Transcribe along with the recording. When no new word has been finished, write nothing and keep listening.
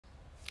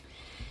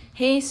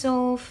Hey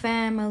Soul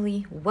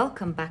family,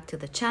 welcome back to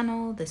the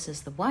channel. This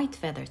is the White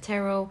Feather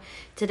Tarot.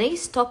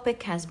 Today's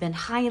topic has been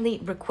highly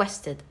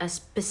requested, a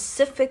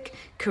specific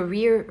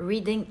career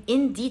reading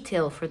in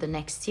detail for the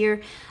next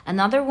year.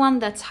 Another one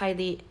that's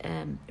highly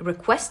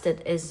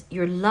requested is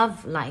your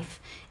love life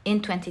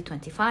in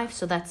 2025,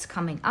 so that's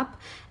coming up.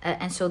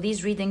 And so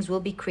these readings will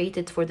be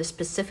created for the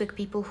specific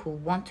people who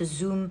want to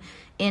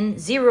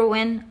zero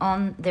in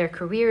on their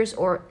careers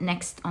or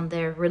next on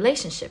their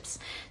relationships.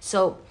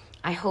 So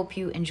I hope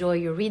you enjoy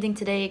your reading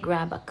today.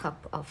 Grab a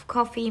cup of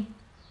coffee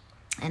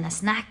and a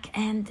snack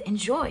and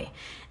enjoy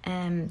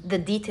the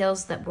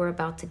details that we're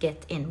about to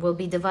get in. We'll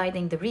be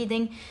dividing the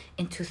reading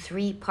into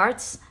 3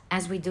 parts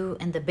as we do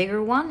in the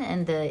bigger one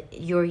and the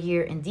Your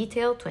Year in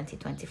Detail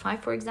 2025,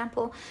 for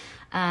example.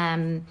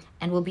 And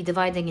we'll be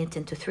dividing it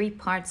into 3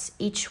 parts,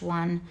 each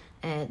one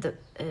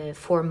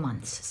 4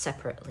 months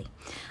separately.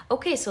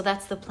 Okay, so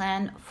that's the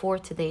plan for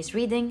today's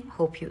reading.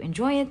 Hope you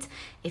enjoy it.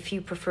 If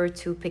you prefer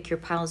to pick your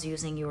piles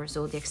using your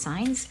zodiac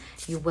signs,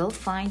 you will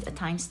find a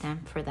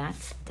timestamp for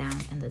that down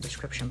in the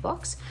description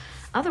box.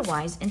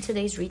 Otherwise, in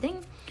today's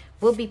reading,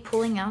 we'll be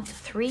pulling out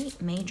 3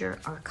 major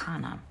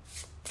arcana.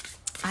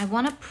 I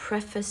want to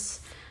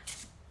preface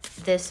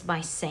this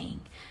by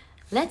saying,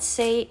 let's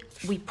say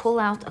we pull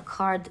out a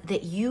card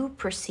that you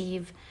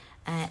perceive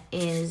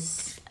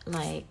is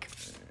like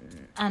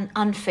an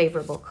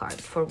unfavorable card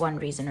for one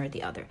reason or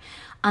the other.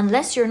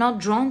 Unless you're not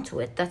drawn to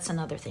it, that's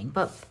another thing.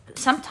 But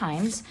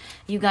sometimes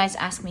you guys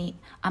ask me,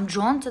 I'm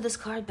drawn to this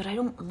card, but I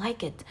don't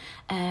like it.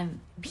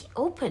 Be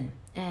open.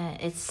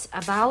 It's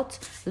about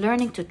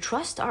learning to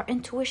trust our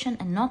intuition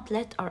and not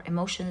let our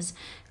emotions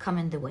come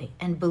in the way.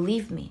 And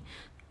believe me,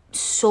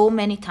 so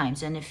many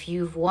times, and if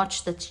you've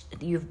watched that,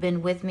 you've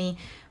been with me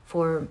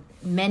for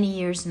many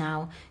years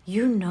now,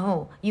 you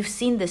know, you've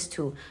seen this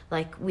too.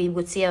 Like we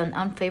would see an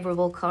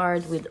unfavorable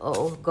card, we'd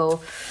all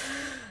go,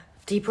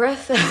 deep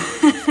breath.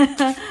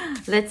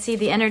 Let's see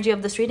the energy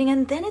of this reading.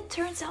 And then it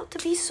turns out to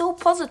be so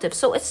positive.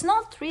 So it's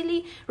not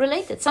really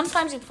related.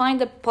 Sometimes you'd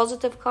find a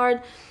positive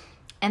card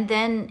and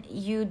then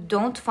you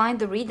don't find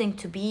the reading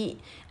to be,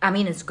 I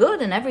mean, it's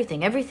good and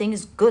everything. Everything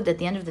is good at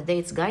the end of the day.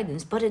 It's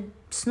guidance, but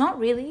it's not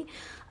really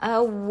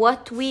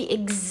what we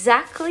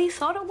exactly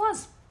thought it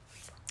was.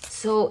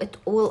 So it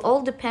will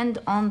all depend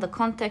on the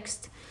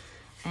context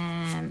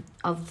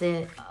of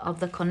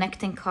the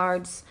connecting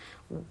cards,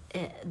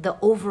 the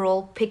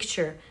overall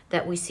picture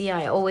that we see.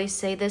 I always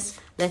say this,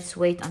 let's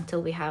wait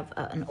until we have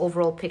an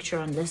overall picture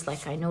on this,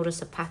 like I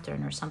notice a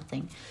pattern or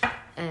something.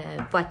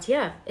 But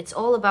yeah, it's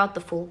all about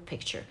the full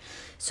picture.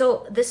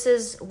 So this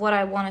is what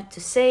I wanted to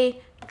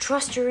say.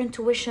 Trust your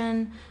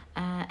intuition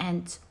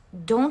and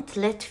don't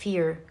let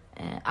fear,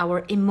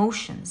 our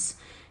emotions,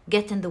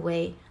 get in the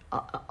way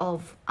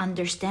of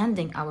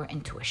understanding our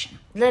intuition.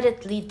 Let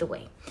it lead the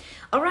way.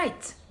 All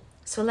right,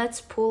 so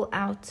let's pull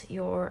out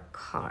your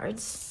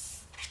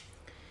cards.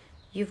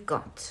 You've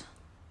got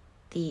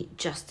the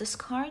Justice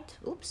card.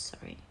 Oops,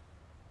 sorry.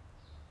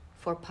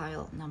 For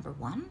pile number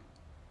 1.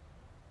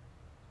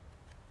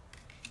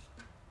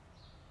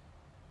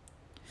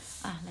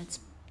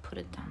 Let's put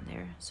it down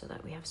there so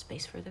that we have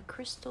space for the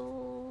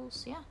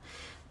crystals. Yeah.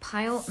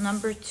 Pile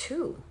number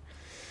 2.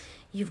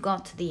 You've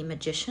got the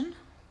Magician.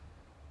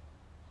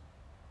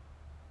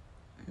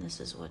 This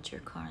is what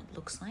your card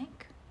looks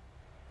like.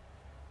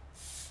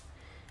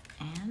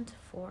 And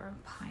for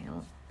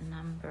pile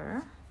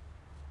number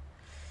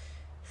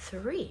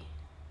 3,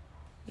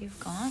 you've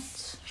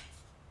got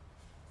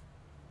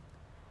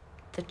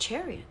the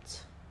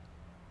Chariot.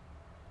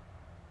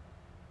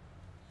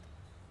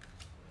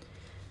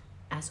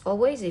 As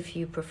always, if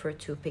you prefer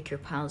to pick your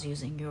piles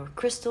using your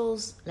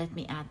crystals, let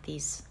me add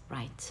these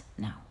right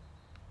now.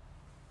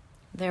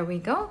 There we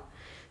go.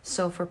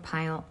 So for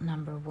pile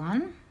number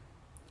 1,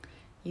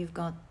 you've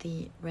got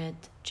the red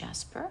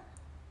Jasper.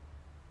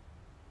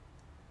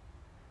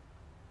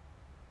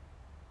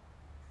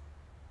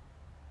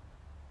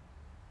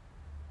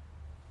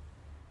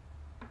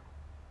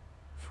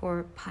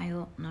 For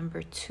pile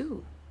number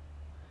 2,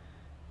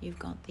 you've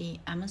got the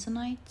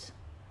Amazonite.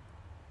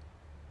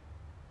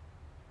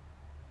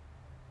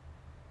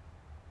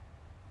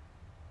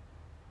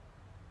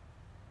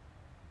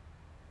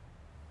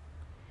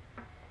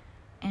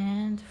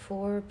 And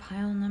for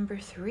pile number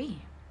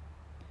 3,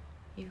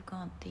 you've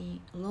got the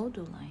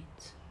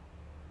Lodalite.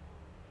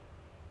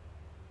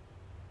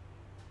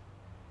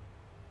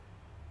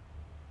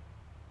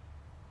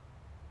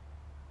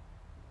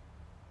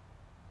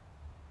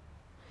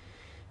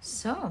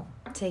 So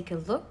take a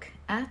look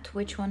at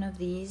which one of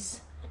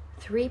these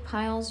 3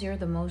 piles you're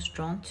the most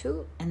drawn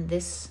to, and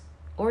this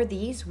or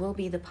these will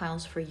be the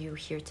piles for you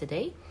here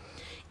today.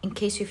 In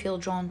case you feel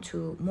drawn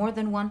to more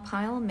than one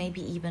pile,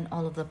 maybe even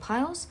all of the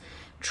piles,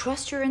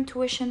 trust your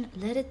intuition.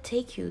 Let it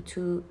take you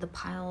to the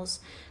piles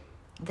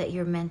that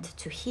you're meant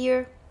to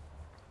hear.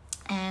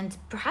 And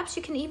perhaps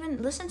you can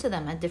even listen to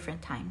them at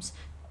different times,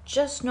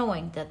 just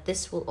knowing that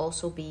this will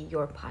also be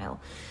your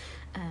pile.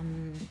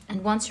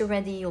 And once you're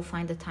ready, you'll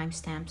find the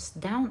timestamps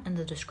down in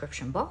the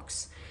description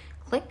box.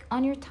 Click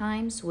on your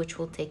times, which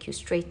will take you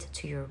straight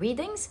to your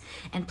readings.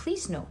 And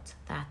please note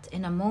that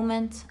in a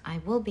moment,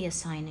 I will be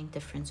assigning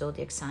different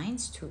zodiac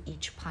signs to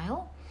each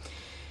pile.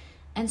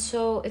 And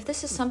so if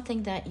this is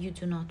something that you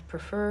do not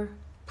prefer,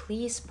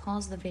 please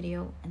pause the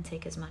video and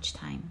take as much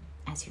time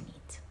as you need.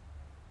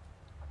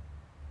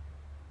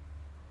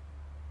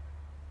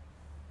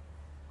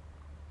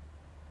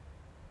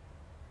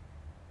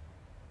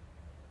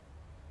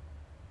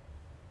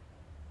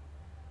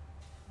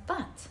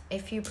 But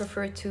if you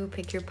prefer to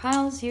pick your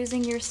piles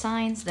using your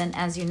signs, then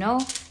as you know,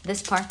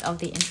 this part of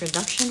the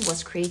introduction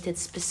was created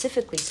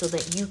specifically so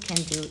that you can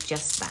do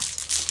just that.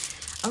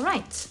 All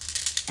right,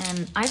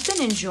 I've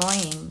been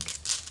enjoying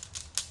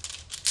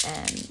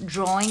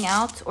drawing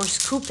out or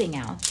scooping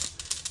out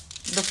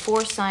the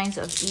 4 signs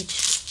of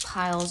each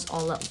piles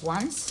all at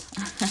once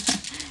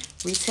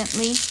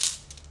recently.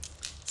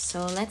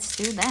 So let's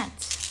do that.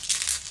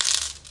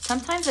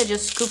 Sometimes I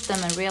just scoop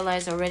them and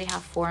realize I already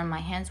have 4 in my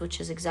hands,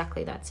 which is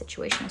exactly that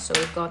situation. So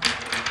we've got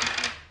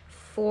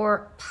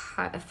 4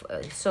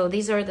 so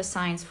these are the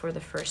signs for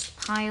the first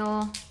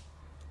pile,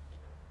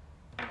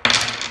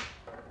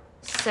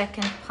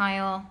 second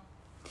pile,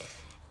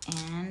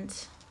 and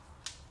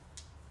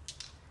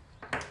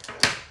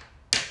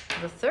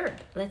the third.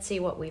 Let's see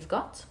what we've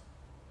got.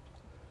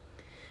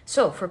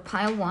 So for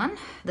pile 1,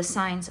 the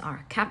signs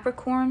are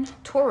Capricorn,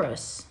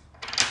 Taurus,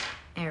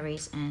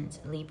 Aries, and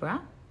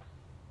Libra.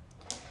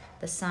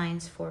 The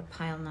signs for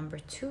pile number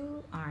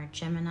 2 are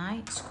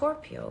Gemini,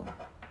 Scorpio,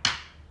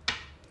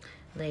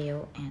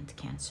 Leo, and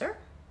Cancer.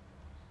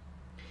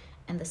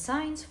 And the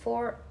signs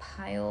for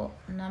pile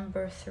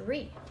number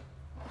 3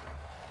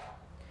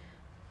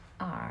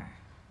 are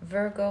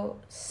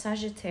Virgo,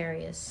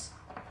 Sagittarius,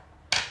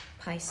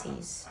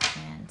 Pisces,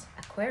 and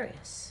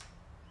Aquarius.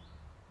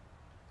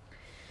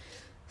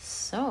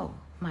 So,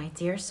 my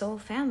dear soul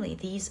family,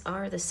 these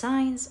are the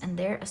signs and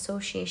their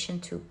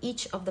association to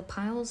each of the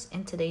piles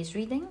in today's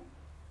reading.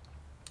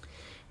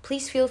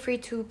 Please feel free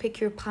to pick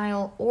your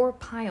pile or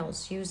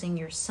piles using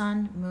your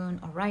sun, moon,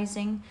 or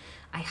rising.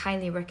 I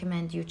highly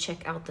recommend you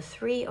check out the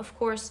 3, of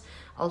course.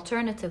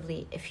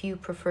 Alternatively, if you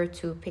prefer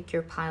to pick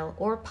your pile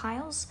or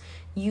piles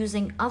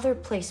using other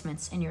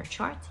placements in your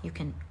chart, you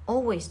can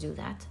always do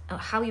that.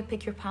 How you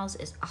pick your piles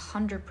is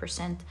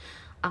 100%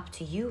 up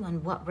to you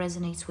and what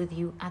resonates with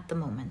you at the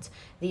moment.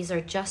 These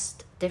are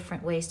just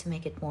different ways to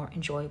make it more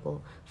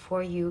enjoyable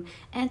for you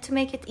and to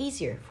make it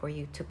easier for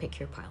you to pick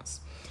your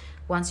piles.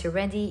 Once you're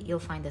ready, you'll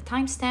find the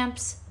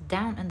timestamps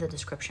down in the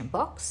description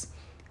box.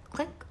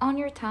 Click on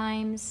your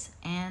times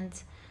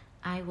and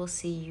I will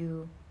see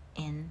you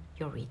in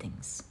your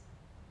readings.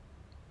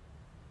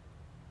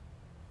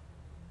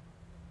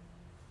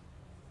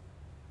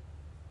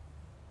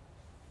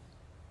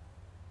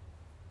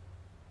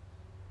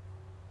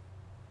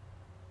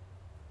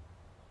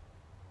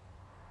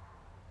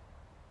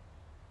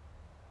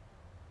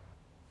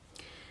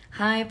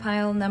 Hi,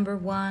 pile number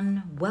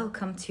 1.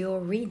 Welcome to your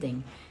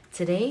reading.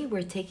 Today,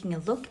 we're taking a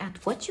look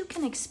at what you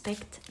can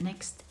expect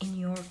next in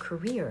your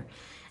career.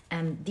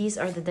 These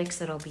are the decks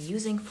that I'll be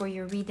using for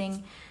your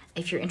reading.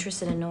 If you're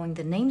interested in knowing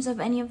the names of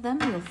any of them,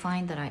 you'll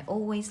find that I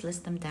always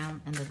list them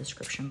down in the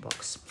description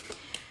box.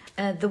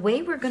 The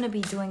way we're going to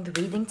be doing the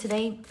reading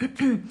today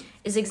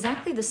is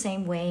exactly the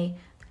same way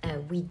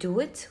we do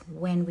it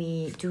when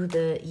we do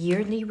the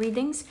yearly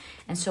readings.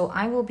 And so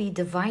I will be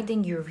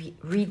dividing your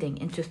reading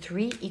into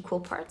 3 equal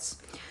parts.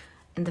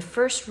 In the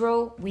first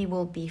row, we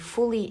will be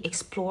fully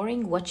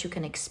exploring what you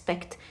can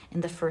expect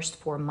in the first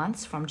 4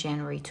 months from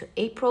January to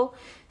April.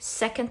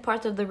 Second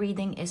part of the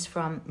reading is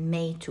from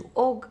May to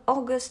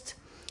August.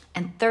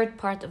 And third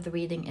part of the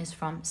reading is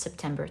from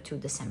September to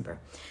December.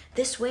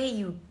 This way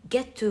you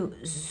get to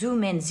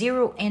zoom in,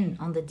 zero in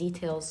on the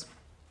details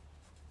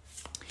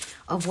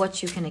of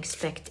what you can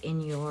expect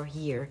in your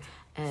year,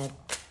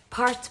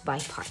 part by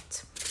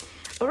part.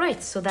 All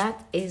right, so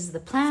that is the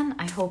plan.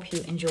 I hope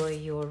you enjoy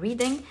your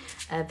reading.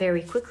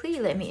 Very quickly,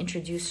 let me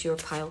introduce your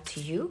pile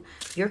to you.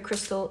 Your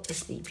crystal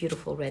is the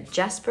beautiful red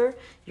Jasper.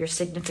 Your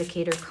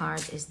significator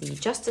card is the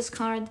Justice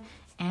card.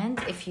 And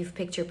if you've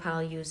picked your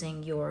pile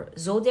using your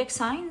zodiac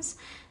signs,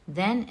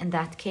 then in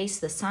that case,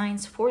 the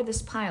signs for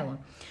this pile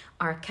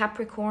are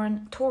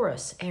Capricorn,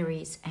 Taurus,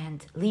 Aries,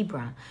 and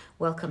Libra.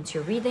 Welcome to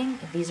your reading.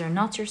 If these are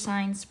not your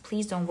signs,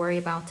 please don't worry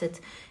about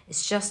it.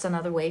 It's just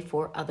another way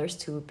for others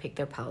to pick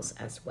their piles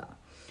as well.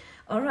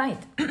 All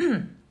right,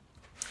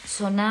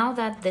 so now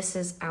that this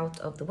is out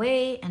of the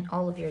way and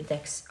all of your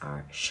decks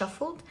are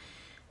shuffled,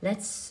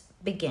 let's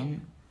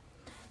begin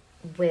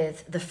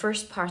with the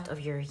first part of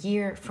your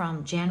year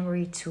from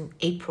January to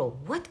April.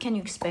 What can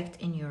you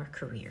expect in your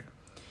career?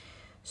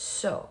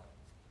 So,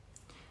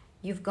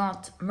 you've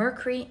got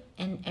Mercury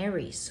in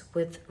Aries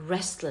with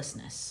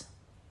restlessness.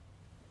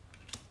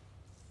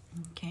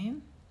 Okay,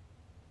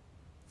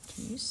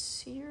 can you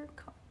see your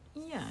card?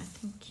 Yeah, I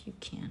think you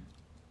can.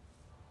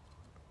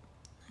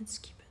 Let's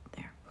keep it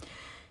there.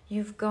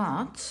 You've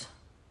got,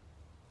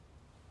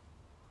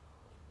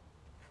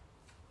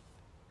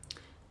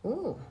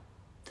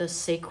 the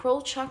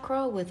sacral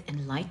chakra with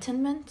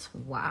enlightenment.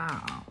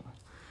 Wow.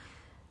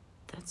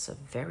 That's a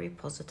very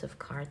positive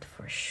card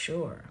for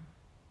sure.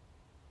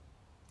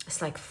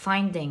 It's like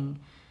finding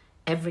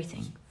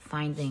everything,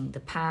 finding the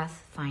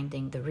path,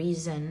 finding the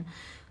reason,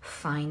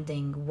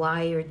 finding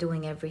why you're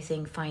doing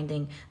everything,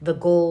 finding the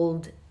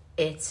gold.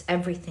 It's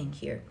everything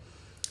here.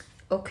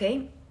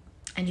 Okay,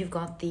 and you've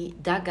got the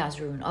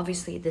Dagas rune.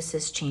 Obviously, this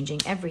is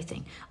changing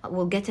everything.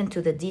 We'll get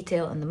into the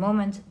detail in the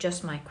moment,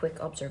 just my quick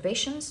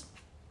observations.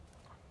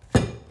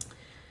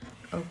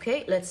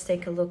 Okay, let's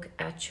take a look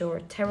at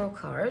your tarot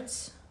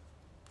cards.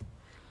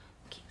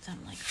 Keep them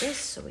like this,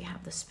 so we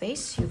have the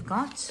space. You've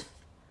got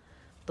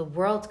the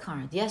World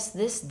card. Yes,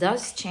 this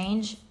does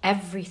change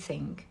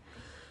everything.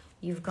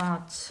 You've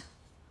got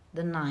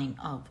the Nine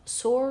of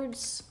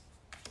Swords,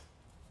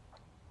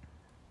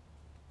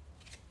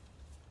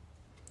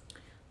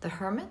 the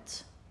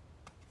Hermit,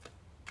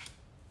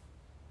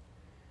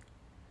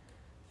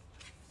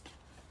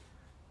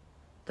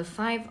 the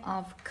Five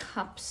of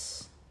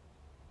Cups,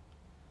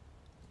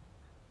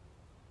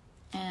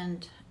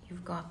 and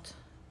you've got,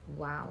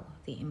 wow,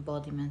 the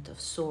embodiment of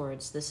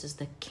swords. This is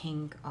the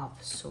King of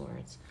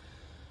Swords.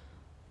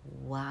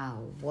 Wow,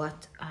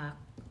 what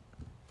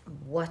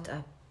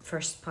a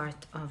first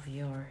part of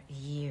your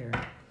year.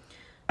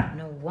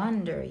 No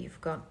wonder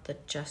you've got the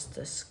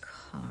Justice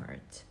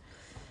card.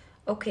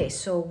 Okay,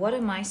 so what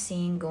am I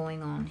seeing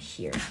going on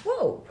here?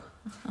 Whoa!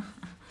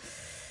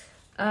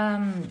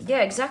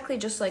 Yeah, exactly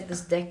just like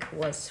this deck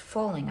was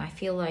falling. I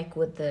feel like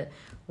with the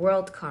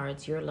World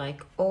cards, you're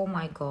like, oh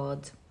my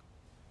God,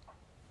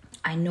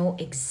 I know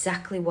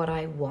exactly what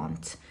I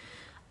want.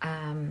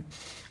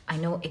 I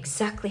know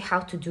exactly how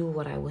to do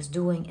what I was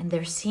doing. And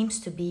there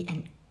seems to be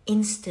an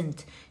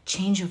instant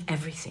change of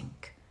everything.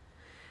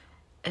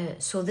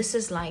 So this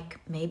is like,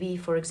 maybe,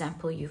 for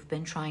example, you've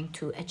been trying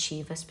to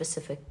achieve a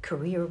specific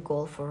career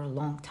goal for a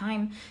long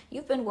time.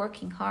 You've been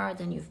working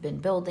hard and you've been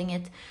building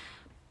it.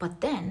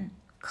 But then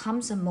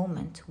comes a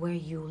moment where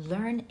you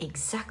learn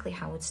exactly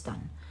how it's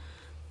done.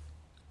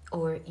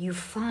 Or you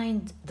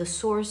find the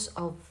source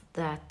of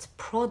that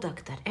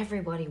product that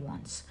everybody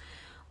wants.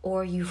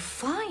 Or you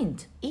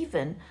find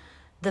even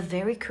the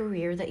very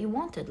career that you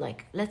wanted.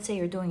 Like, let's say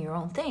you're doing your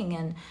own thing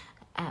and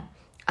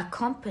a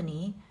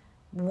company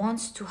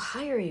wants to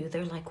hire you.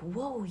 They're like,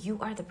 whoa, you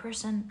are the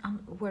person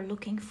we're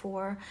looking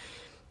for.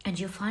 And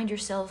you find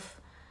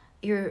yourself,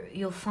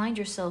 you'll find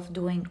yourself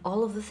doing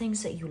all of the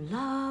things that you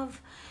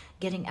love,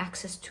 getting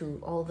access to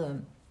all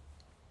the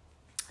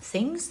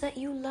things that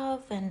you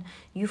love. And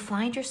you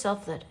find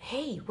yourself that,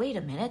 hey, wait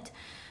a minute,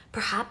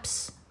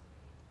 perhaps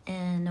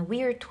in a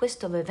weird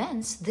twist of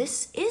events,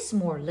 this is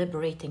more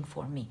liberating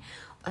for me.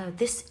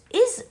 This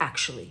is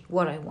actually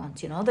what I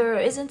want. You know, there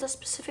isn't a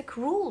specific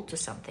rule to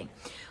something.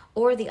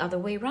 Or the other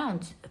way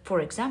around. For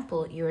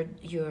example,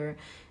 you're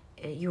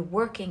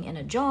working in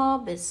a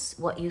job, is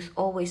what you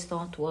always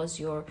thought was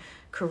your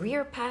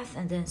career path,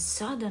 and then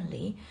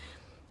suddenly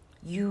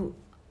you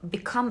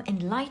become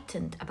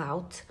enlightened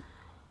about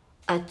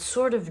a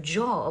sort of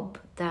job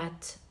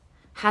that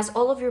has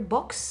all of your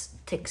box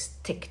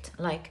ticked.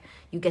 Like,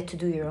 you get to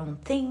do your own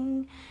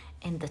thing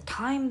in the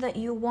time that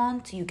you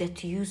want, you get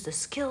to use the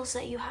skills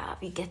that you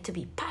have, you get to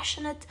be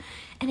passionate,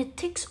 and it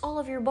ticks all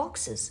of your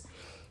boxes.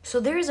 So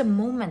there is a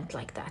moment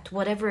like that,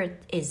 whatever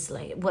it is,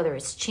 like whether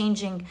it's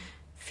changing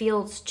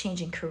fields,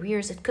 changing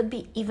careers, it could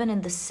be even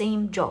in the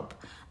same job,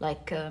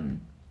 like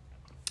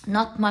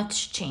not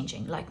much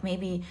changing. Like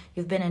maybe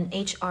you've been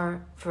in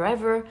HR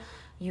forever,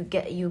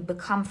 you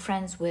become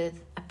friends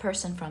with a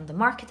person from the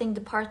marketing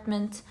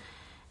department,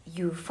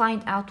 you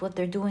find out what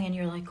they're doing and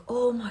you're like,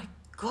 oh my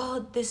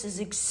God, this is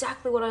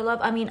exactly what I love.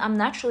 I mean, I'm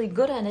naturally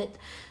good at it.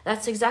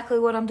 That's exactly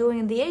what I'm doing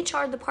in the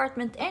HR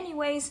department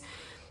anyways.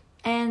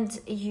 And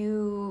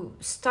you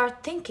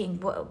start thinking,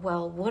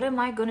 well, what am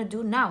I going to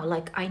do now?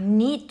 Like, I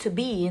need to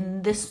be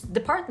in this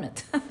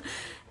department.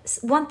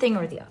 One thing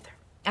or the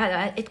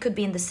other. It could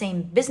be in the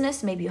same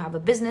business. Maybe you have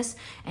a business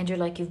and you're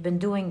like, you've been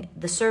doing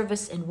the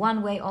service in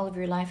one way all of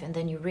your life. And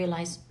then you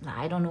realize,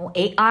 I don't know,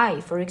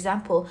 AI, for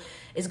example,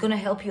 is going to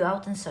help you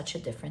out in such a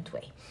different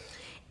way.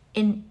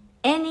 In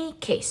any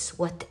case,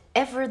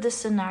 whatever the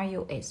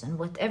scenario is and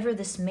whatever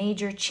this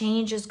major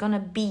change is going to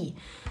be,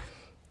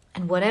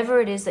 and whatever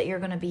it is that you're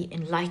going to be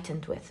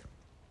enlightened with,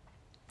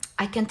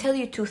 I can tell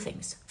you two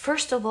things.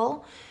 First of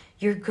all,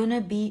 you're going to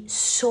be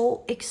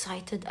so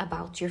excited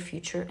about your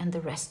future and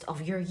the rest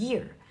of your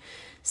year.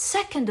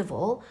 Second of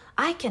all,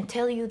 I can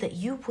tell you that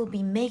you will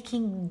be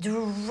making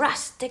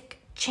drastic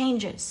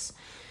changes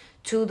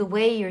to the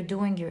way you're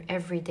doing your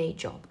everyday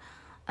job.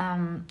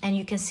 And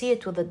you can see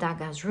it with the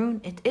Dagas rune.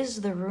 It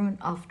is the rune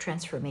of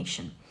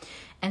transformation.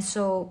 And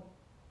so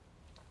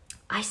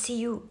I see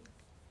you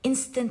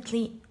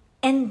instantly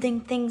ending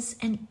things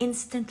and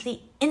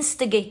instantly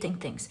instigating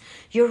things.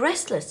 You're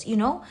restless, you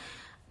know.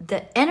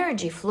 The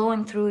energy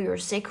flowing through your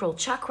sacral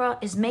chakra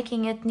is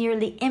making it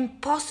nearly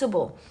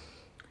impossible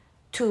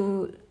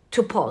to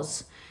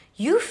pause.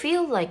 You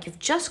feel like you've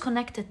just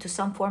connected to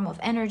some form of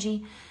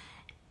energy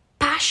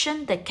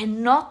passion that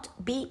cannot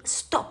be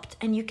stopped.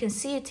 And you can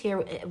see it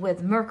here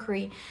with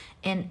Mercury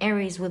in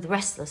Aries with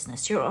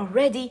restlessness. You're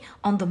already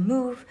on the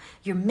move.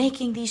 You're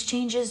making these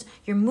changes.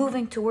 You're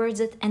moving towards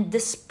it. And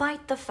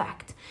despite the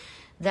fact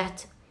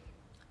that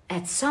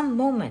at some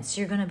moments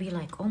you're going to be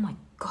like, oh my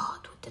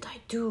God, what did I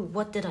do?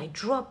 What did I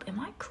drop? Am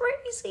I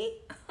crazy?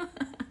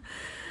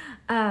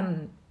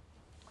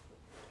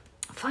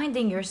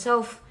 Finding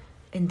yourself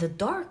in the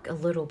dark a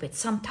little bit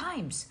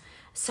sometimes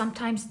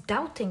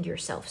doubting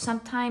yourself,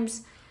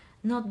 sometimes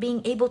not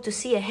being able to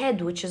see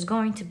ahead, which is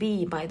going to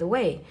be, by the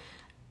way,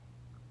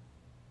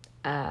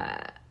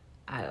 I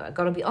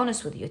gotta be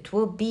honest with you, it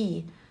will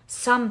be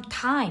some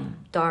time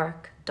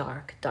dark.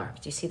 Do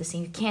you see the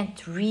scene? You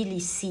can't really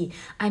see.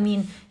 I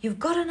mean, you've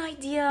got an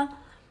idea,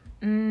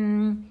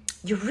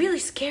 you're really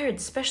scared,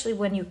 especially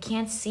when you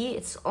can't see.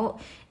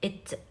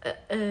 It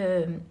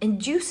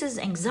induces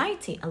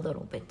anxiety a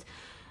little bit.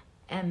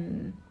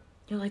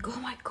 You're like, oh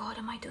my God,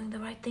 am I doing the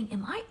right thing?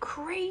 Am I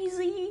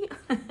crazy?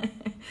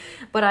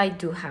 But I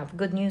do have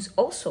good news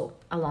also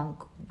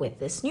along with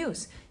this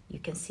news. You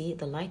can see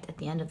the light at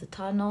the end of the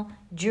tunnel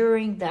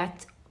during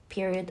that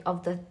period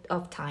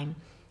of time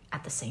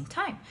at the same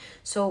time.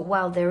 So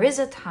while there is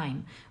a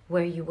time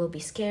where you will be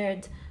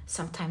scared,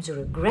 sometimes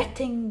you're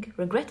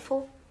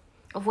regretful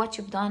of what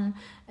you've done,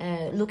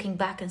 looking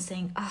back and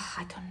saying,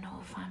 I don't know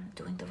if I'm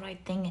doing the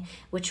right thing,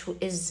 which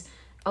is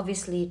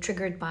obviously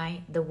triggered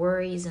by the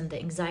worries and the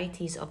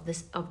anxieties of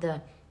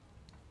the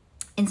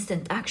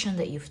instant action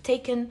that you've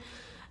taken.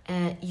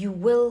 You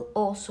will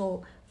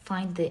also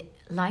find the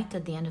light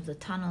at the end of the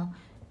tunnel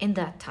in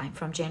that time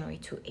from January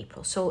to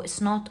April. So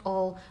it's not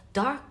all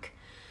dark.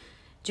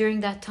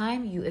 During that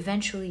time, you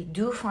eventually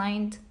do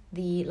find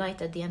the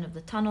light at the end of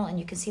the tunnel, and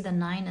you can see the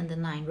 9 and the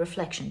 9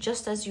 reflection,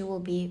 just as you will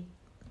be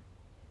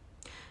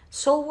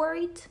so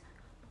worried.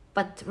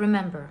 But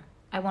remember,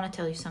 I want to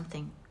tell you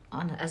something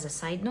as a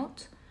side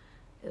note,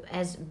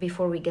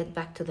 before we get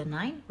back to the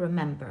 9.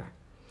 Remember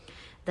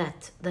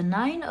that the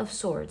 9 of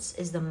Swords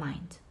is the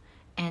mind,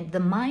 and the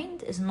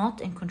mind is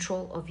not in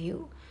control of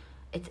you.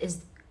 It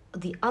is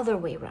the other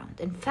way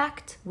around. In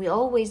fact, we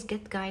always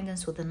get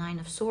guidance with the 9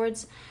 of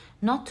Swords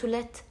not to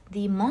let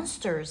the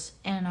monsters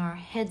in our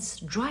heads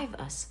drive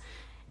us.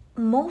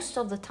 Most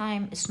of the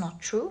time it's not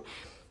true,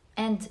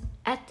 and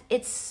at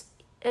its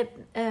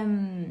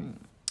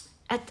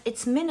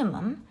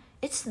minimum,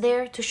 it's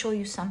there to show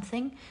you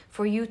something,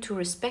 for you to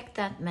respect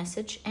that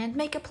message and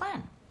make a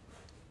plan.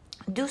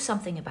 Do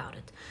something about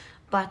it.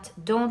 But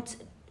don't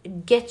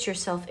get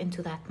yourself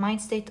into that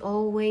mind state.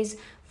 Always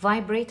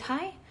vibrate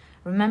high.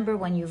 Remember,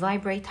 when you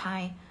vibrate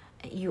high,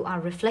 you are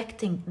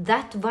reflecting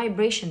that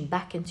vibration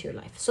back into your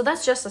life. So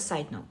that's just a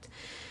side note.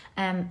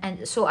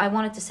 And so I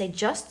wanted to say,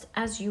 just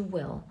as you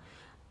will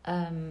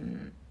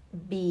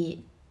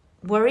be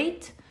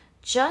worried,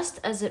 just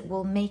as it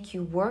will make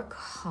you work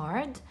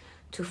hard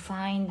to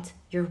find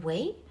your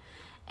way,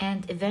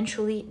 and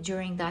eventually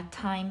during that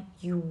time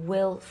you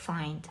will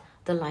find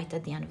the light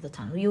at the end of the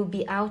tunnel. You'll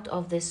be out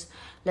of this,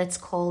 let's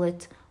call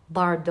it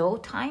Bardo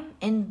time,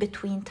 in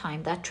between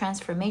time, that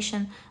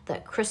transformation,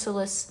 that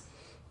chrysalis,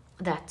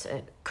 that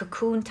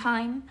cocoon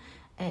time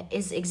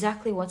is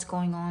exactly what's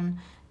going on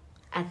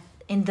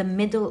in the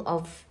middle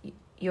of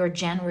your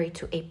January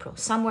to April,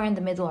 somewhere in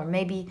the middle, or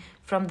maybe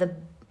from the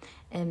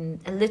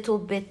a little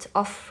bit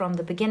off from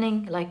the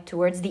beginning, like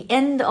towards the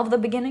end of the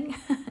beginning,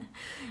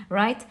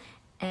 right?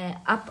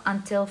 Up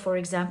until, for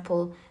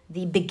example,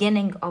 the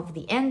beginning of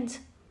the end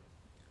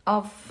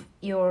of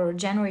your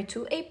January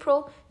to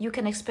April, you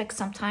can expect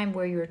some time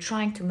where you're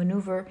trying to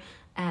maneuver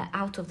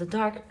out of the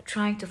dark,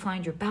 trying to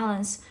find your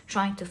balance,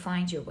 trying to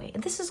find your way.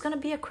 And this is going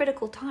to be a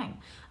critical time.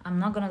 I'm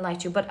not going to lie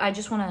to you, but I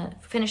just want to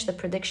finish the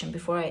prediction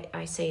before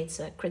I say it's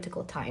a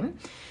critical time,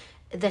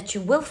 that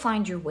you will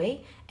find your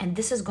way, and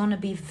this is going to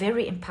be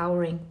very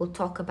empowering. We'll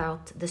talk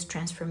about this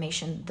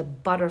transformation, the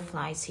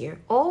butterflies here,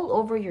 all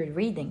over your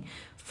reading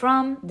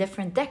from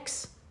different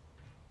decks.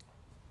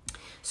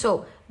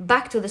 So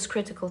back to this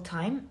critical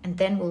time, and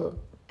then we'll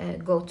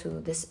go to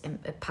this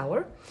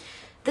power.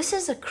 This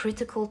is a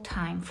critical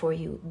time for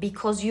you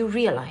because you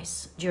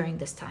realize during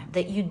this time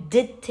that you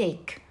did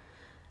take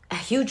a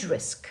huge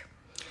risk,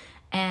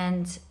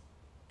 and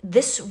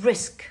this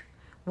risk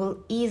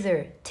will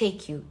either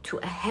take you to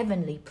a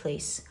heavenly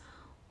place,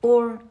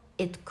 or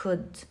it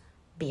could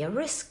be a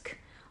risk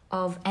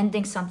of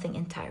ending something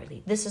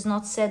entirely. This is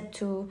not said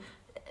to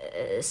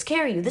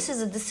scare you. This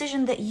is a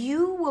decision that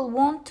you will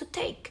want to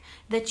take,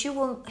 that you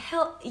will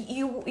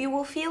you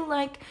will feel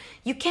like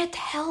you can't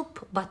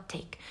help but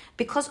take,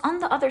 because on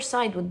the other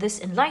side, with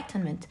this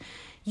enlightenment,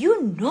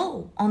 you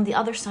know, on the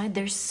other side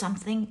there's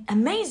something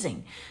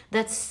amazing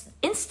that's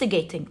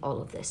instigating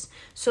all of this.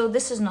 So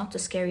this is not to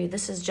scare you.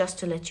 This is just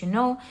to let you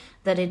know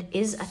that it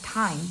is a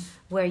time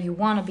where you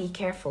want to be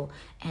careful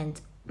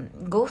and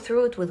go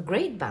through it with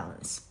great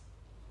balance.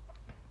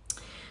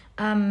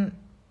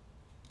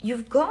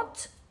 You've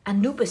got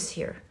Anubis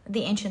here,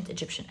 the ancient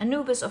Egyptian.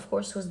 Anubis, of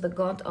course, was the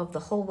god of the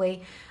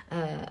hallway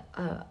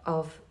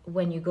of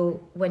when you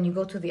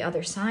go to the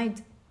other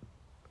side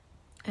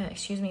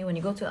when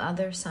you go to the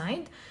other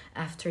side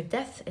after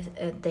death,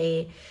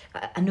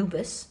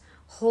 Anubis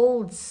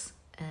holds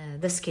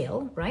the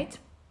scale, right?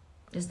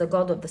 Is the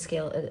god of the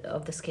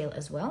scale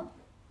as well.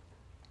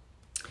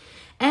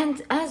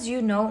 And as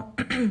you know,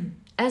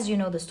 as you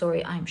know the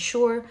story, I'm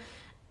sure,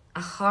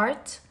 a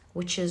heart,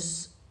 which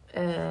is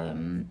a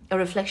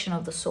reflection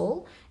of the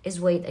soul, is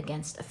weighed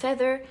against a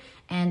feather,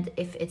 and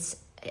if it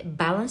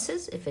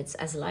balances, if it's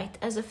as light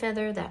as a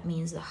feather, that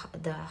means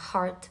the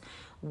heart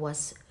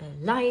was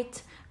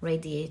light,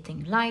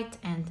 radiating light,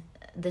 and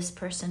this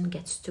person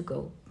gets to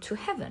go to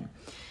heaven.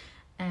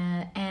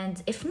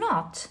 And if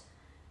not,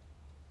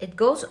 it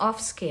goes off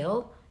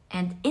scale,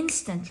 and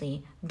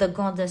instantly the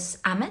goddess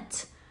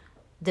Amet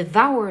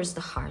devours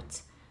the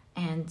heart,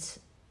 and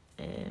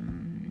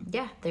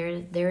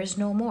there is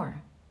no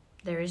more.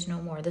 There is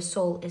no more. The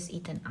soul is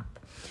eaten up.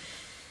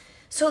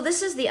 So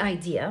this is the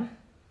idea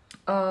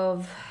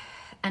of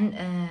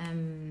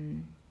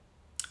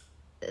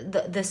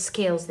the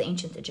scales, the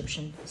ancient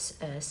Egyptian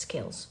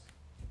scales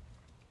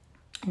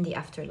in the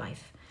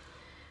afterlife.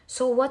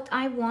 So what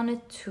I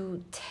wanted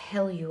to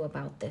tell you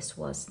about this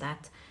was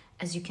that,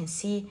 as you can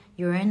see,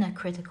 you're in a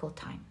critical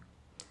time.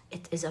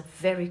 It is a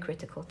very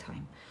critical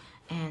time.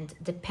 And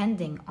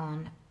depending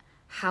on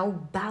how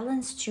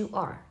balanced you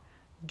are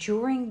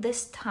during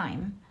this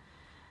time,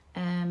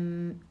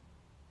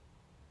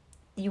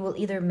 you will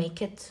either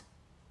make it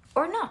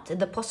or not.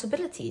 The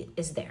possibility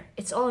is there.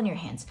 It's all in your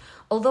hands.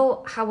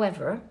 Although,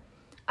 however,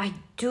 I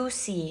do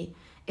see,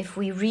 if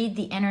we read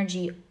the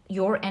energy,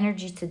 your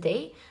energy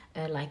today,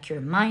 like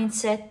your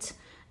mindset,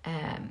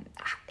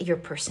 your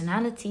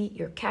personality,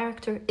 your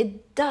character,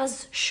 it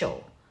does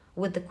show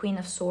with the Queen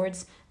of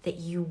Swords that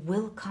you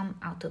will come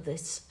out of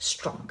this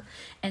strong.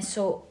 And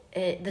so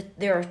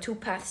there are two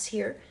paths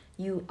here.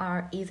 You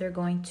are either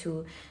going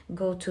to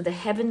go to the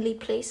heavenly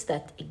place,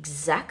 that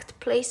exact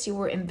place you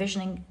were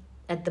envisioning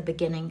at the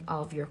beginning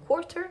of your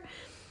quarter,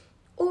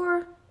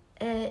 or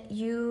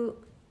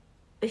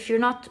if you're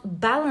not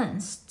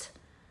balanced,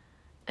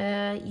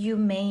 you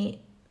may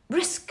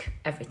risk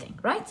everything,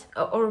 right?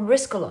 Or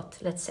risk a lot,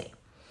 let's say.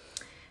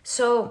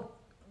 So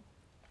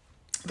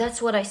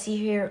that's what I see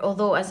here.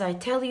 Although, as I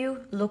tell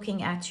you,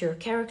 looking at your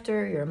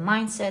character, your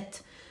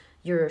mindset,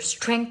 your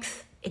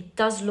strength, it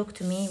does look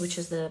to me, which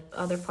is the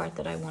other part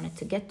that I wanted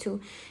to get to,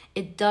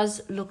 it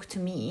does look to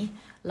me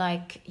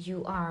like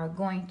you are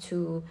going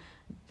to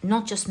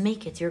not just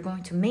make it, you're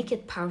going to make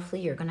it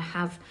powerfully. You're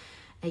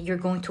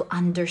going to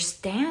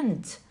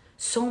understand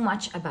so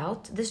much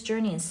about this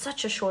journey in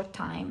such a short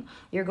time.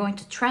 You're going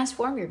to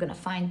transform, you're going to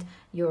find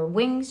your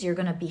wings, you're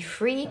going to be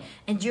free,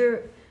 and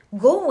you're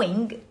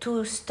going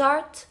to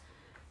start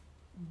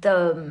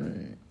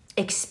the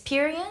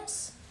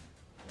experience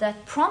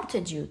that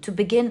prompted you to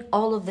begin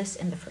all of this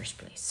in the first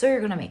place. So you're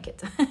going to make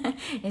it.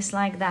 It's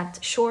like that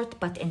short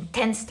but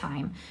intense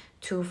time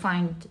to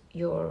find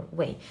your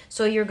way.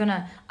 So you're going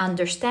to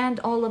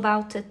understand all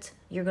about it.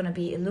 You're going to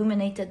be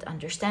illuminated,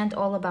 understand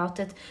all about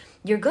it.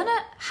 You're going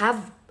to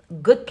have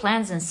good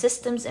plans and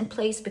systems in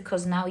place,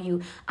 because now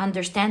you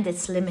understand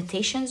its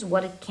limitations,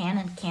 what it can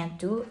and can't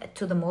do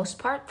for the most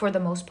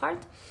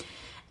part.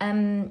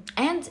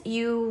 And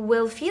you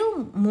will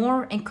feel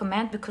more in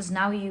command, because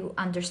now you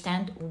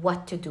understand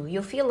what to do.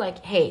 You'll feel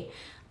like, hey,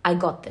 I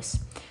got this.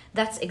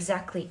 That's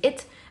exactly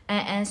it.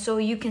 And so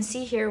you can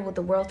see here with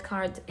the World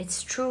card,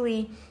 it's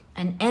truly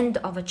an end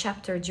of a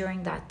chapter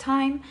during that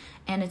time,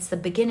 and it's the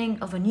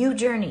beginning of a new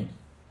journey.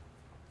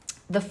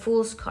 The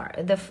Fool's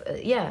card,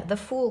 the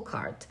Fool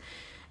card,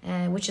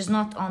 which is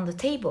not on the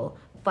table,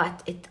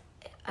 but it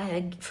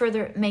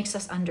further makes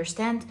us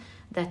understand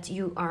that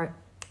you are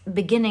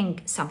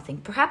beginning something.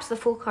 Perhaps the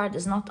Fool card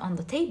is not on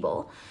the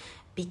table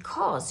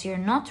because you're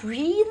not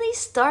really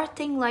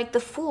starting like the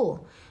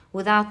Fool,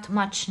 without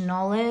much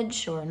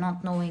knowledge or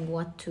not knowing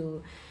what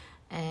to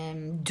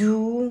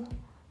do.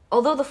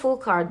 Although the Fool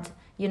card,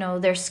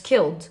 they're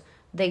skilled,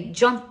 they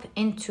jump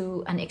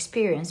into an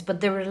experience,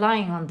 but they're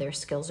relying on their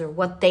skills or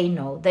what they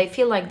know. They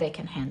feel like they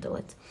can handle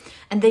it,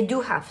 and they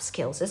do have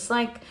skills. It's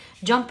like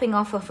jumping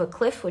off of a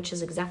cliff, which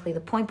is exactly the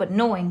point, but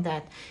knowing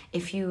that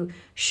if you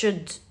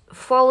should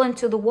fall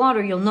into the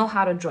water, you'll know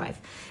how to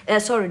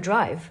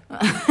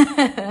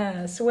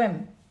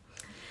swim.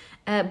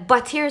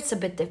 But here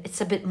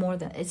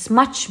it's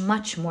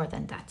much more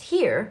than that.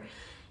 Here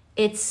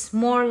it's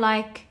more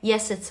like,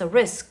 yes, it's a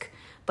risk,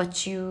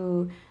 but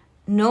you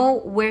know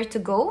where to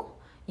go,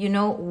 you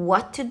know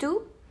what to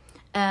do,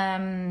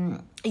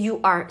 you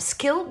are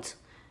skilled,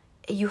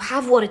 you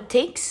have what it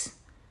takes.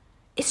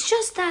 It's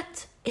just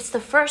that it's the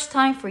first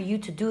time for you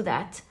to do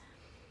that.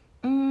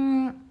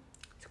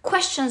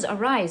 Questions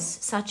arise,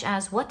 such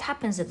as, what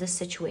happens if this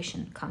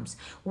situation comes?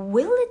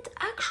 Will it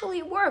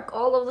actually work?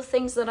 All of the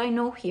things that I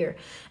know here.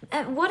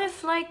 What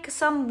if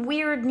some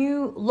weird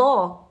new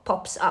law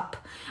pops up,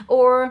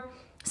 or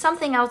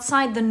something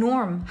outside the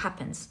norm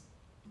happens?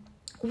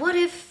 What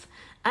if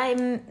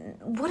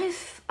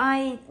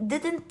I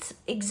didn't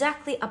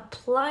exactly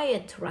apply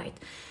it right?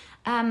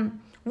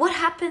 What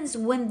happens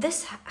when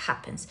this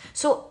happens?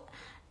 So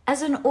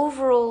as an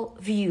overall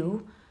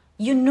view,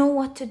 You know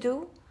what to do,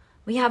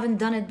 we haven't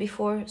done it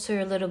before, so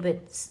you're a little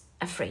bit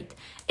afraid.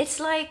 It's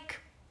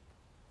like,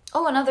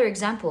 another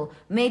example,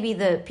 maybe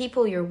the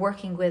people you're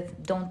working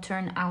with don't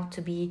turn out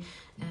to be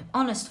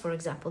honest, for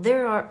example.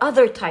 There are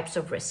other types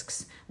of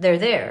risks. They're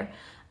there.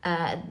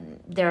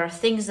 There are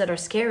things that are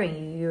scaring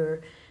you.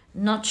 You're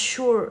not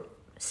sure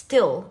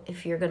still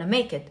if you're going to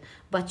make it,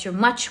 but you're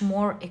much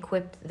more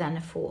equipped than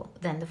the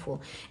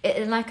fool.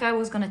 Like I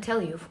was going to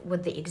tell you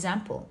with the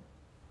example,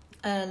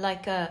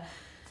 like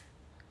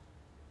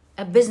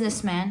a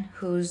businessman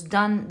who's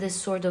done this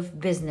sort of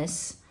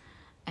business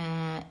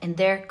in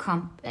their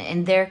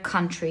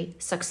country,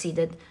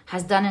 succeeded,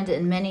 has done it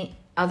in many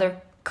other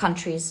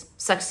countries,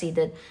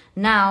 succeeded.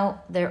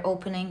 Now they're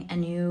opening a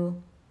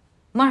new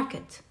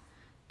market.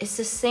 It's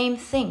the same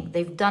thing.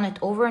 They've done it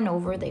over and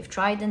over. They've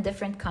tried in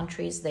different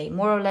countries. They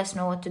more or less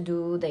know what to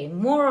do. They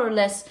more or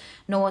less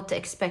know what to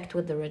expect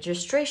with the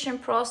registration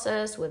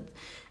process, with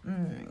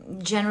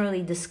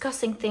generally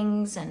discussing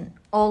things and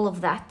all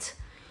of that.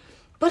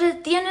 But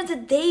at the end of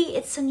the day,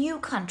 it's a new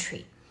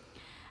country.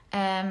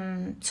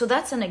 So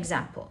that's an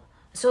example.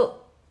 So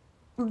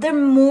they're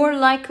more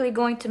likely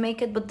going to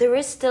make it, but there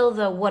is still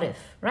the what if,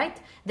 right?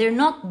 They're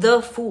not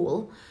the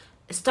fool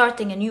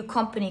starting a new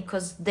company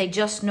because they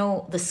just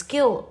know the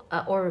skill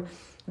or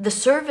the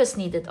service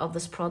needed of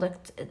this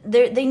product.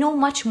 They know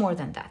much more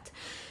than that.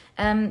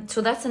 So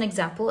that's an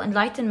example.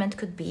 Enlightenment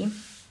could be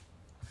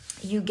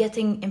you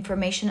getting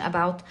information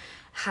about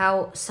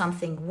how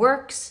something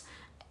works.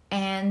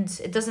 And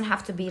it doesn't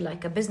have to be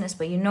like a business,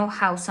 but you know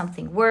how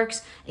something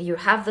works. You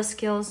have the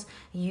skills,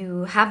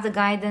 you have the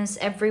guidance.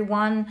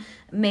 Everyone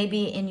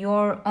maybe in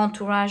your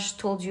entourage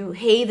told you,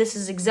 hey, this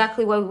is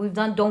exactly what we've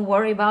done. Don't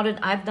worry about it.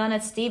 I've done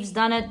it. Steve's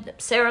done it.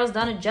 Sarah's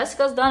done it.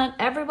 Jessica's done it.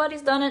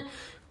 Everybody's done it.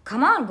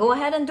 Come on, go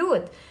ahead and do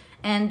it.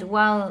 And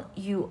while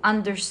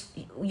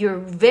you're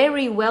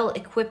very well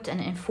equipped and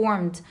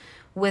informed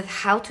with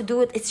how to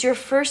do it, it's your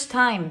first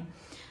time.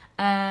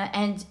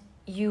 And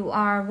you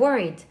are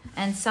worried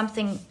and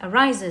something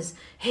arises.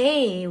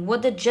 Hey,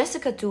 what did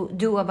Jessica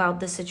do about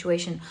this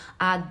situation?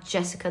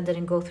 Jessica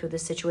didn't go through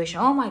this situation.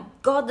 Oh my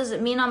God, does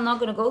it mean I'm not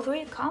going to go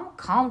through it?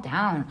 Calm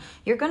down.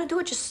 You're going to do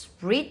it. Just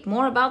read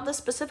more about the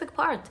specific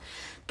part.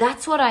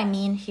 That's what I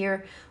mean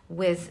here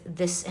with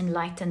this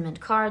enlightenment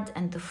card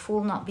and the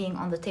fool not being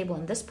on the table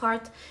in this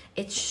part.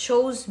 It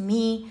shows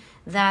me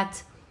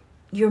that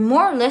you're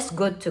more or less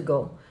good to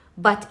go.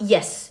 But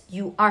yes,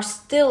 you are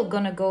still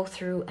going to go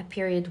through a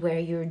period where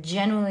you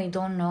genuinely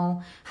don't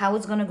know how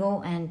it's going to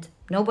go and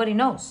nobody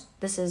knows.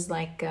 This is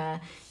like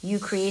you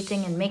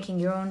creating and making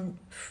your own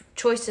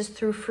choices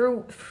through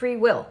free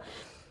will.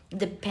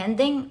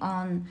 Depending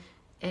on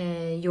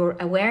your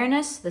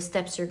awareness, the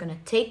steps you're going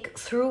to take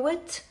through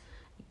it,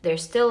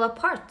 there's still a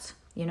part,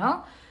 you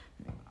know?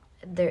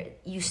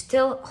 You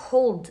still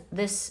hold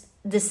this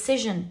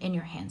decision in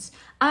your hands.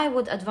 I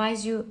would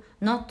advise you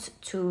not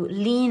to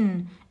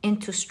lean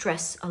into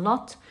stress a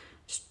lot.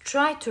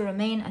 Try to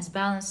remain as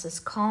balanced, as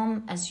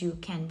calm as you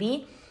can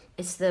be.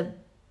 It's the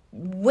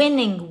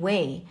winning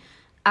way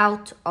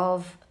out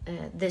of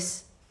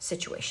this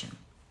situation.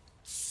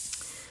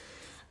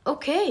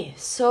 Okay,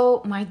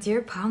 so my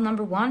dear pal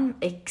number one,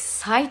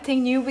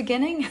 exciting new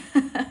beginning,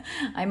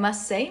 I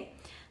must say.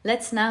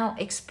 Let's now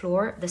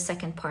explore the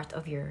second part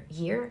of your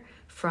year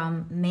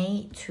from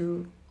May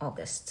to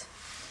August.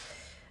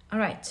 All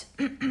right,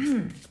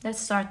 let's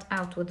start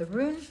out with the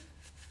rune.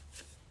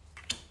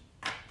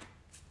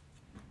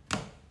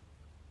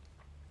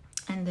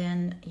 And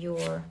then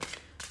your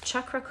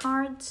chakra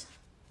cards.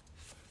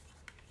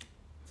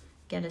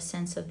 Get a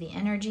sense of the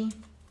energy.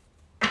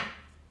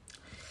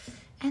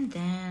 And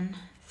then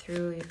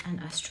through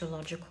an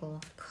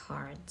astrological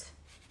card.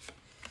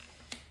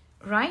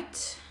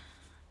 Right,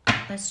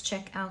 let's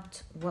check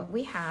out what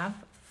we have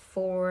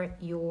for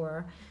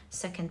your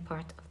second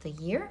part of the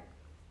year.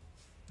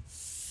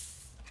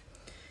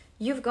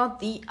 You've got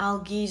the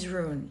Algiz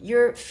rune.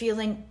 You're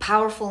feeling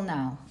powerful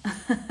now.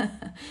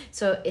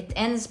 So it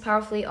ends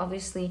powerfully,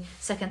 obviously,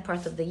 second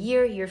part of the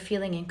year. You're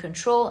feeling in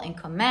control, in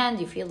command.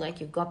 You feel like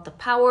you've got the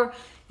power.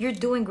 You're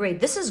doing great.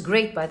 This is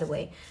great, by the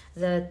way.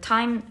 The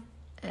time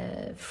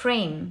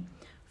frame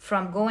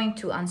from going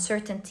to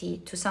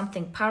uncertainty to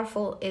something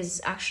powerful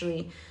is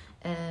actually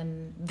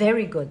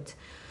very good.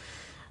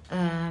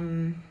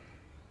 And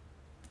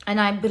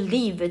I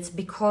believe it's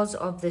because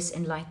of this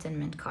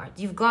enlightenment card.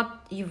 You've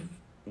got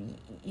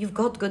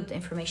good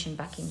information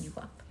backing you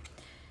up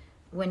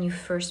when you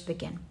first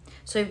begin.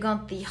 So you've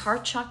got the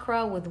heart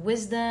chakra with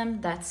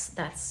wisdom.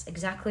 That's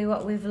exactly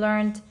what we've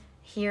learned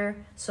here.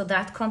 So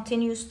that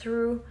continues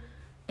through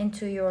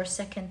into your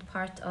second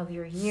part of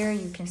your year.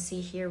 You can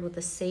see here with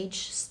the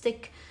sage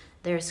stick,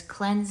 there's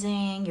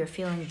cleansing. You're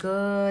feeling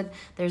good.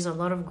 There's a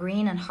lot of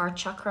green and heart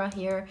chakra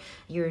here.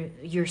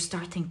 You're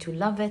starting to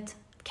love it.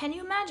 Can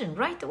you imagine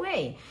right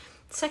away?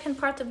 Second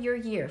part of your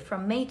year,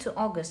 from May to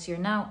August, you're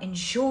now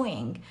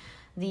enjoying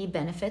the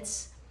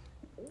benefits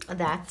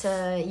that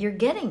you're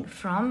getting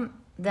from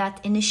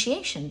that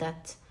initiation,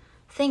 that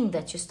thing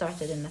that you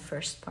started in the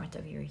first part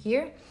of your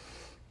year.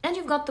 And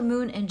you've got the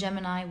moon in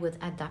Gemini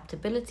with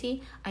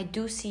adaptability. I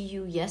do see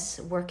you, yes,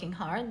 working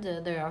hard.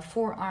 There are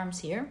 4 arms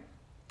here.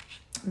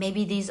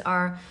 Maybe these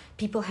are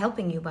people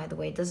helping you, by the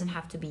way. It doesn't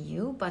have to be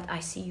you, but I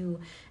see you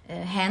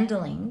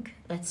handling,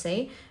 let's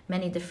say,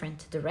 many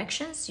different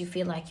directions. You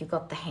feel like you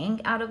got the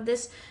hang out of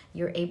this.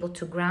 You're able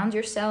to ground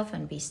yourself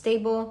and be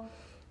stable.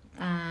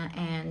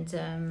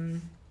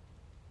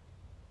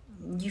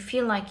 You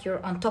feel like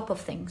you're on top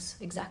of things.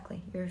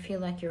 Exactly. You feel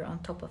like you're on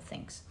top of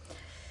things.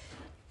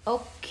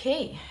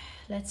 Okay,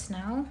 let's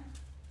now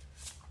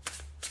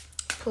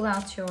pull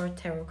out your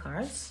tarot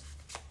cards.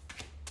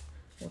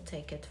 We'll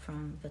take it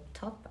from the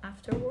top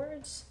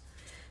afterwards.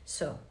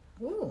 So,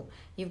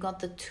 you've got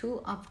the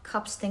 2 of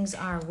Cups. Things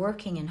are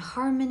working in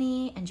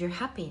harmony and you're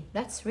happy.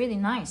 That's really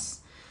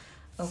nice.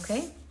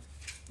 Okay.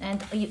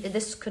 And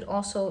this could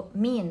also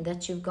mean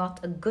that you've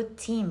got a good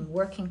team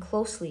working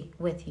closely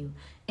with you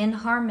in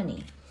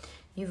harmony.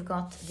 You've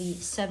got the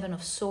 7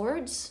 of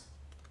Swords.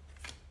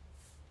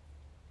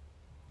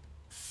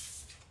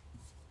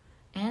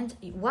 And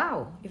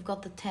wow, you've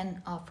got the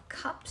 10 of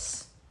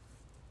Cups.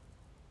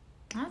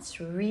 That's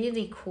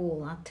really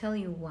cool. I'll tell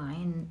you why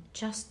in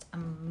just a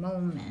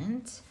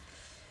moment.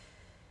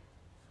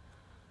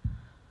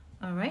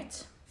 All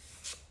right.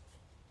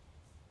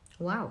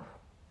 Wow.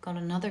 Got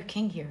another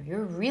king here.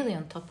 You're really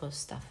on top of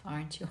stuff,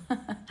 aren't you?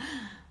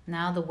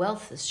 Now the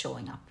wealth is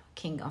showing up.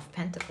 King of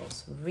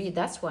Pentacles.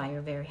 That's why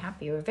you're very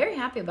happy. You're very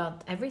happy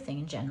about everything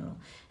in general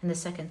in the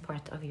second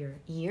part of your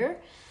year.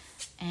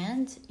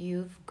 And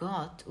you've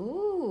got,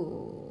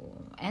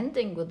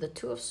 ending with the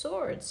 2 of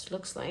Swords.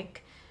 Looks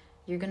like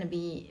you're going to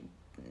be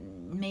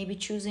maybe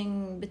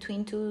choosing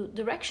between 2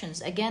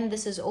 directions. Again,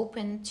 this is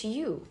open to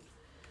you.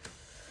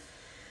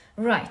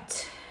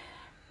 Right.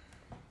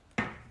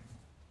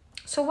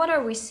 So what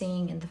are we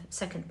seeing in the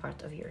second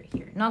part of your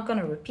year? Not going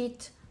to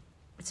repeat.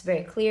 It's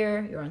very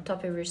clear. You're on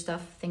top of your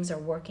stuff. Things are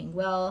working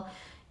well.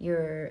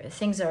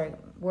 Things are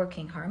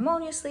working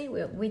harmoniously.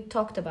 We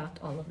talked about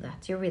all of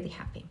that. You're really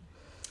happy.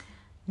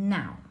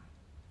 Now,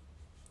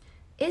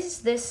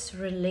 is this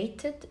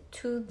related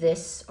to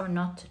this or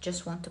not?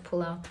 Just want to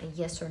pull out a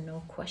yes or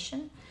no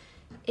question.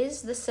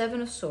 Is the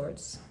 7 of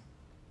Swords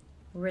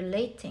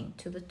relating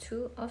to the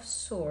 2 of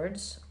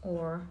Swords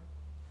or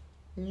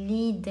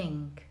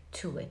leading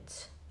to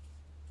it?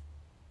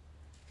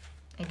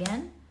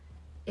 Again,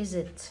 is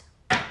it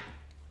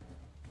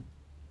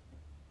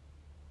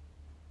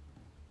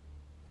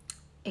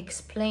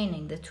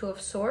explaining the 2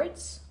 of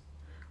Swords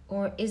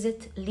or is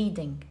it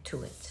leading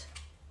to it?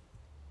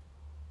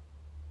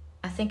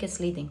 I think it's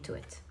leading to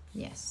it.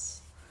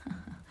 Yes.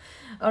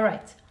 All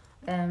right.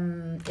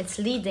 It's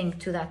leading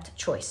to that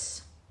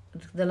choice.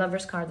 The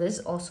Lover's card is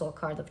also a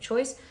card of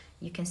choice.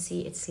 You can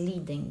see it's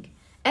leading.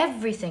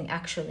 Everything,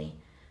 actually.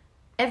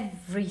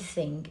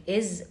 Everything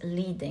is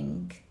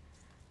leading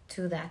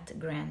to that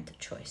grand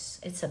choice.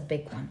 It's a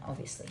big one,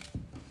 obviously.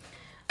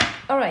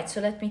 All right. So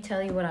let me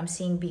tell you what I'm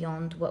seeing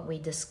beyond what we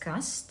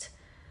discussed.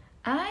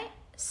 I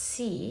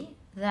see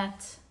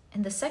that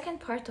in the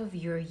second part of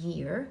your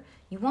year,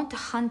 you want to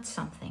hunt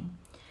something.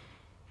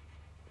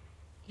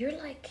 You're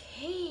like,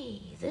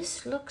 hey,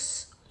 this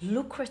looks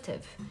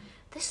lucrative.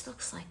 This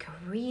looks like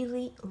a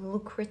really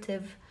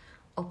lucrative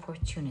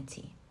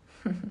opportunity.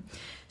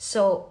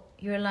 So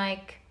you're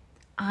like,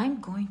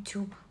 I'm going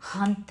to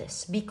hunt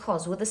this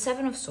because with the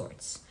 7 of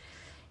Swords,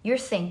 you're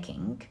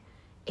thinking,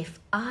 if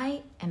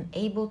I am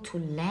able to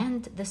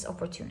land this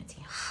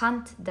opportunity,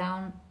 hunt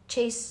down,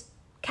 chase,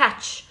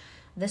 catch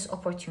this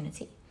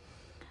opportunity,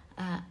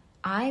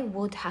 I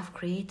would have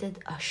created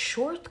a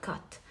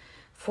shortcut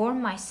for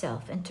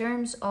myself in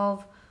terms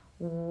of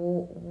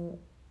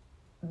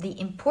the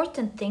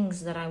important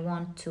things that I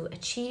want to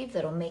achieve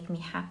that will make me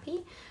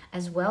happy,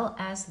 as well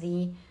as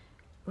the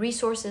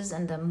resources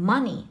and the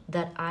money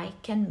that I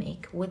can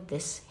make with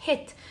this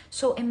hit.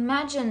 So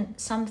imagine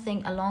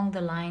something along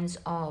the lines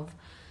of,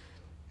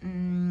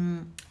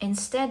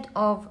 instead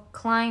of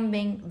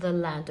climbing the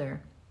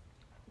ladder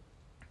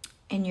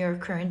in your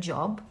current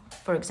job,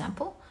 for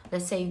example,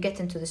 let's say you get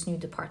into this new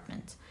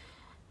department.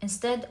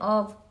 Instead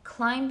of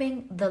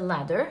climbing the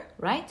ladder,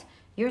 right?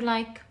 You're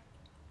like,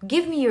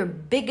 give me your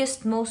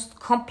biggest, most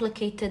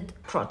complicated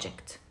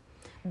project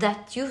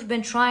that you've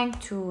been trying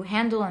to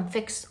handle and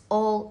fix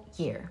all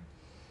year,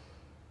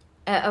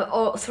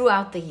 or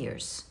throughout the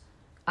years.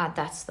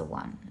 That's the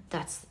one.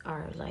 That's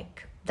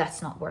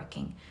not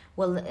working.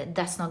 Well,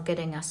 that's not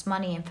getting us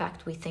money. In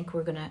fact, we think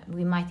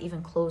we might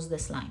even close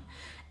this line.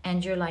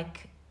 And you're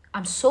like,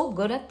 I'm so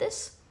good at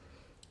this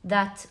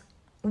that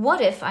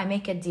what if I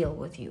make a deal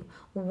with you?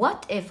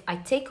 What if I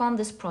take on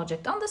this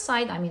project on the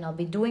side? I mean, I'll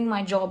be doing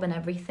my job and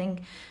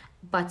everything,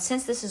 but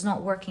since this is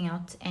not working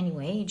out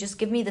anyway, you just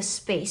give me the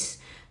space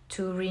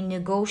to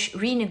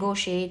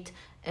renegotiate,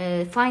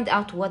 find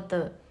out what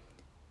the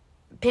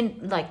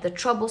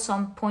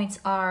troublesome points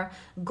are,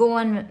 go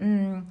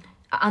and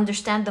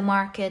understand the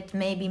market,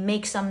 maybe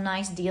make some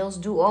nice deals,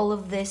 do all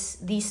of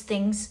these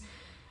things.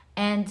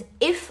 And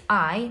if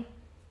I'm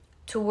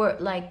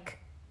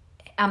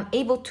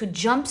able to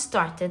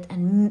jumpstart it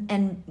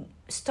and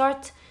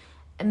start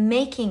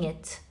making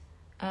it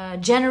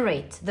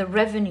generate the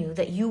revenue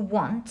that you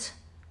want,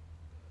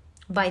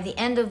 by the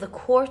end of the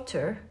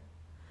quarter,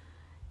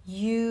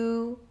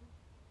 you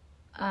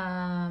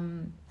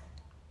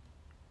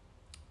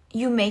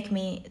make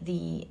me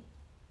the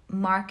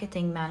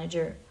marketing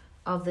manager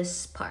of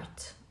this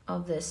part,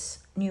 of this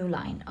new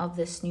line, of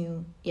this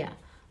new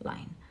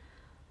line.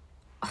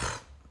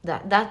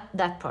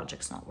 That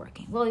project's not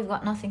working. Well, you've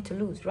got nothing to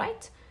lose,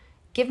 right?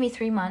 Give me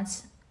 3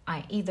 months.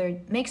 I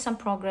either make some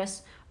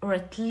progress, or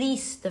at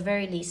least, the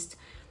very least,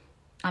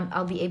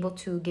 I'll be able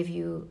to give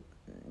you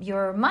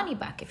your money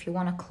back. If you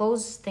want to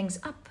close things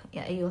up,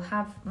 you'll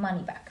have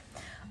money back.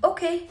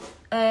 Okay,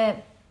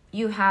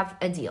 you have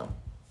a deal.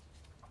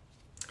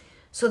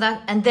 So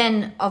that, and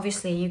then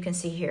obviously you can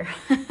see here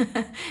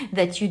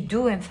that you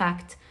do in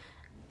fact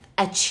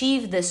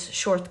achieve this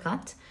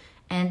shortcut,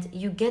 and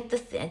you get the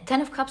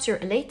 10 of Cups. You're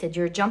elated,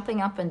 you're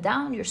jumping up and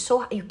down,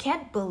 you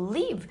can't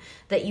believe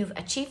that you've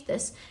achieved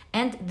this,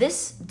 and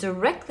this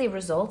directly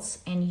results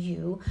in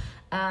you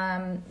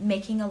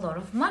making a lot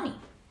of money.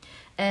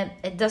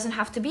 It doesn't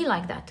have to be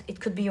like that. It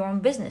could be your own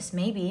business.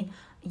 Maybe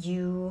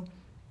you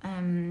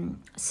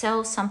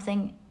sell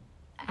something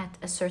at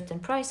a certain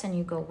price and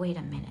you go, wait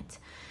a minute,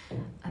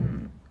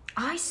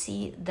 I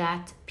see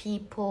that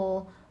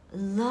people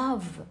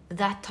love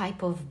that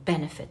type of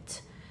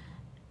benefit.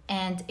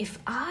 And if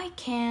I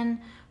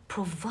can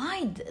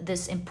provide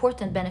this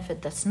important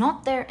benefit that's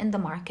not there in the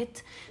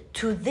market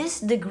to this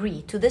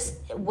degree, to this,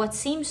 what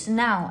seems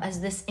now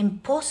as this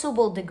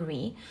impossible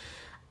degree,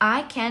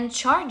 I can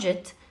charge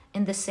it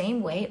in the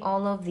same way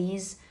all of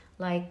these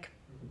like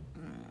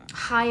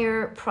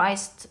higher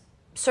priced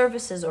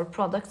services or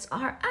products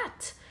are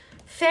at.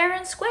 Fair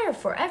and square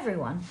for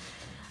everyone.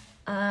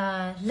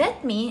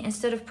 Let me,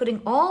 instead of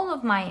putting all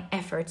of my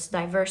efforts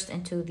diverse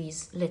into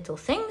these little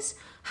things,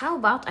 how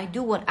about I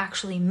do what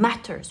actually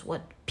matters,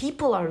 what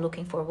people are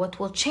looking for, what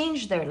will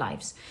change their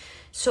lives.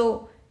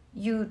 So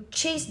you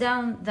chase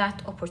down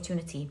that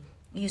opportunity.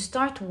 You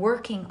start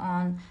working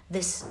on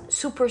this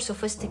super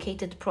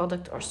sophisticated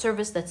product or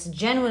service that's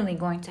genuinely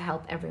going to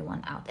help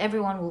everyone out.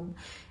 Everyone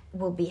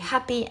will be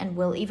happy and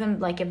will even,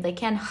 like, if they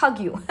can, hug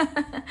you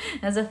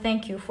as a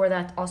thank you for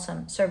that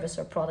awesome service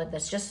or product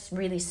that's just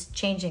really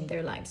changing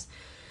their lives.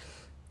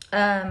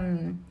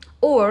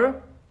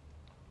 Or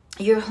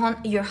you're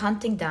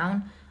hunting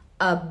down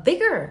a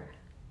bigger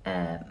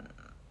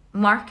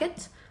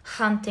market,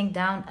 hunting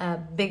down a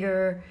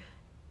bigger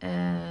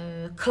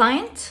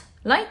client,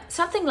 like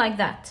something like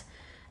that.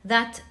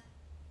 That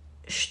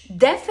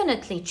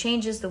definitely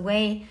changes the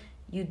way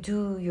you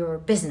do your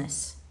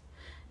business.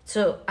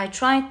 So I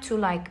try to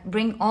like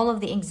bring all of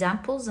the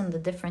examples in the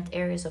different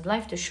areas of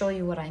life to show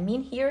you what I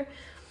mean here.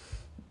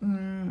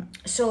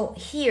 So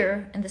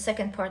here in the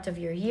second part of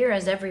your year,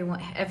 as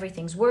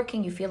everything's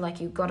working, you feel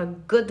like you got a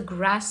good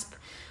grasp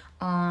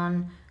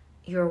on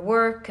your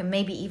work and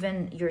maybe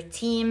even your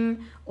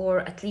team, or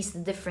at least the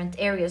different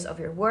areas of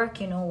your work.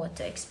 You know what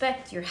to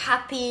expect. You're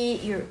happy.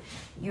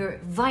 You're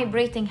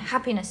vibrating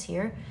happiness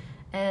here.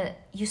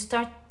 You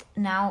start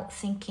now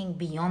thinking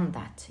beyond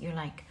that. You're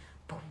like,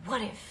 but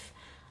what if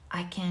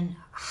I can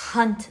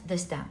hunt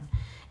this down?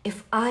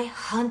 If I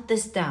hunt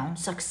this down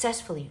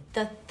successfully,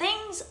 the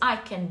things I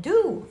can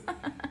do,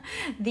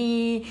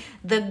 the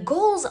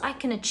goals I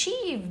can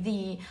achieve,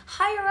 the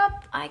higher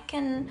up I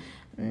can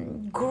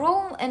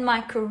grow in my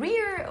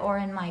career or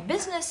in my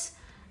business,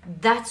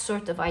 that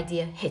sort of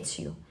idea hits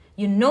you.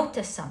 You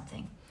notice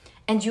something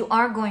and you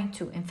are going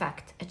to, in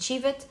fact,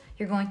 achieve it.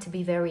 You're going to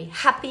be very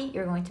happy.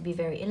 You're going to be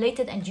very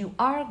elated, and you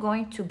are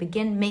going to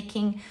begin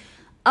making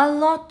a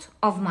lot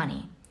of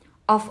money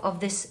off of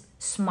this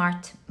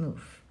smart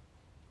move.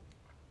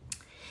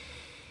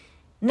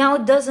 Now,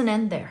 it doesn't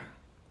end there.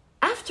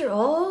 After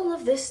all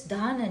of this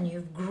done and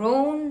you've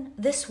grown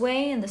this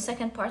way in the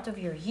second part of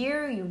your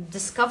year, you've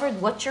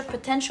discovered what your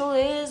potential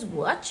is,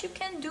 what you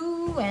can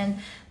do, and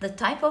the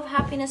type of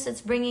happiness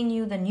it's bringing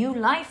you, the new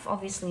life,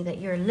 obviously, that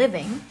you're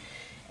living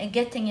and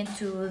getting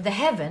into the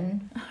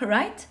heaven,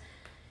 right?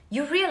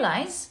 You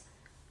realize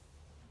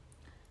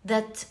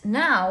that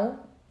now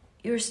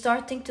you're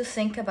starting to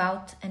think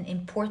about an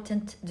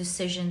important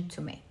decision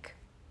to make.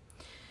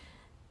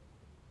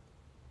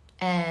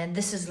 And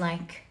this is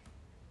like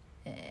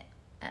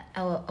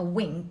a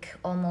wink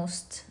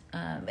almost.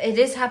 It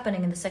is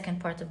happening in the second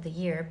part of the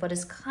year, but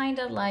it's kind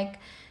of like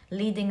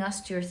leading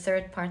us to your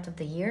third part of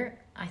the year,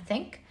 I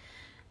think.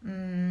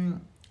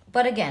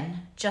 But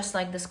again, just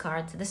like this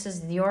card, this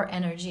is your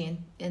energy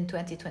in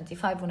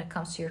 2025 when it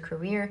comes to your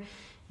career.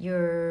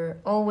 You're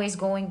always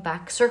going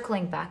back,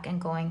 circling back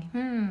and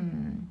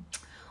going,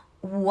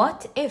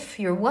 what if?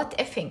 You're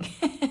what-ifing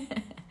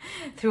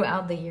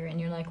throughout the year.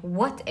 And you're like,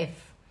 what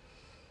if?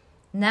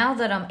 Now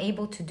that I'm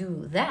able to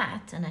do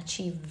that and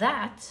achieve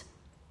that,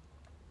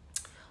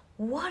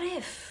 what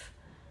if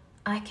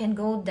I can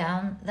go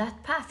down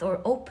that path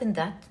or open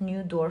that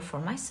new door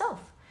for myself?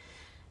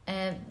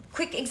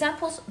 Quick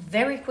examples,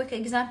 very quick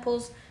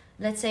examples.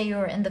 Let's say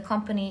you're in the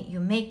company,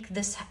 you make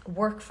this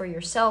work for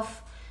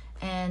yourself,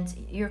 and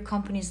your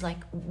company's like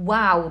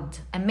wowed,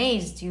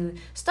 amazed. You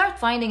start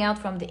finding out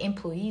from the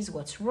employees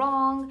what's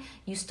wrong.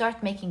 You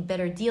start making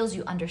better deals.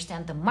 You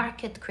understand the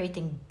market,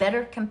 creating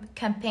better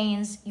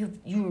campaigns.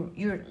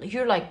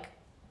 You're like,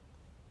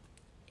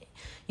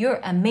 you're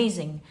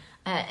amazing.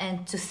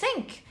 And to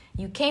think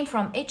you came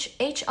from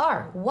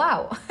HR.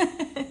 Wow.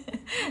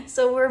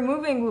 So we're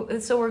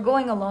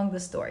going along the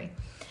story.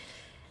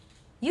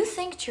 You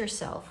think to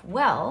yourself,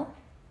 well,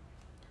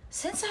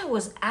 since I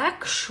was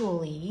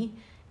actually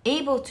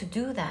able to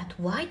do that,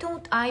 why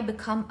don't I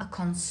become a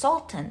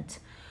consultant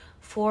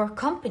for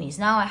companies?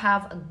 Now I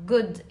have a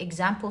good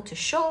example to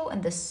show,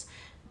 and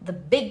the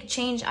big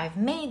change I've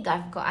made,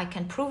 I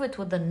can prove it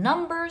with the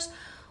numbers.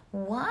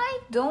 Why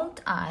don't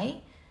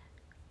I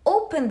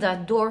open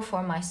that door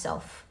for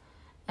myself?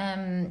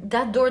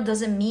 That door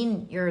doesn't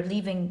mean you're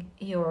leaving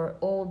your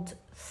old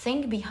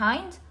thing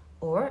behind,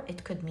 or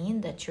it could mean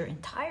that you're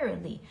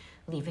entirely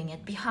leaving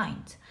it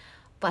behind.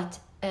 But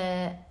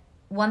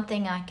one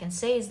thing I can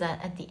say is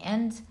that at the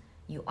end,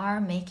 you are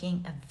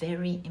making a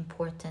very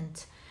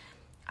important,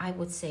 I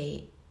would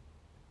say,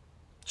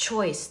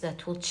 choice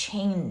that will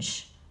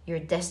change your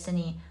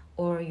destiny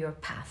or your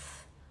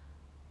path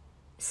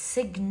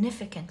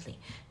significantly,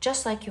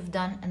 just like you've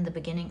done in the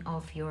beginning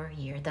of your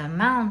year. The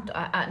amount,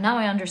 now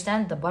I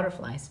understand the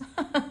butterflies.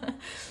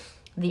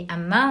 The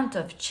amount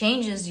of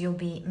changes you'll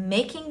be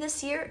making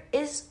this year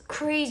is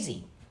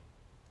crazy.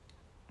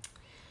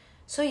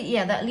 So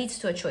yeah, that leads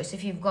to a choice.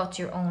 If you've got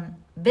your own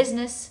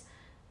business,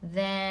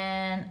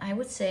 then I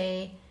would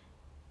say,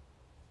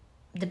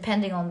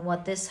 depending on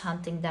what this,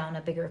 hunting down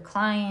a bigger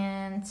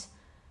client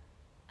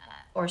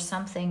or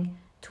something,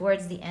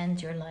 towards the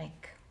end, you're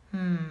like,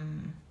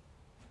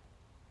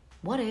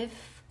 what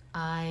if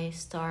I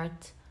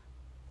start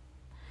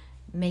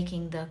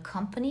making the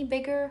company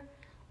bigger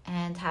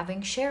and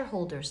having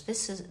shareholders?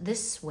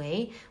 This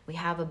way we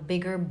have a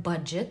bigger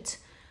budget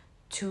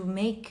to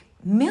make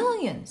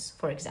millions,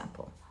 for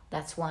example.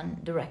 That's one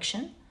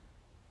direction.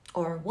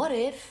 Or what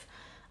if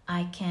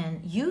I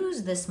can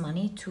use this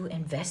money to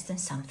invest in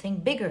something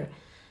bigger?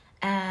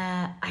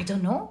 I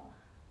don't know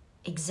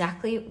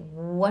exactly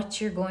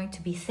what you're going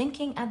to be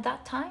thinking at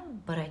that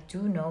time, but I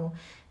do know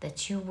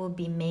that you will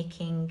be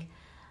making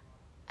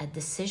a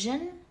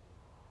decision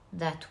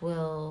that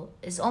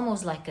is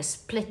almost like a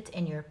split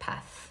in your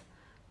path,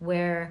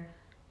 where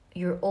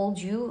your old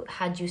you,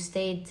 had you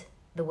stayed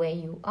the way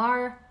you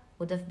are,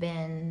 would have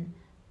been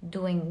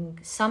doing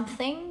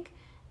something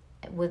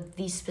with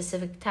these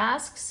specific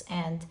tasks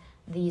and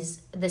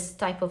this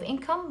type of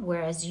income,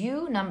 whereas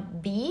you,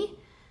 B,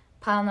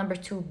 pile number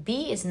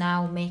 2B, is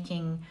now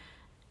making,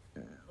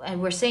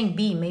 and we're saying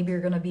B, maybe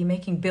you're going to be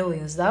making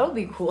billions. That'll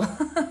be cool.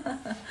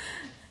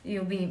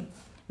 You'll be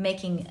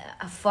making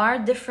a far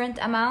different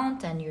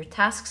amount, and your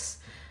tasks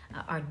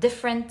are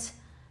different.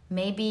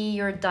 Maybe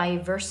you're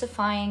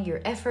diversifying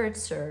your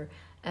efforts or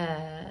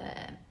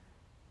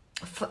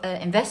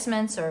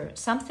investments or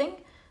something,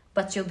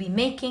 but you'll be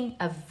making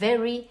a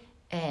very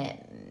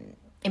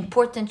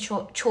important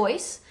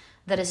choice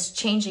that is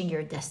changing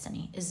your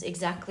destiny, is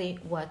exactly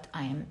what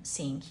I am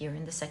seeing here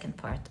in the second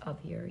part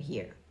of your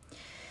year.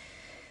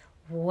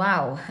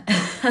 Wow.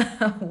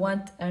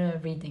 What a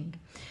reading.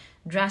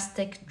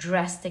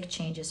 Drastic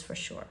changes for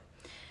sure.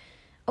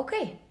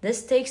 Okay,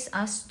 this takes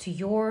us to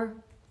your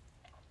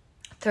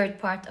third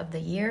part of the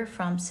year,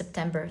 from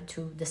September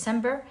to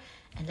December,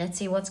 and let's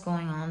see what's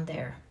going on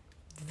there.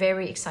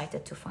 Very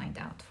excited to find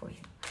out for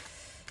you.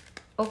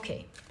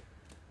 Okay,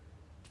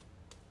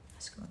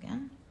 let's go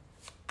again.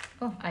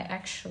 Oh, I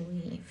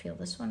actually feel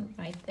this one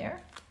right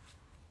there.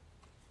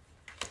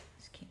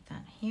 Let's keep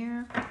that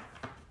here.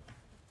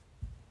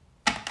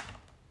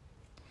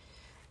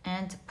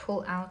 And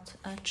pull out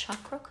a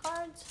chakra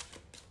card.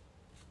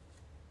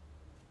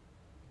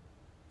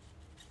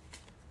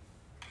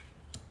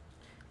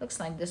 Looks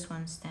like this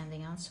one's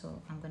standing out,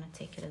 so I'm gonna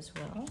take it as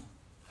well.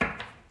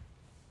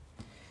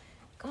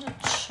 Got a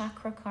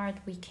chakra card.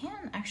 We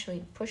can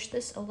actually push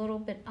this a little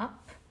bit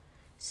up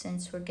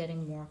since we're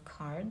getting more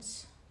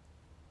cards.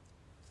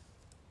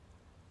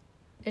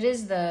 It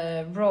is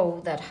the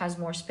row that has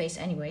more space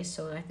anyway,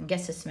 so I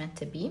guess it's meant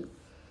to be.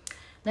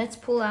 Let's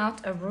pull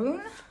out a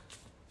rune.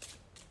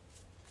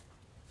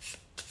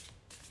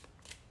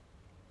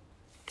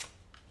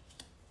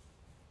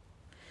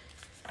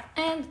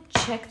 And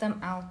check them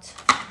out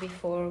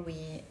before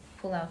we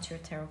pull out your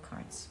tarot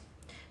cards.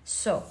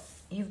 So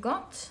you've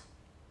got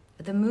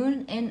the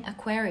moon in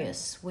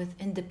Aquarius with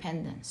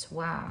independence.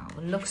 Wow,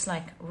 it looks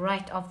like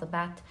right off the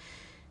bat,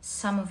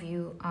 some of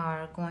you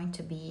are going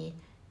to be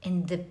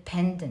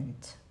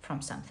independent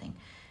from something.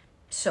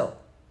 So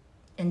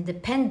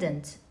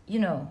independent, you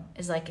know,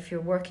 is like if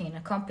you're working in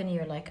a company,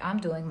 you're like, I'm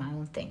doing my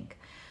own thing.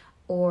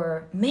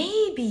 Or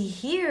maybe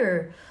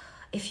here,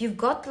 if you've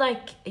got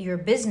like your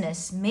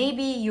business,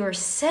 maybe you're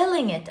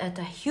selling it at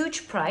a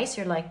huge price.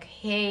 You're like,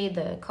 hey,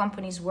 the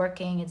company's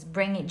working, it's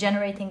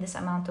generating this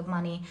amount of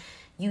money.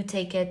 You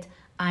take it,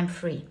 I'm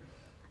free.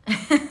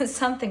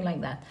 Something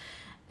like that.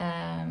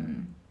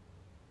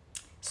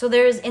 So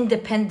there is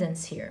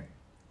independence here.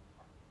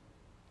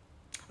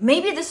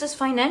 Maybe this is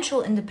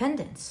financial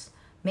independence.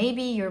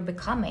 Maybe you're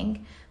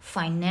becoming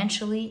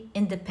financially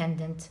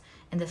independent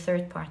in the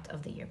third part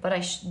of the year. But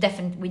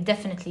we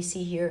definitely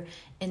see here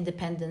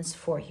independence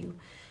for you.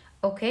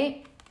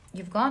 Okay,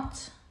 you've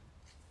got,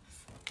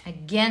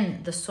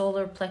 again, the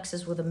solar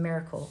plexus with a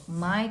miracle.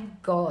 My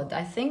God,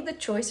 I think the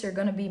choice you're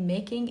going to be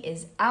making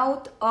is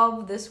out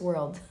of this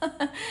world.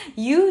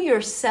 You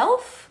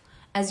yourself,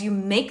 as you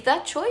make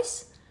that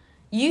choice,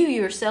 you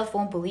yourself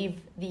won't believe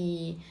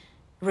the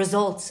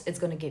results it's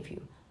going to give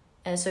you.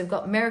 So you've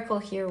got miracle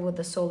here with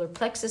the solar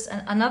plexus.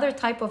 And another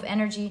type of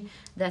energy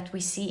that we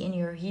see in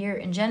your year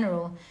in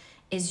general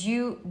is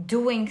you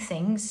doing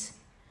things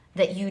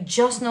that you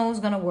just know is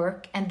going to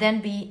work and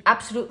then be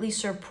absolutely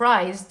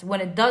surprised when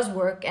it does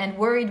work and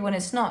worried when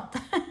it's not.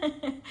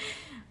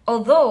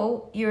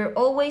 Although you're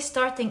always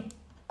starting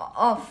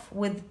off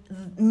with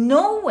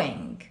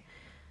knowing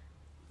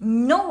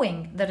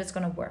that it's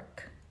going to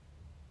work.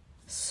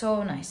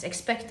 So nice.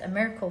 Expect a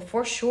miracle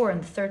for sure in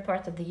the third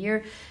part of the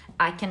year.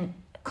 I can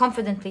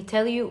confidently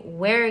tell you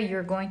where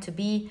you're going to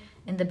be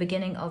in the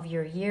beginning of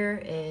your year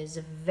is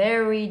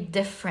very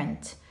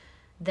different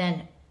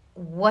than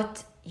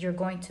what you're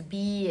going to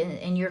be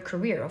in your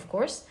career, of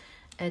course,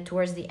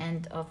 towards the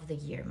end of the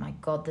year. My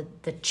God,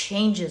 the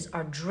changes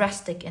are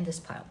drastic in this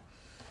pile.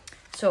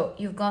 So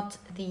you've got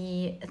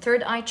the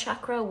third eye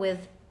chakra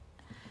with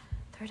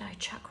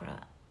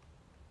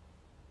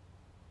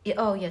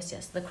oh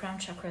yes, the crown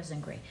chakra is in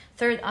gray.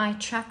 Third eye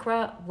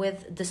chakra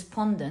with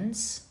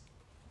despondence.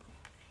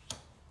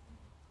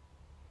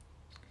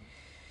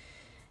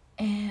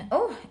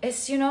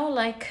 It's,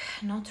 like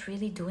not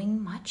really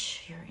doing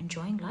much. You're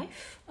enjoying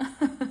life.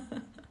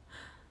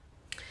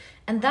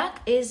 And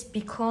that is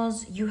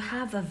because you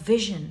have a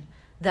vision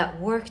that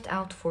worked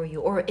out for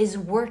you or is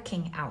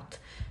working out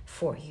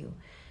for you.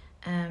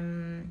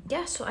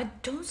 So I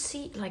don't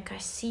see, I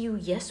see you,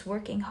 yes,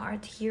 working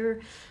hard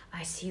here.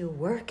 I see you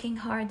working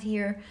hard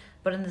here.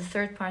 But in the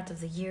third part of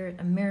the year,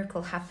 a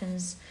miracle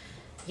happens.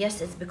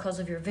 Yes, it's because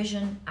of your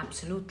vision,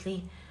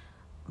 absolutely.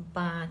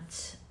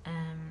 But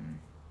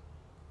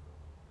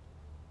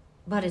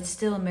it's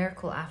still a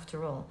miracle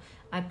after all.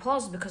 I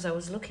paused because I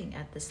was looking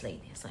at this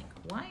lady. It's like,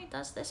 why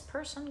does this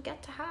person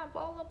get to have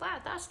all of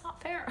that? That's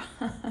not fair.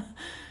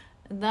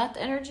 That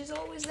energy is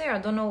always there. I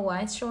don't know why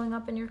it's showing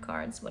up in your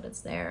cards, but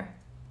it's there.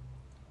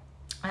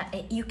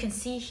 You can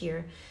see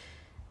here,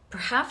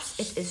 perhaps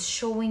it is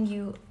showing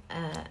you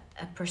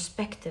a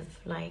perspective,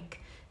 like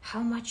how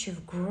much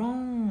you've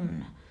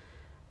grown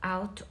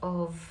out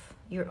of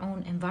your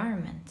own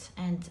environment.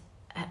 And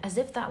as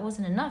if that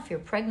wasn't enough, you're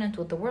pregnant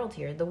with the world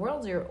here. The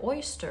world's your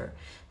oyster.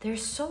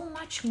 There's so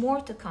much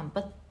more to come.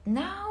 But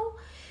now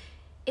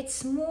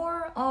it's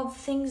more of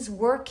things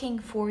working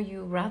for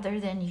you rather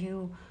than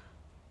you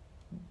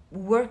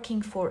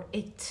working for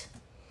it.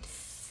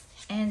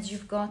 And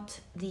you've got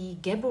the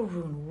Gebo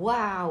rune.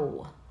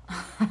 Wow.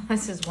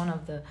 This is one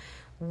of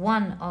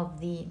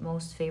the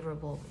most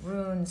favorable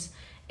runes.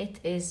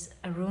 It is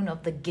a rune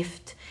of the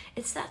gift.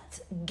 It's that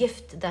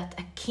gift that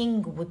a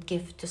king would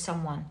give to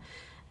someone.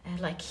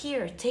 Like,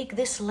 here, take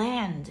this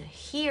land.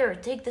 Here,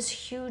 take this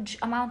huge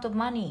amount of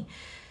money.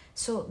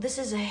 So this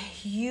is a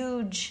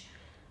huge,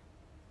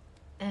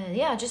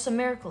 just a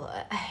miracle.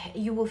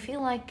 You will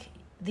feel like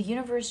the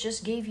universe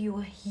just gave you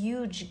a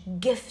huge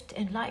gift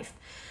in life.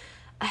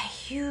 A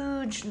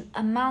huge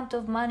amount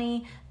of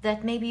money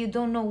that maybe you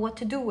don't know what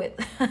to do with.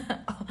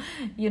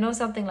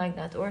 Something like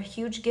that. Or a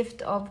huge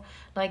gift of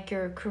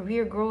your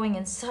career growing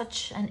in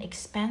such an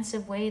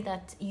expansive way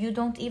that you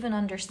don't even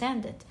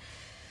understand it.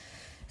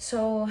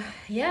 So,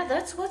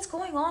 that's what's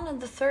going on in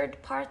the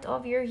third part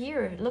of your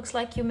year. It looks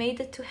like you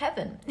made it to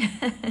heaven.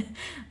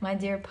 My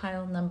dear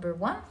pile number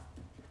 1.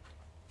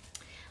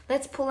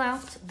 Let's pull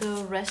out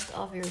the rest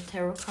of your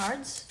tarot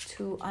cards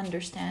to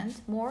understand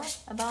more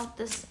about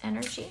this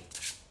energy.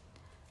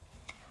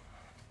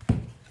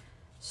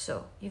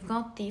 So, you've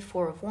got the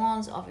Four of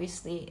Wands.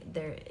 Obviously,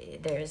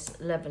 there's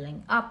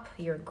leveling up.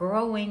 You're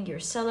growing. You're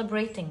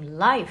celebrating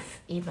life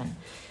even.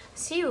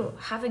 See you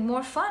having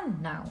more fun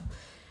now.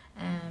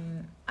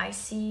 I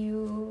see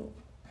you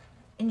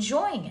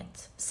enjoying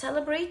it,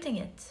 celebrating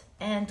it,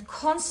 and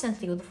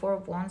constantly, with the Four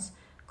of Wands,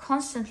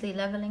 constantly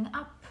leveling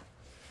up.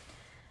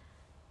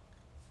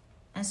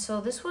 And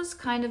so this was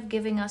kind of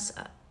giving us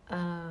a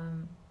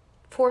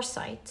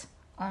foresight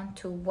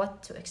onto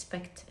what to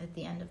expect at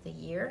the end of the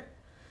year.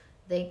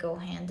 They go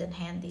hand in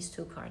hand, these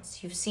two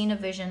cards. You've seen a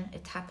vision,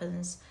 it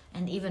happens,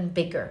 and even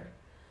bigger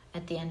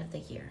at the end of the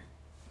year.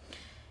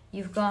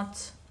 You've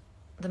got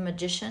the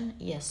Magician.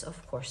 Yes,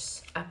 of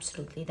course,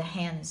 absolutely. The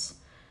hands.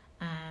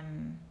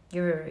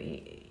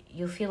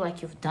 You feel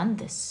like you've done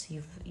this.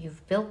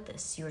 You've built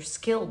this. You're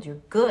skilled.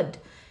 You're good.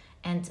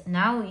 And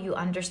now you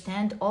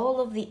understand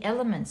all of the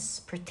elements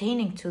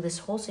pertaining to this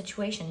whole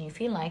situation. You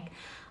feel like,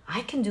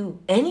 I can do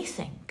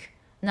anything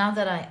now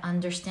that I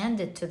understand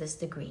it to this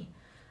degree.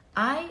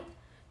 I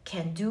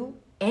can do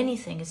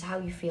anything is how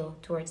you feel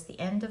towards the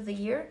end of the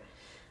year.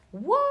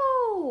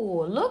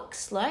 Whoa!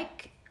 Looks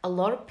like a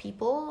lot of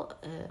people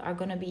are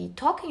going to be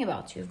talking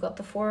about you. You've got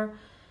the Four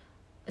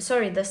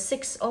sorry, the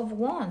Six of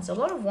Wands, a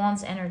lot of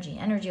Wands energy,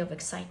 energy of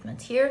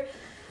excitement. Here,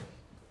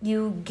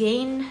 you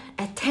gain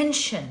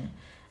attention.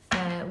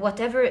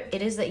 Whatever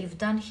it is that you've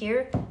done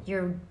here,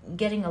 you're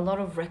getting a lot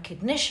of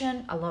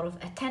recognition, a lot of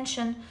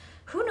attention.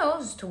 Who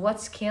knows to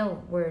what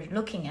scale we're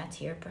looking at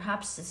here?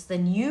 Perhaps it's the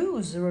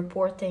news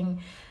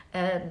reporting,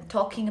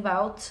 talking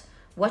about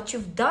what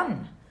you've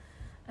done.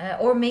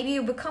 Or maybe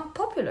you become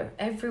popular.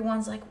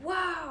 Everyone's like,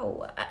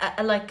 wow,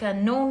 like a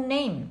known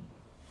name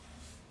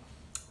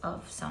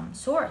of some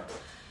sort.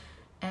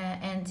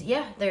 And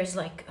yeah, there's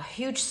like a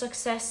huge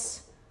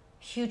success,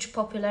 huge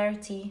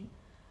popularity,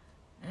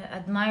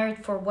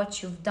 admired for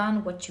what you've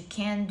done, what you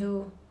can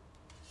do.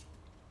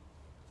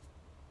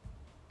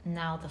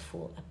 Now the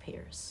Fool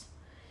appears.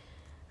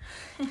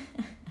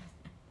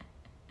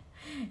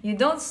 You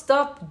don't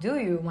stop, do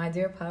you, my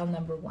dear pile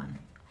number one?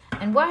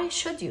 And why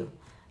should you?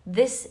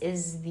 This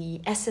is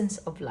the essence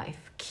of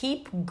life.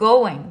 Keep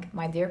going,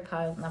 my dear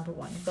pile number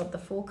one. You've got the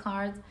Fool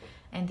card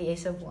and the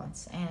Ace of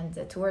Wands.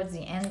 And towards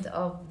the end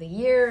of the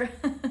year,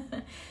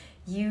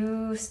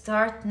 you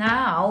start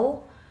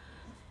now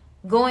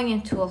going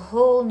into a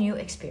whole new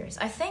experience.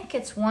 I think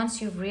it's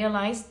once you've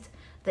realized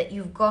that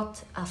you've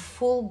got a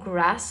full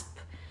grasp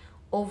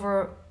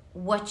over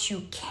what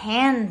you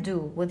can do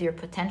with your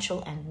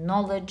potential and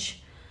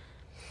knowledge,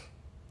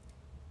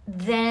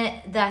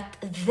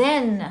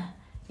 then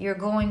you're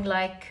going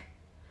like,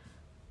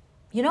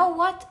 you know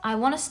what? I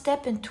want to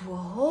step into a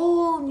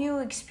whole new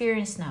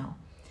experience now.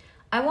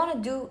 I want to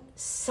do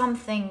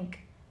something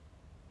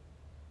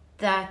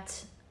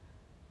that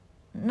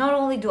not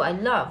only do I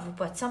love,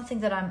 but something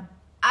that I'm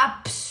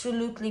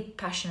absolutely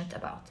passionate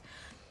about.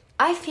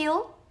 I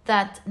feel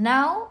that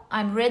now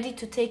I'm ready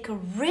to take a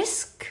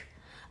risk,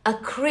 a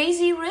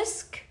crazy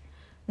risk,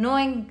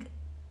 knowing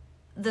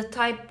the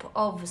type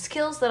of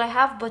skills that I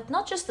have, but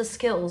not just the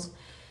skills,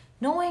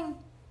 knowing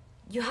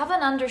you have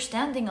an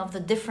understanding of the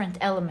different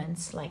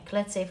elements. Like,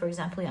 let's say, for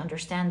example, you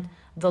understand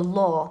the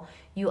law,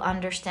 you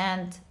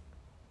understand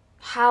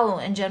how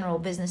in general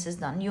business is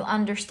done, you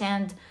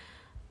understand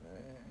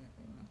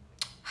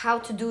how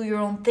to do your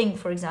own thing,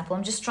 for example.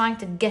 I'm just trying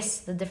to guess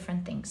the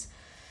different things.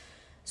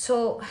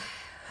 So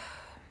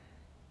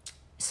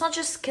it's not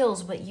just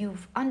skills, but you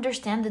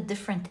understand the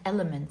different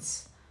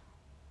elements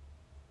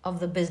of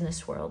the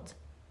business world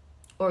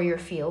or your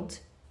field.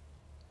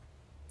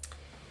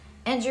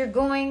 And you're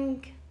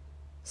going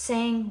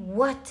saying,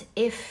 what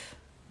if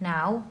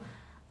now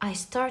I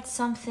start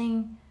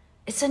something?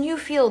 It's a new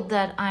field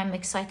that I'm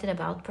excited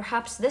about.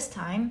 Perhaps this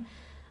time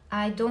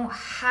I don't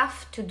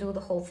have to do the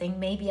whole thing.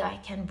 Maybe I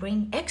can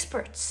bring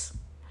experts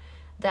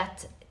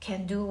that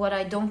can do what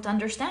I don't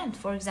understand,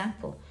 for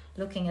example,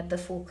 looking at the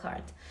Fool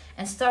card,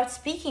 and start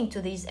speaking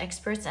to these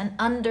experts and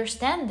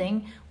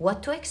understanding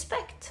what to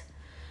expect.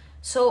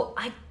 So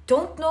I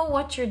don't know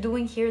what you're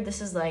doing here.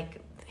 This is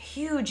like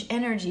huge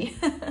energy,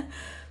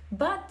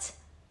 but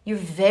you're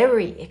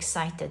very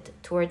excited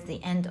towards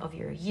the end of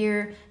your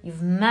year.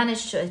 You've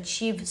managed to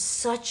achieve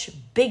such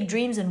big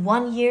dreams in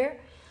 1 year.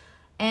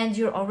 And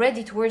you're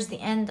already towards the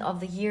end of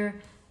the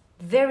year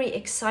very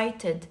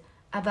excited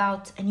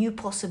about a new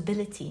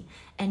possibility,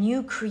 a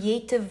new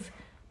creative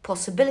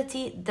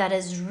possibility that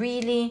is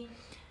really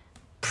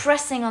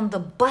pressing on the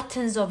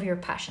buttons of your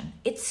passion.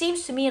 It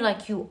seems to me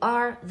like you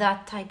are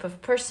that type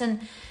of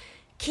person.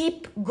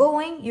 Keep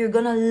going. You're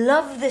going to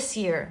love this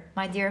year,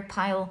 my dear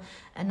pile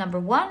number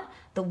one.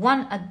 The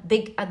one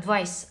big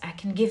advice I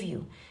can give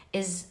you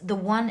is the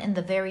one in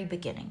the very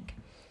beginning.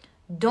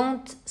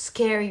 Don't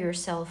scare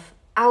yourself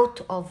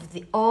out of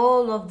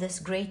all of this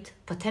great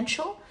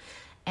potential,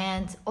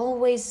 and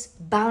always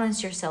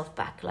balance yourself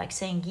back, like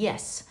saying,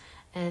 yes,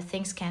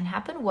 things can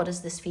happen. What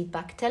is this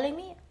feedback telling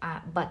me?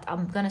 But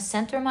I'm going to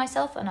center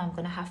myself and I'm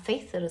going to have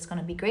faith that it's going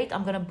to be great.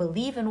 I'm going to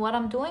believe in what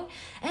I'm doing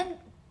and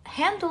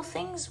handle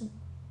things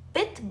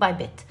bit by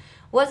bit.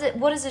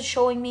 What is it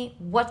showing me?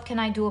 What can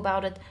I do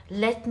about it?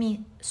 Let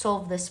me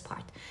solve this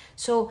part.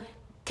 So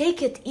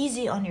take it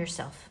easy on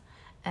yourself.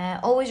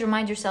 Always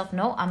remind yourself,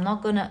 no, I'm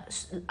not going to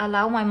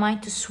allow my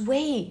mind to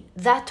sway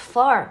that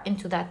far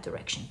into that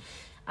direction.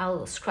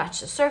 I'll scratch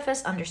the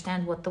surface,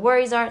 understand what the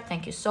worries are.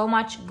 Thank you so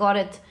much. Got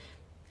it.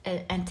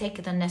 And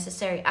take the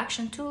necessary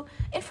action to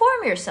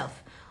inform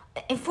yourself.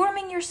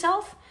 Informing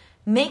yourself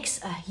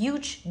makes a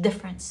huge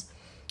difference.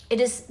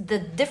 It is the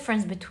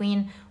difference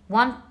between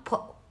one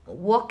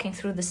walking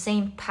through the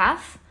same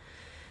path,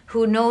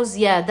 who knows,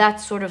 yeah,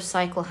 that sort of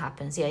cycle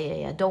happens.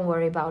 Yeah. Don't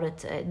worry about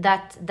it.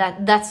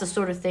 That's the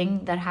sort of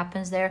thing that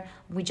happens there.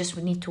 We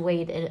need to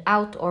wait it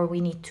out, or we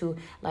need to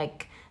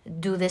like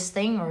do this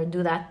thing or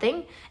do that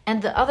thing.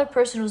 And the other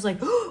person who's like,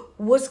 oh,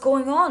 what's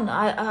going on?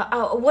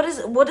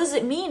 What does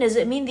it mean? Does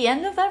it mean the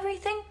end of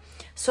everything?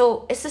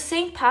 So it's the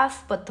same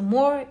path, but the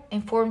more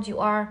informed you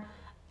are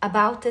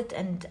about it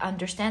and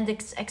understand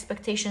its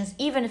expectations,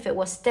 even if it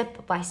was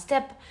step by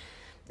step,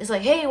 it's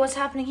like, hey, what's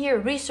happening here?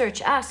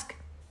 Research, ask.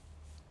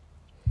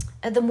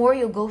 And the more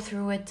you go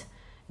through it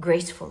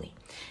gracefully.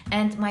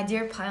 And my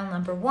dear pile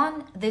number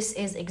one, this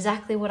is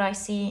exactly what I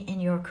see in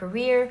your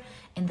career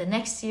in the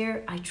next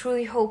year. I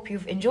truly hope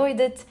you've enjoyed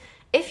it.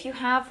 If you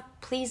have,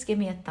 please give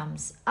me a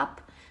thumbs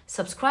up.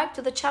 Subscribe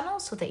to the channel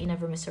so that you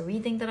never miss a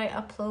reading that I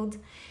upload.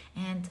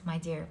 And my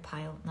dear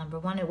pile number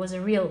 1, it was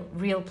a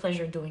real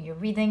pleasure doing your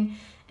reading,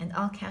 and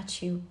I'll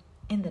catch you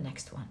in the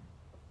next one.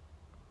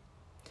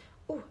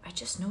 Oh, I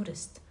just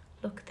noticed.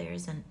 Look,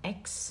 there's an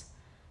X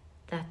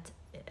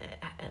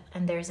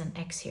and there's an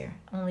X here.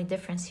 Only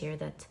difference here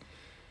that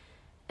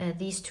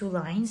these 2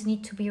 lines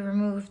need to be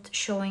removed,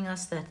 showing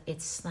us that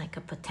it's like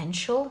a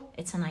potential,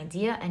 it's an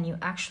idea, and you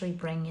actually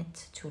bring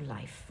it to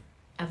life.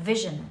 A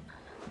vision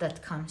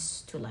that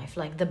comes to life,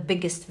 like the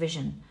biggest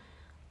vision,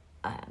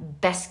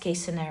 best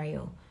case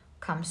scenario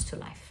comes to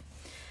life.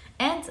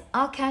 And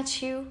I'll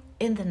catch you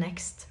in the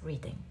next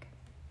reading.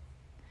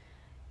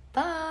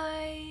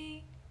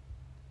 Bye.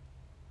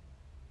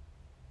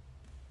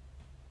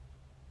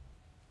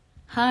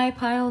 Hi,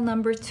 pile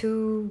number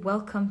 2.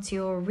 Welcome to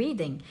your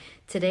reading.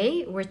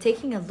 Today, we're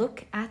taking a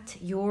look at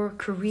your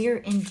career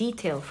in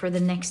detail for the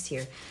next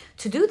year.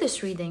 To do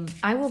this reading,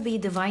 I will be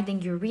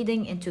dividing your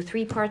reading into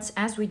 3 parts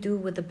as we do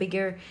with the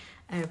bigger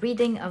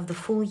reading of the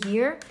full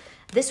year.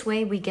 This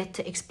way, we get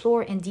to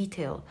explore in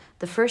detail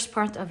the first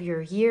part of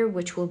your year,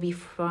 which will be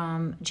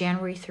from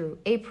January through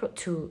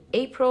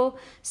April.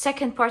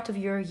 Second part of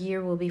your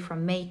year will be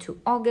from May to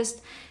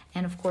August.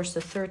 And of course,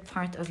 the third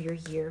part of your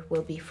year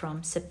will be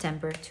from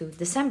September to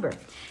December.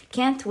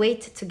 Can't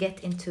wait to get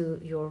into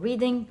your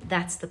reading.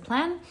 That's the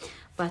plan.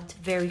 But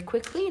very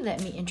quickly,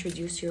 let me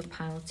introduce your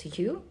pile to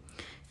you.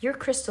 Your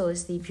crystal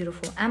is the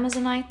beautiful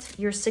Amazonite.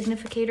 Your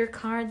significator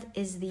card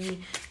is the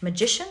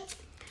Magician.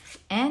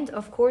 And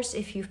of course,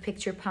 if you've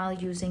picked your pile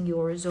using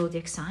your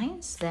zodiac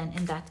signs, then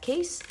in that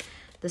case,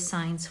 the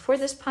signs for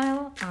this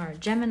pile are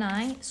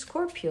Gemini,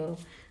 Scorpio,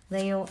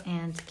 Leo,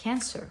 and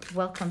Cancer.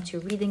 Welcome to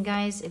your reading,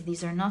 guys. If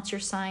these are not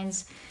your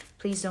signs,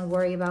 please don't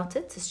worry about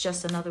it. It's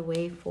just another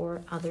way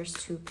for others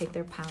to pick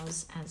their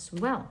piles as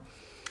well.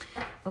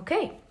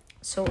 Okay,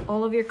 so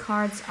all of your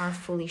cards are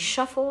fully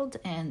shuffled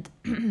and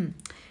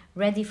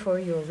ready for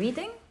your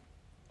reading.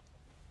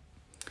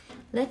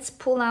 Let's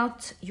pull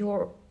out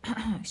your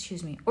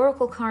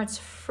oracle cards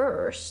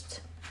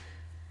first.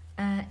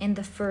 In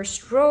the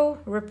first row,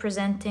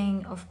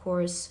 representing, of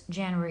course,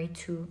 January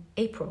to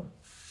April.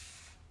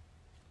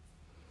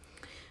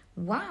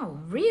 Wow,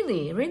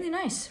 really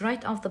nice.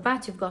 Right off the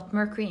bat, you've got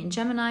Mercury in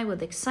Gemini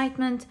with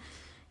excitement.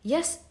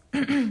 Yes,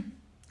 and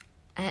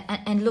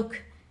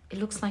look, it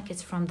looks like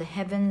it's from the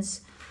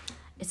heavens.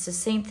 It's the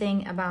same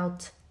thing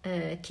about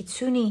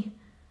Kitsune,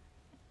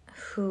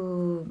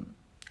 who...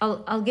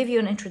 I'll give you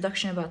an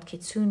introduction about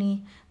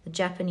Kitsune, the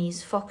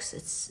Japanese fox.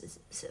 It's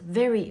a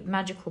very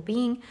magical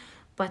being,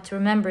 but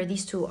remember,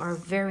 these 2 are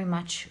very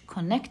much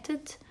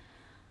connected.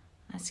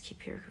 Let's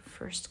keep your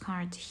first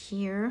card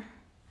here.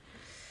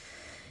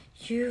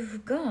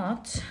 You've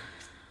got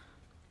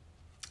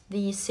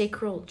the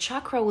sacral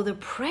chakra with a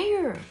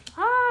prayer.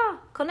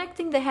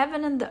 Connecting the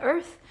heaven and the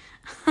earth.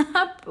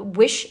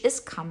 Wish is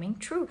coming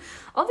true.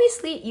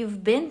 Obviously,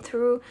 you've been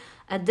through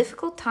a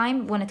difficult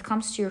time when it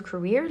comes to your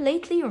career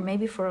lately, or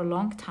maybe for a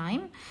long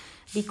time,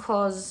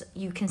 because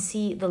you can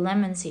see the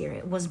lemons here.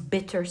 It was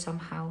bitter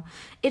somehow.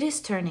 It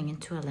is turning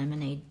into a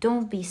lemonade.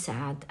 Don't be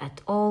sad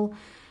at all.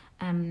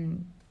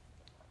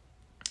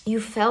 You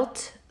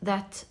felt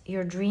that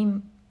your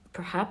dream,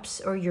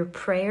 perhaps, or your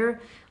prayer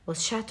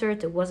was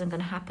shattered. It wasn't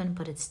going to happen,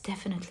 but it's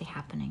definitely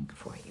happening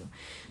for you.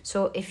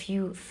 So if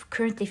you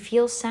currently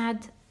feel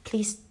sad,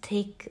 please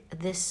take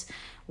this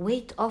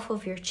weight off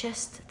of your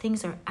chest.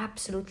 Things are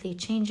absolutely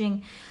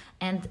changing,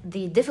 and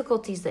the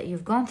difficulties that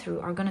you've gone through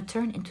are going to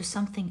turn into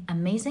something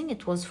amazing.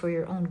 It was for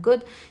your own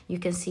good. You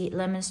can see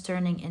lemons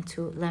turning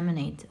into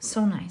lemonade.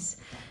 So nice.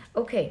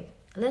 Okay,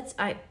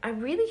 I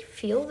really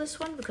feel this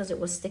one because it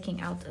was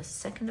sticking out a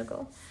second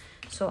ago.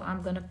 So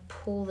I'm going to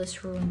pull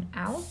this rune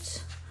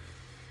out.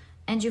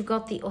 And you've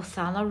got the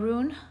Othala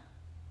rune.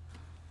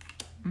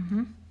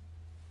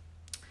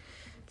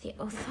 The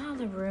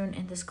Othala rune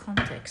in this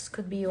context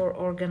could be your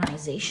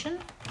organization,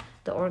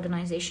 the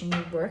organization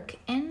you work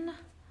in,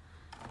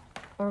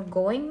 or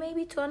going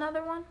maybe to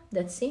another one.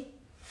 Let's see.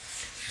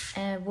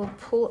 We'll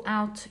pull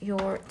out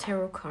your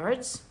tarot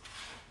cards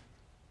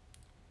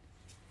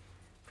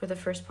for the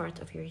first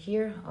part of your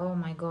year. Oh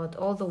my God,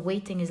 all the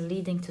waiting is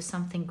leading to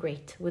something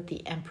great with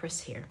the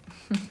Empress here.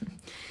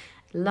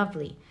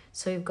 Lovely.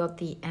 So you've got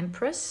the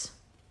Empress.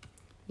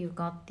 You've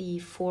got the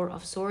Four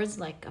of Swords,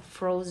 like a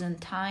frozen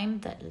time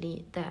that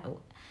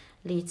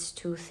leads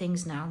to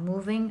things now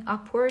moving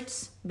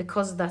upwards,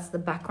 because that's the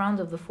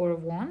background of the Four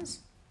of Wands.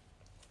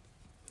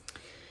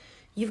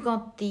 You've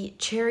got the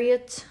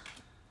Chariot,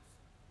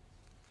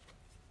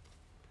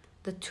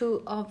 the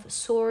Two of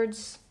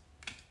Swords.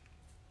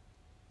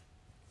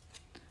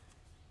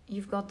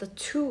 You've got the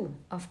Two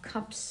of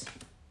Cups,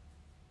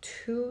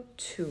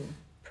 2-2.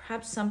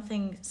 Perhaps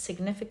something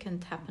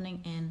significant happening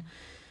in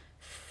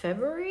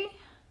February.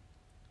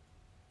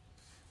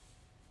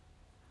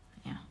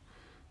 Yeah,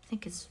 I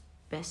think it's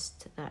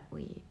best that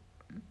we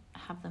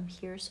have them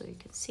here so you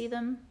can see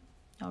them.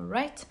 All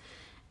right.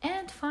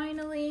 And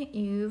finally,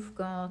 you've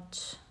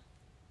got,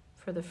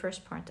 for the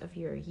first part of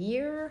your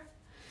year,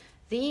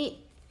 the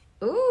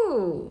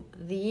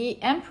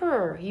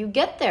Emperor. You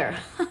get there.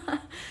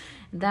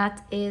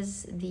 That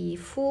is the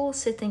Fool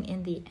sitting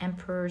in the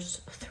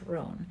Emperor's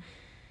throne.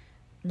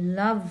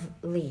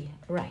 Lovely,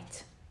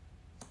 right?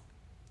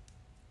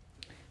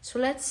 So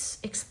let's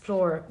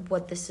explore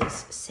what this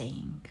is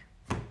saying.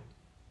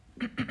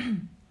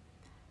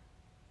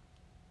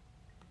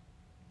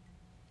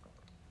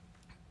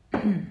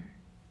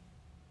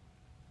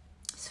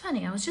 It's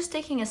funny, I was just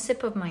taking a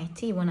sip of my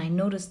tea when I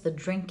noticed the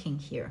drinking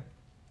here.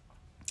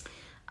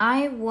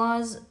 I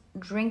was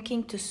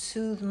drinking to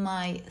soothe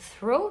my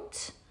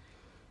throat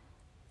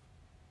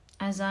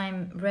as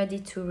I'm ready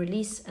to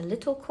release a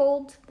little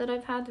cold that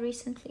I've had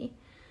recently.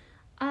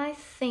 I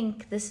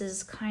think this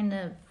is kind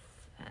of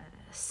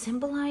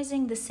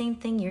symbolizing the same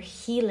thing. You're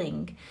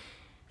healing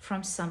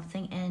from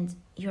something and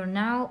you're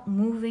now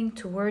moving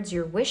towards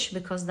your wish,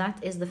 because that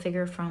is the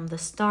figure from the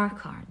Star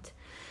card.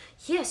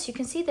 Yes, you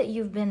can see that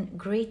you've been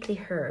greatly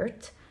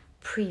hurt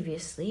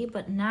previously,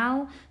 but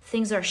now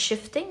things are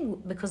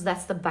shifting because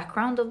that's the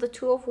background of the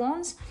Two of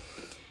Wands.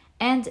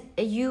 And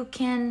you've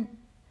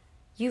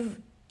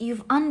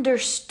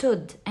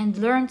understood and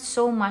learned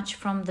so much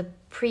from the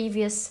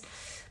previous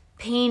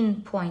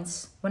pain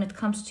points when it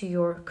comes to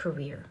your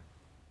career.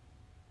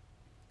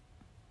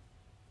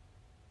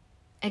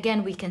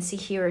 Again, we can see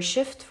here a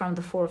shift from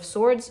the Four of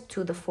Swords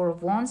to the Four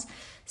of Wands,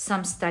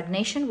 some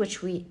stagnation,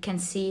 which we can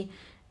see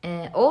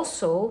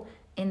also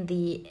in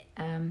the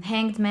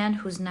Hanged Man,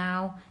 who's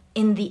now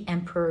in the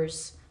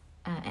Emperor's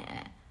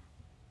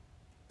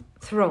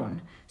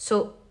throne.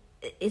 So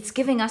it's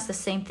giving us the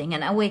same thing,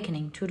 an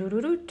awakening.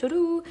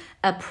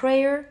 A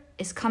prayer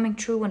is coming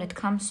true when it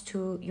comes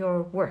to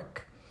your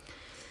work.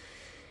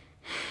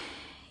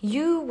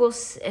 You will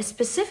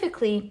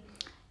specifically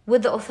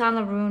with the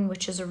Othala rune,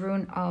 which is a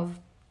rune of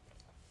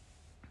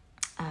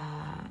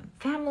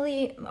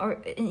family, or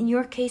in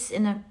your case,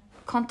 in a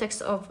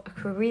context of a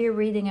career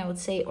reading, I would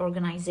say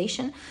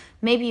organization.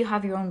 Maybe you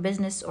have your own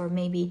business, or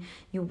maybe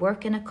you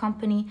work in a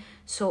company.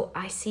 So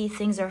I see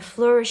things are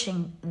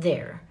flourishing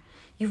there.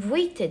 You've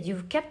waited,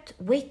 you've kept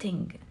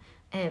waiting,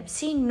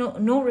 seeing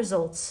no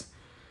results.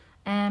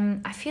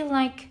 I feel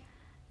like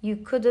you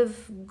could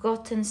have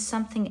gotten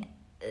something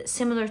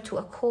similar to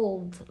a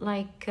cold,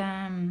 like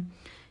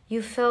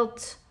you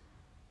felt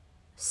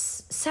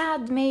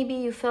sad, maybe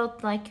you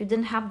felt like you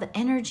didn't have the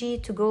energy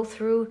to go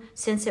through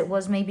since it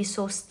was maybe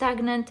so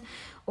stagnant.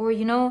 Or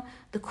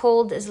the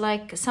cold is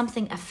like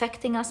something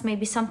affecting us.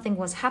 Maybe something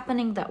was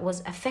happening that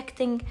was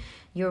affecting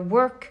your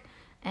work.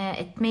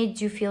 It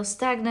made you feel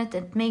stagnant.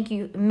 It made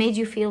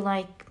you feel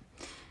like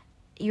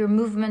your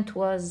movement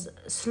was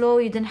slow.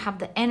 You didn't have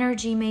the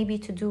energy maybe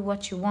to do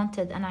what you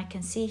wanted. And I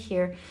can see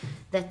here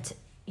that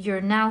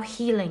you're now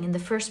healing in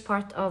the first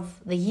part of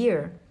the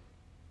year.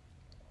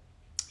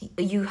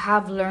 You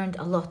have learned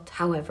a lot,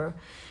 however,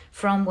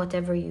 from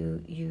whatever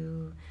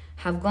you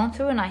have gone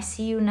through. And I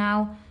see you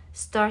now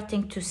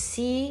starting to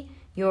see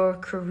your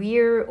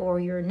career or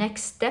your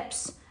next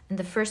steps in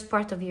the first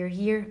part of your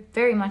year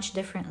very much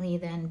differently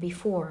than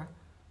before.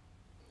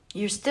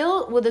 You're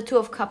still with the Two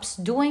of Cups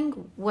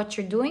doing what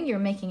you're doing. You're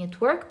making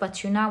it work,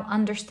 but you now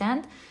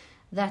understand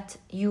that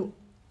you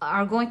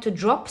are going to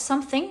drop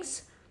some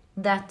things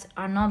that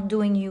are not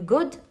doing you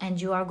good,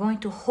 and you are going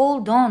to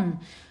hold on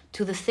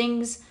to the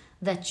things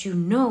that you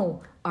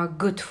know are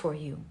good for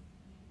you.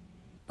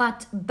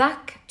 But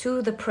back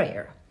to the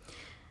prayer.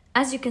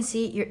 As you can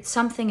see,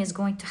 something is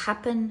going to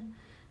happen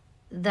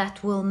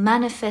that will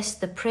manifest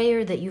the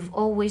prayer that you've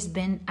always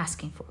been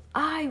asking for.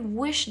 I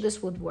wish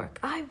this would work.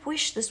 I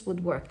wish this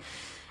would work.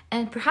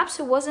 And perhaps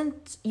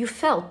you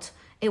felt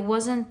it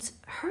wasn't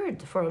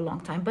heard for a long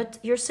time, but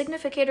your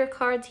significator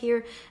card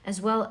here,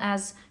 as well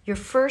as your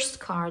first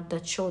card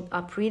that showed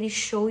up, really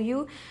show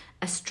you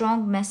a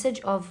strong message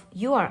of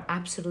you are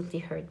absolutely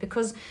heard.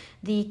 Because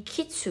the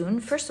Kitsune,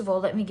 first of all,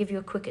 let me give you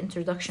a quick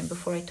introduction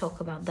before I talk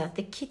about that.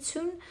 The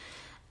Kitsune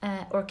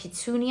or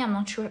Kitsune, I'm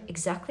not sure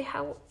exactly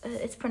how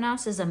it's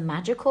pronounced, is a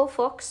magical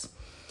fox,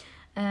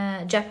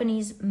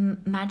 Japanese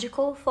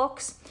magical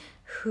fox,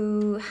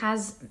 who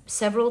has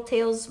several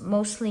tails,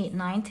 mostly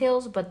 9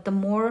 tails, but the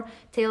more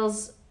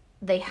tails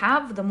they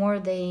have, the more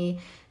they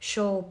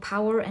show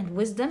power and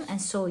wisdom.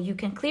 And so you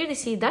can clearly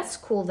see, that's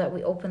cool that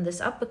we opened this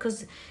up,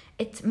 because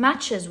it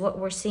matches what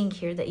we're seeing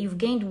here, that you've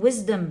gained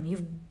wisdom,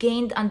 you've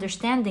gained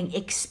understanding,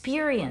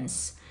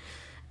 experience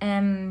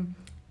in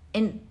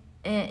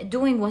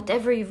doing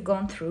whatever you've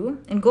gone through,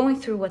 and going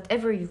through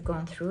whatever you've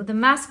gone through. The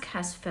mask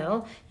has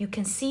fell. You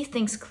can see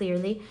things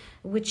clearly,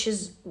 which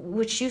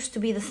used to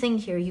be the thing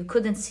here. You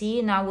couldn't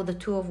see. Now with the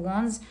Two of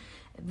Wands,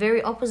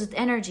 very opposite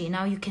energy.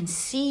 Now you can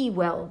see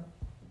well.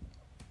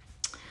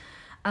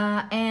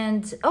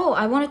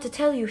 I wanted to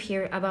tell you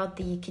here about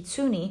the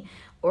Kitsune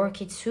or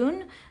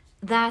Kitsune,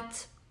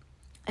 that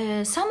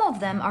some of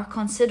them are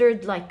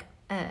considered like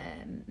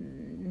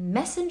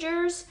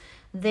messengers.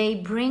 They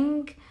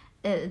bring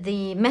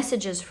the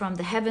messages from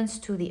the heavens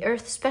to the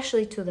earth,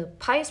 especially to the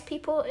pious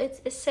people, it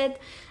is said.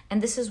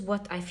 And this is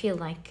what I feel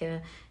like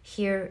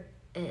here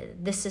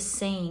this is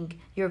saying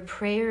your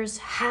prayers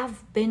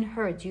have been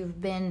heard.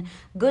 You've been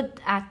good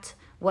at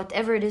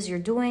whatever it is you're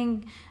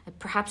doing.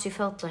 Perhaps you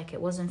felt like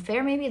it wasn't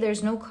fair. Maybe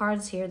there's no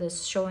cards here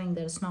that's showing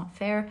that it's not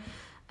fair.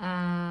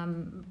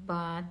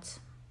 But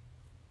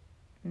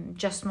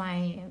just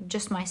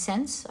my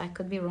sense, I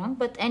could be wrong.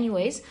 But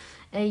anyways,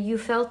 you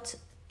felt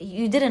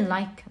you didn't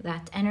like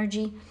that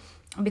energy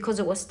because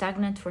it was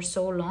stagnant for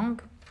so long.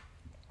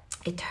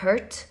 It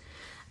hurt.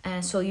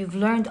 So you've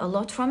learned a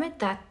lot from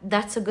it.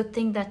 That's a good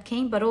thing that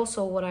came. But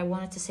also what I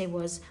wanted to say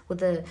was,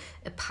 with a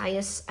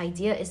pious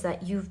idea, is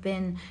that you've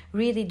been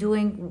really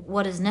doing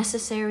what is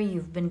necessary.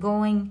 You've been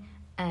going,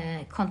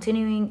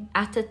 continuing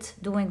at it,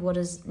 doing what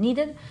is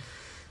needed.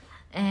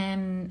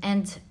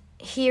 And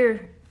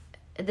here,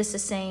 this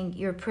is saying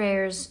your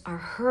prayers are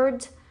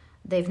heard.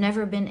 They've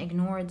never been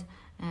ignored.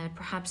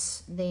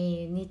 Perhaps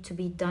they need to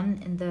be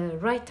done in the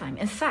right time.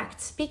 In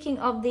fact, speaking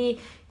of the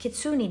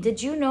kitsune,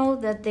 did you know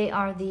that they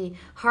are the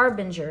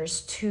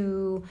harbingers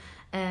to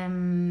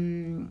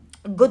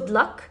good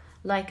luck?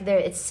 Like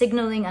it's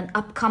signaling an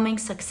upcoming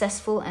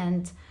successful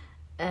and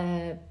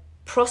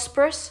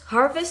prosperous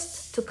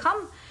harvest to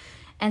come.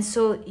 And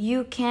so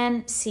you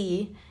can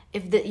see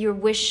if your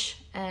wish,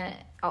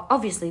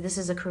 obviously this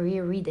is a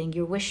career reading,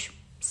 your wish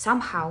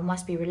somehow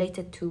must be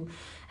related to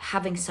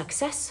having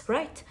success,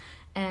 right?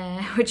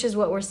 Which is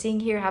what we're seeing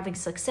here, having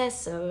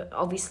success,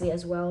 obviously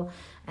as well,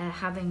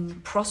 having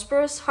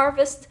prosperous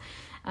harvest.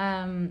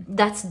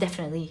 That's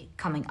definitely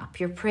coming up.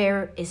 Your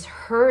prayer is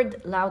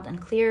heard loud and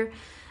clear.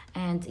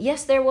 And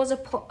yes, there was a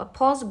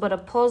pause, but a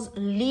pause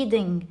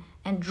leading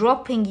and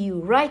dropping you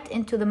right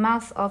into the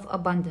mouth of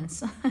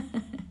abundance.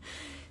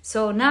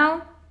 So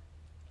now,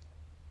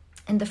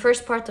 in the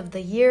first part of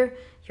the year,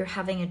 you're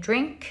having a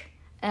drink,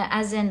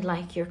 as in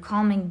like you're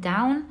calming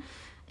down,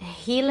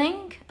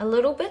 healing a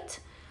little bit.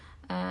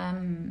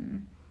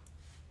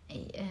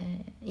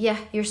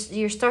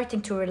 You're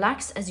starting to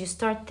relax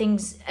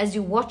as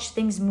you watch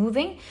things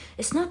moving.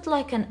 It's not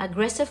like an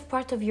aggressive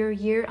part of your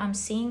year I'm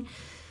seeing.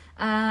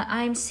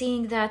 I'm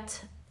seeing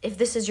that if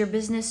this is your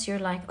business, you're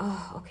like,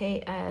 oh,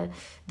 okay,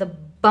 the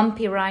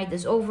bumpy ride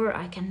is over.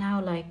 I can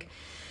now like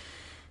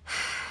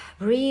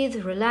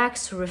breathe,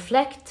 relax,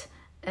 reflect,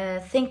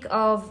 think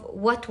of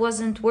what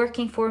wasn't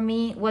working for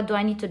me. What do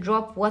I need to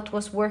drop? What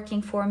was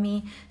working for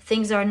me?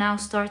 Things are now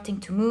starting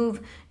to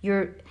move.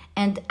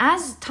 And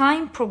as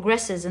time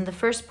progresses in the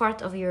first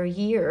part of your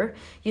year,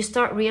 you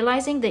start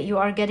realizing that you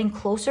are getting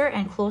closer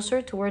and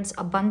closer towards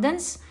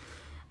abundance.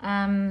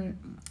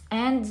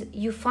 And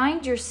you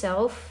find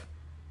yourself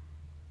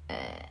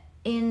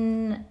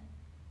in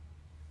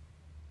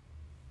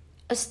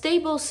a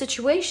stable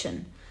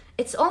situation.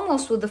 It's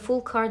almost with the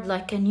full card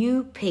like a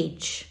new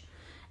page,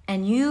 a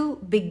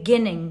new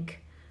beginning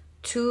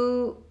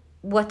to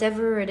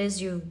whatever it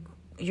is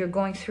you're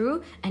going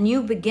through, a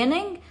new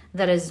beginning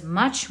that is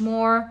much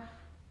more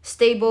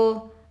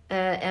stable,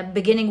 a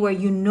beginning where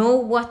you know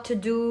what to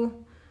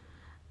do.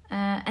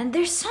 And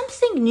there's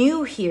something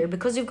new here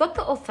because you've got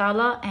the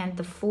Othala and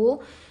the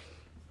Fool.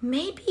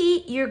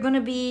 Maybe you're going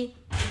to be,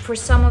 for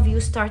some of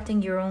you,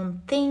 starting your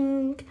own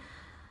thing.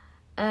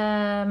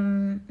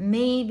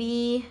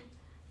 Maybe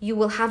you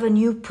will have a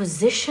new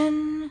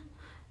position.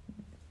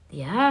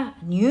 Yeah,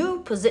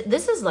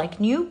 this is like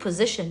new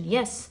position.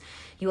 Yes,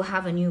 you'll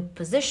have a new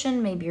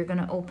position. Maybe you're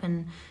going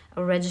to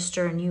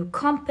register a new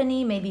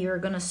company. Maybe you're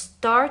going to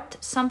start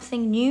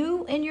something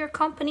new in your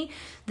company.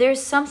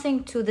 There's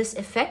something to this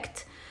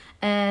effect.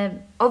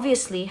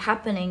 Obviously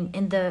happening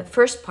in the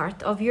first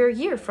part of your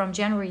year from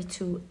January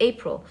to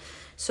April.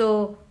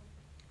 So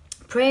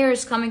prayer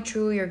is coming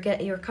true.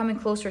 You're coming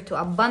closer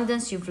to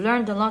abundance. You've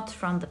learned a lot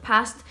from the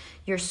past.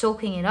 You're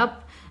soaking it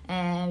up.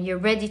 You're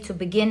ready to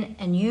begin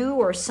anew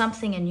or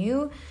something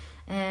anew.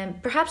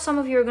 Perhaps some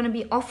of you are going to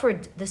be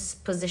offered this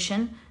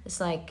position. It's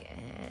like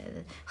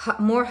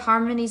more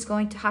harmony is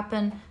going to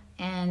happen,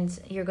 and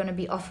you're going to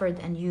be offered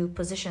a new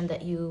position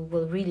that you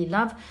will really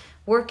love.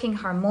 Working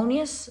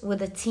harmonious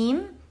with a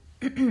team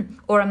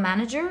or a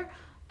manager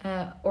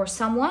or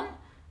someone,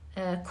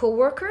 a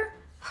co-worker,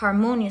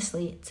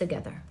 harmoniously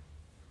together.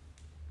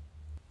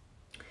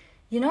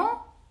 You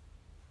know,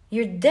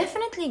 you're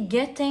definitely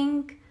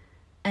getting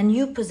a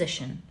new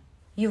position.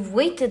 You've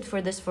waited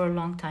for this for a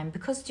long time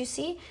because you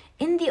see,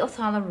 in the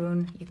Othala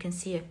rune, you can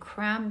see a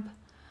crab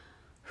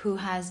who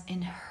has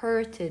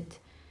inherited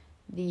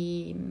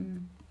the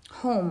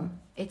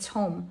its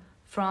home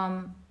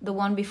from the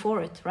one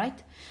before it,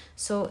 right?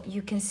 So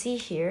you can see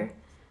here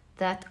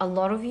that a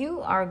lot of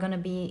you are going to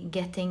be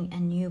getting a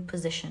new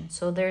position.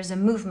 So there's a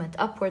movement,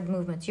 upward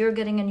movement. You're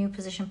getting a new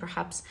position,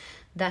 perhaps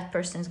that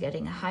person is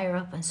getting a higher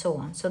up, and so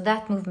on. So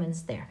that movement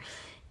is there.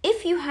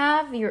 If you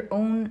have your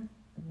own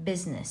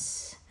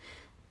business,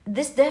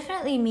 this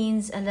definitely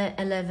means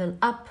a level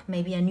up,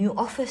 maybe a new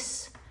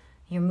office.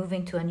 You're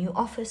moving to a new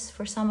office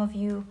for some of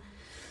you.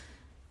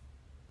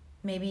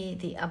 Maybe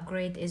the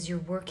upgrade is you're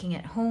working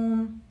at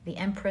home, the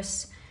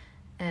Empress,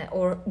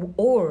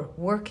 or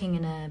working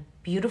in a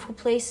beautiful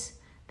place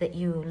that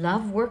you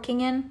love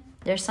working in.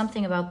 There's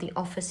something about the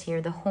office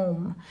here, the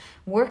home.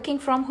 Working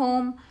from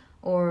home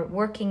or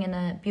working in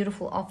a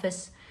beautiful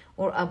office,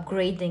 or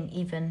upgrading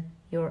even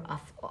your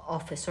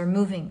office, or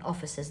moving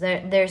offices.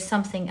 There's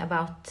something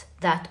about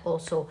that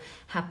also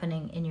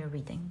happening in your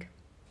reading.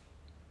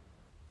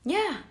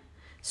 Yeah,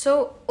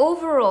 so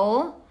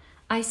overall,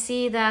 I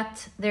see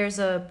that there's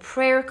a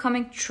prayer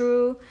coming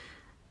true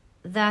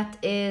that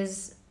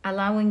is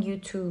allowing you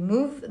to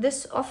move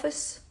this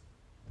office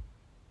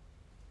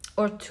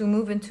or to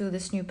move into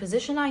this new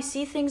position. I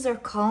see things are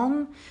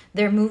calm,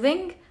 they're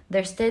moving,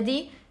 they're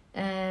steady,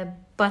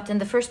 but in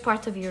the first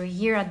part of your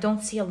year, I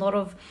don't see a lot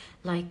of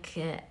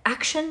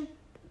action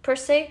per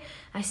se.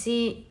 I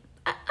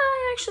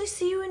actually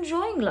see you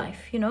enjoying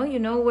life. You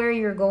know where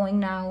you're going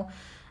now.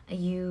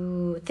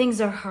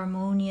 Things are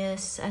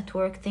harmonious at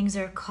work, things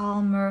are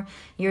calmer,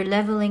 you're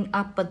leveling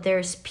up, but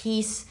there's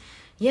peace.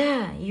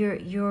 Yeah,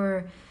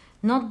 you're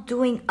not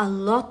doing a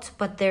lot,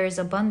 but there is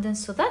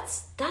abundance. So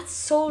that's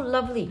so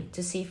lovely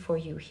to see for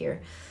you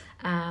here,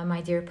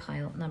 my dear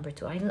pile number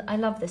 2. I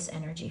love this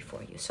energy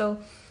for you. So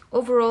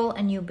overall,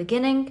 a new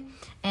beginning,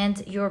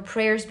 and your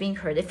prayers being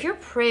heard. If your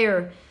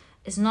prayer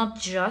is not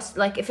just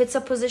if it's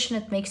a position,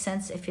 it makes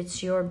sense. If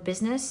it's your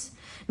business,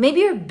 maybe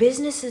your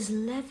business is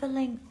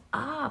leveling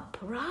up,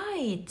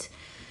 right?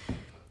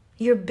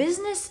 Your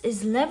business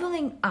is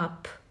leveling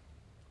up.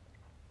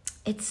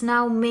 It's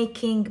now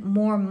making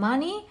more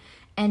money,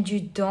 and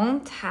you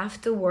don't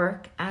have to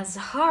work as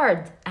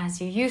hard as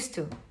you used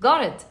to.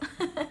 Got it?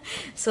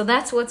 So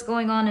that's what's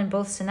going on in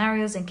both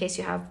scenarios, in case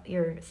you have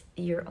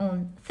your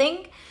own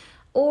thing,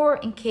 or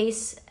in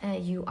case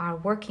you are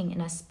working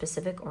in a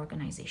specific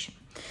organization.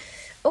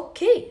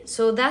 Okay,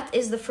 so that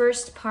is the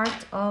first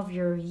part of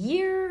your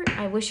year.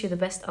 I wish you the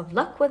best of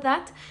luck with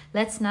that.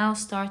 Let's now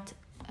start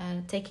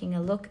taking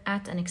a look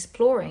at and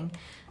exploring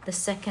the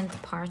second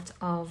part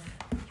of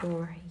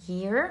your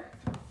year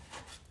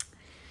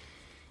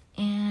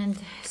and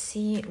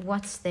see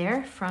what's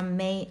there from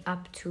May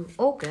up to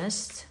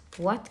August.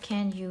 What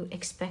can you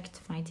expect,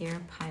 my dear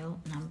pile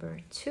number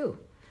 2?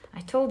 I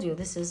told you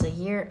this is a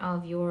year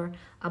of your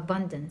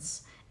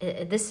abundance.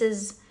 This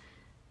is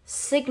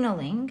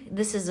signaling,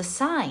 this is a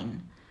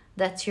sign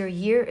that your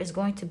year is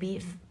going to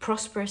be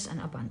prosperous and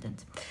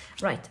abundant.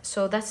 Right,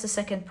 so that's the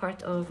second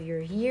part of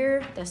your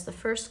year. That's the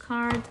first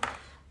card.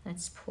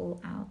 Let's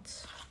pull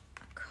out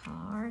a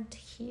card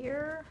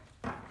here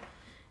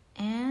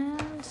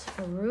and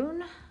a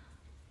rune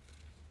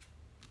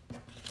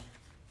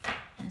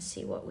and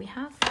see what we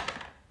have.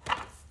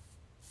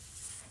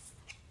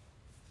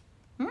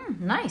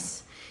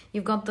 Nice.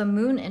 You've got the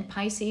moon in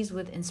Pisces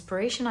with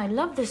inspiration. I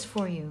love this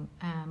for you,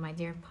 my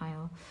dear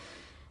pile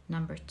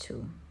number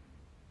 2.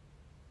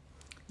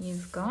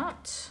 You've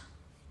got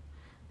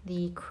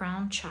the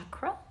crown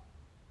chakra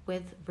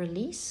with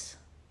release.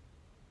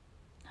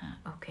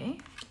 Okay.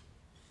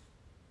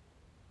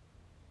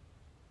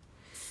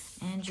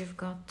 And you've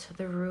got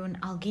the rune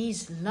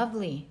Algiz.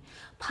 Lovely.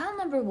 Pile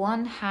number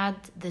 1 had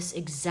this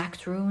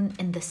exact rune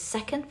in the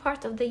second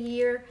part of the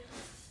year.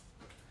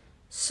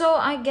 So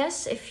I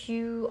guess if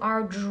you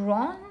are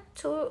drawn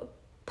to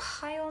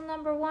pile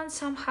number 1,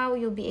 somehow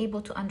you'll be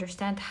able to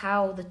understand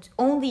how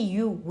only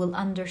you will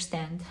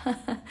understand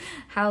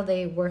how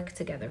they work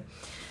together.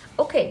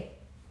 Okay.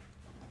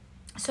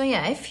 So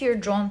yeah, if you're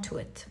drawn to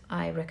it,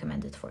 I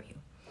recommend it for you.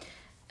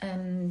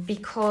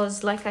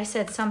 Because like I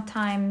said,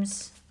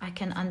 sometimes I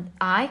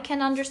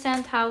can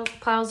understand how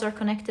piles are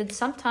connected.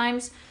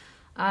 Sometimes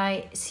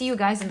I see you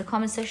guys in the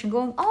comment section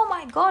going, oh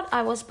my God,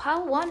 I was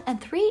pile 1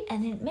 and 3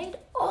 and it made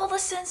all the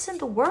sense in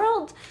the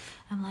world.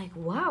 I'm like,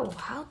 wow,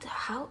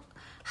 how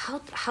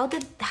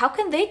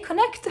can they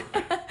connect?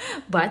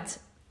 But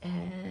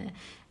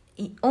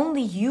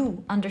only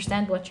you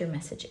understand what your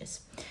message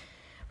is.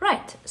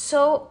 Right,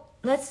 so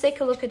let's take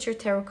a look at your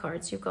tarot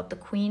cards. You've got the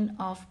Queen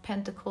of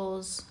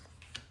Pentacles.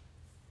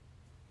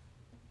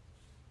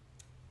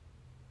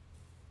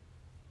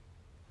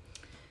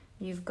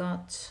 You've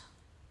got,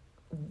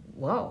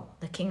 whoa,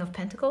 the King of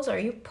Pentacles. Are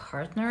you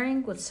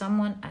partnering with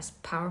someone as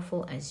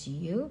powerful as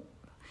you?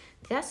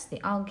 Yes, the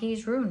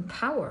Algiz rune,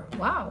 power.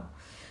 Wow.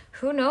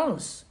 Who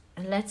knows?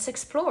 Let's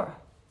explore.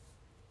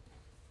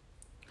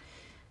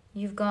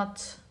 You've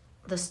got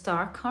the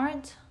Star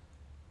card.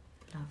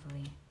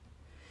 Lovely.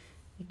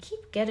 You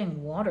keep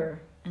getting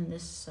water in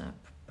this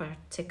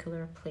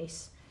particular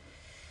place.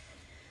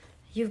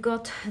 You've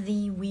got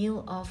the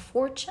Wheel of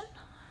Fortune.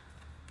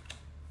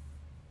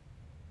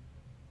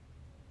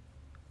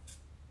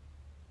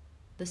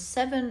 The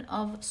Seven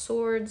of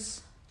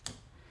Swords.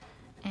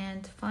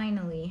 And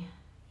finally,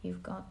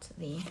 you've got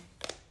the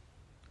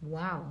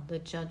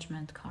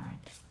Judgment card.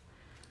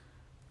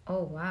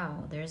 Oh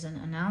wow, there's an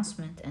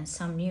announcement and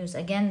some news.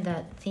 Again,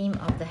 that theme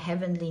of the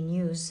heavenly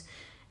news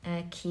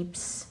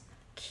keeps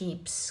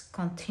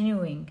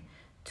continuing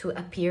to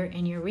appear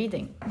in your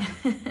reading.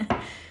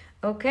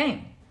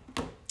 Okay.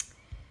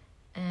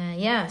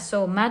 Yeah,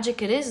 so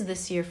magic it is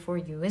this year for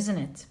you, isn't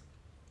it?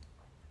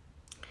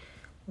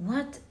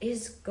 What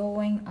is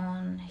going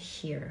on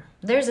here?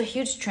 There's a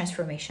huge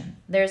transformation.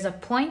 There's a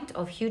point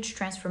of huge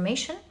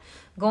transformation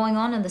going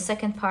on in the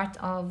second part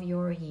of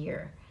your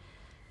year.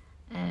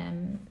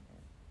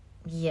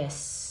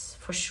 Yes,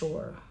 for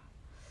sure.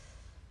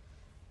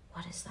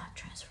 What is that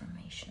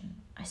transformation?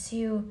 I see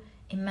you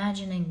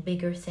imagining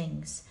bigger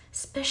things,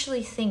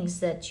 especially things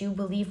that you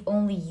believe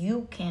only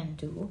you can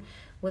do,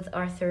 with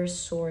Arthur's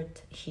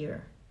sword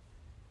here.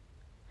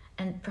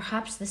 And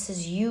perhaps this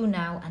is you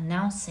now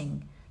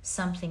announcing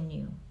something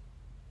new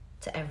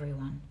to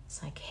everyone.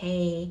 It's like,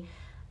 hey,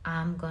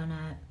 I'm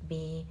gonna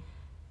be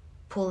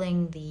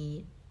plunging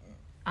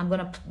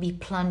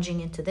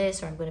into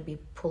this, or I'm gonna be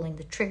pulling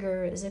the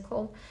trigger, is it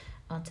called,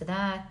 onto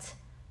that.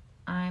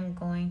 I'm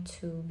going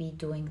to be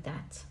doing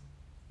that.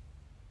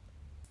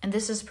 And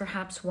this is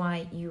perhaps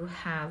why you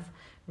have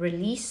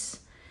release.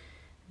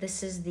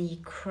 This is the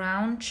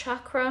crown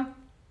chakra.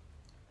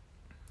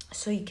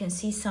 So you can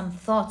see some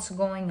thoughts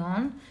going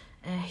on,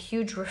 a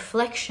huge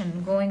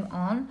reflection going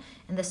on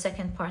in the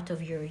second part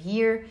of your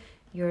year.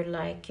 You're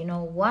like, you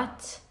know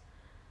what?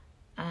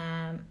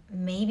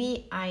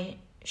 Maybe I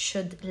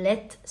should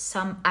let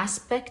some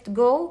aspect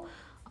go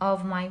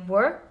of my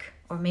work,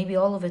 or maybe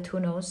all of it, who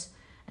knows,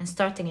 and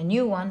starting a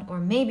new one. Or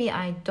maybe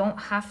I don't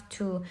have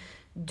to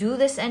do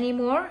this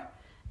anymore,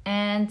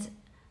 and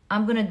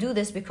I'm gonna do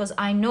this because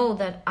I know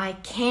that I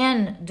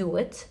can do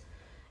it.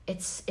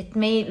 It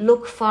may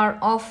look far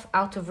off,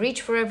 out of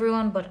reach for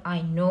everyone, but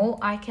I know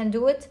I can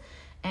do it,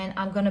 and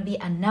I'm gonna be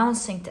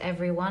announcing to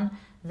everyone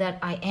that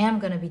I am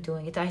gonna be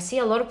doing it. I see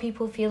a lot of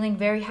people feeling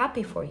very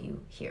happy for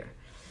you here.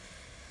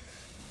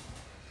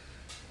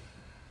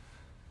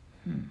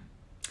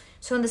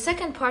 So in the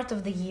second part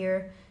of the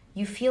year,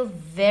 you feel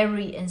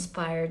very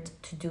inspired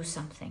to do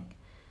something.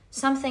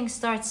 Something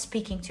starts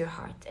speaking to your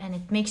heart, and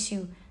it makes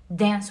you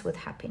dance with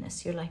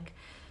happiness. You're like,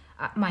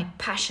 my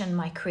passion,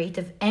 my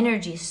creative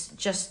energy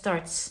just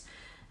starts.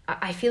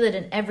 I feel it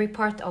in every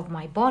part of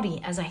my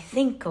body as I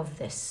think of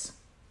this.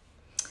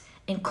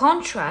 In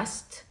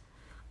contrast,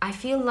 I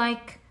feel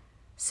like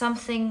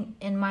something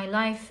in my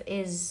life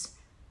is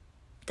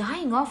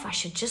dying off. I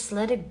should just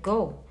let it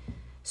go.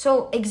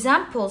 So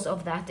examples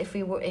of that, if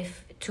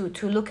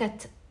to look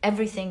at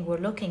everything we're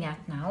looking at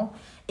now,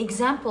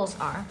 examples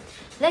are,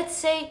 let's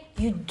say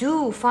you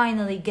do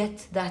finally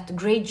get that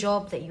great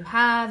job that you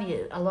have,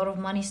 a lot of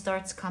money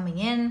starts coming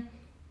in,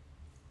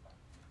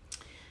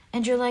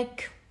 and you're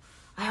like,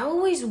 I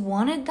always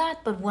wanted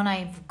that, but when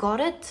I've got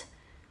it,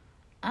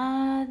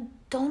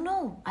 don't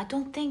know. I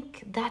don't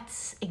think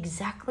that's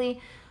exactly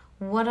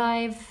what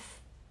I've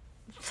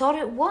thought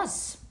it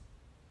was.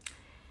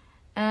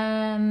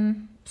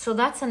 So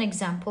that's an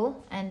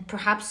example, and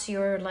perhaps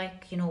you're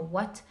like, you know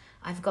what?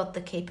 I've got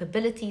the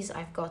capabilities,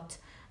 I've got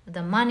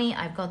the money,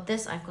 I've got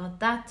this, I've got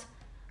that.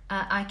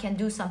 I can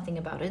do something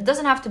about it. It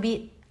doesn't have to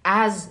be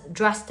as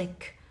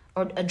drastic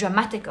or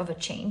dramatic of a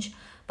change,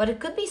 but it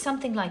could be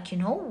something like, you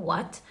know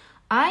what?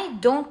 I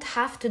don't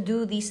have to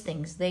do these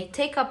things. They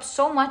take up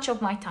so much of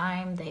my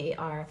time. They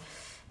are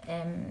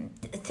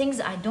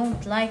things I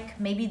don't like.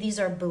 Maybe these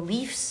are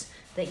beliefs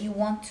that you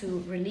want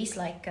to release,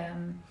 like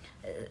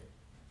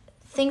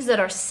things that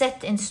are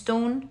set in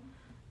stone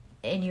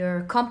in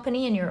your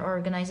company, in your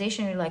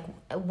organization. You're like,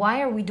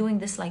 why are we doing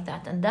this like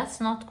that? And that's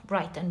not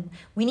right. And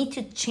we need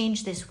to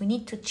change this. We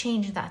need to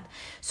change that.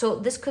 So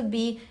this could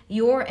be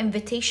your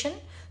invitation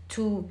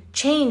to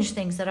change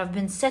things that have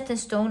been set in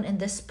stone in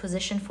this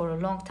position for a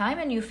long time.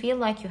 And you feel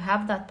like you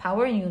have that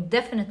power, and you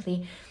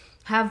definitely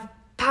have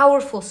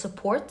powerful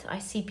support. I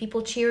see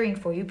people cheering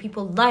for you.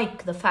 People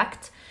like the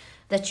fact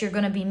that you're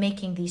going to be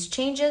making these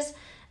changes.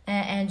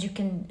 And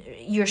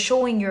you're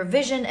showing your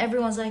vision.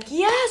 Everyone's like,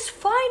 yes,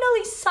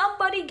 finally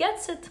somebody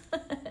gets it.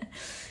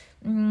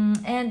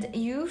 And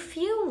you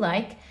feel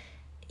like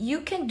you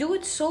can do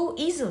it so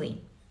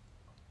easily.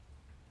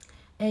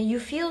 You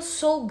feel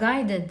so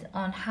guided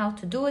on how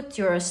to do it.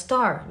 You're a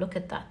star. Look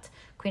at that.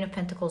 Queen of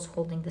Pentacles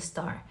holding the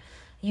star.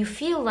 You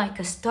feel like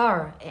a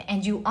star,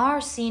 and you are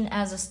seen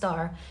as a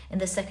star in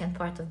the second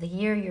part of the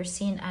year. You're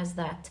seen as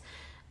that.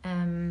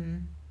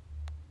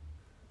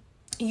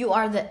 You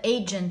are the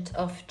agent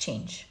of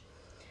change,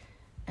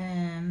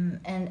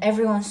 and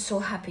everyone's so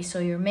happy, so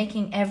you're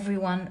making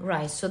everyone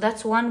rise. So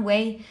that's one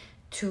way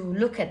to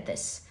look at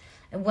this.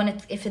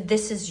 If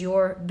this is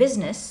your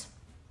business,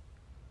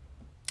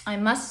 I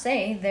must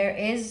say there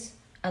is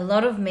a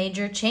lot of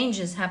major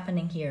changes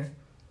happening here.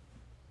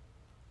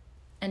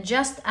 And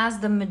just as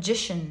the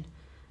magician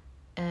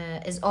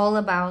is all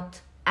about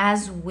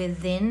as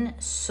within,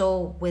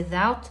 so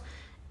without,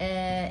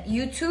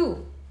 you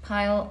too,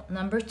 pile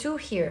number 2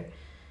 here.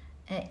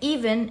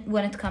 Even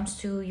when it comes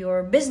to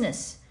your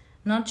business,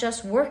 not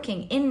just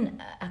working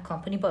in a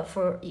company, but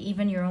for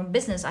even your own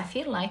business. I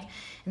feel like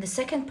in the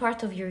second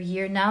part of your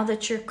year, now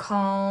that you're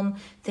calm,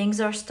 things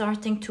are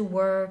starting to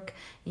work,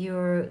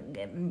 you're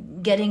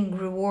getting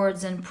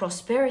rewards and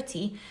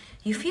prosperity,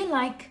 you feel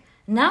like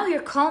now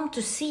you're calm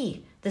to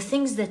see the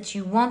things that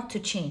you want to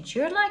change.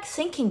 You're like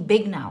thinking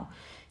big now.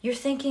 You're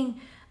thinking,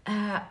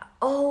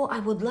 oh, I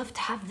would love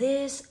to have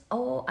this.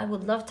 Oh, I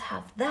would love to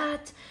have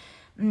that.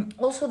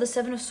 Also, the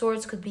 7 of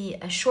Swords could be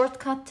a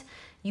shortcut.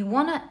 You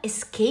want to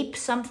escape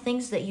some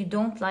things that you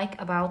don't like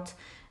about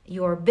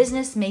your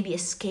business, maybe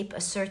escape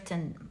a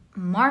certain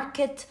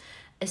market,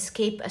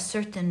 escape a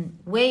certain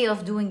way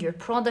of doing your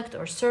product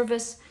or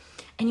service,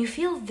 and you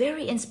feel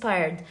very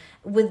inspired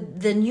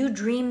with the new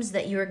dreams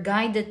that you're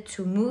guided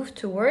to move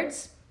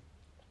towards.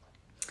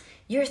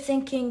 You're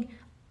thinking,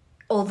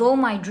 although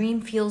my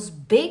dream feels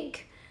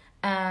big,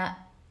 I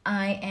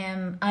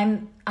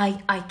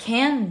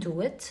can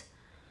do it,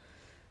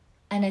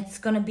 and it's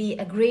going to be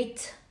a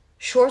great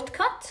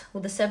shortcut.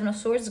 With the Seven of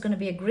Swords, it's going to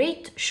be a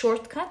great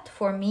shortcut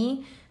for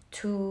me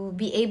to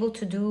be able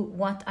to do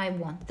what I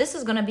want. This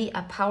is going to be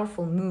a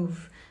powerful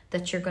move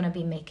that you're going to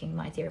be making,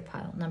 my dear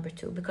pile number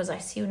 2, because I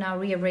see you now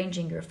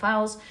rearranging your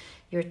files.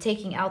 You're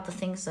taking out the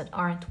things that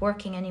aren't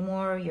working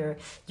anymore.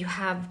 You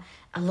have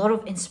a lot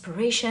of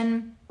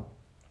inspiration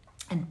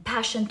and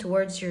passion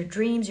towards your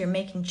dreams. You're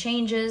making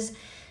changes,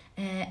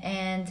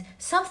 and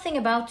something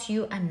about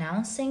you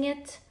announcing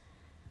it.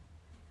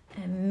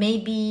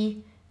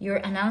 Maybe you're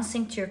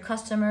announcing to your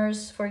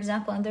customers, for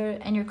example,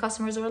 and your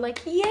customers are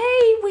like,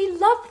 yay, we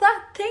love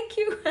that, thank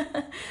you.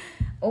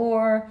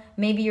 Or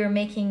maybe you're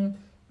making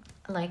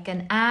like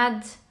an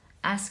ad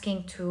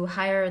asking to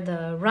hire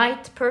the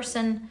right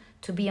person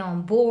to be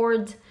on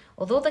board.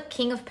 Although the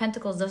King of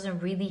Pentacles doesn't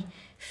really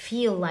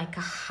feel like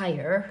a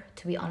hire,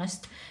 to be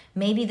honest.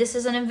 Maybe this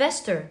is an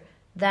investor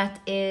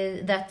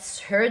that's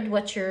heard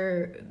what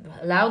you're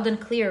loud and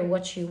clear,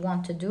 what you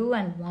want to do,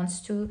 and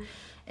wants to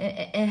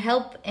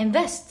help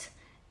invest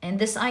in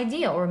this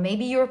idea. Or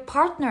maybe you're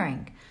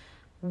partnering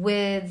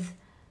with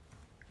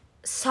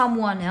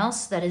someone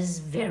else that is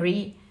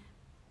very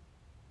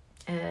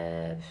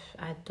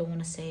I don't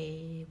want to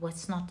say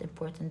what's not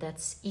important,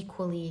 that's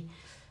equally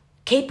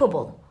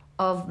capable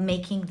of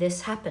making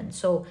this happen.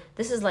 So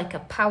this is like a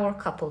power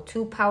couple,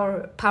 two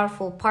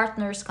powerful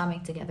partners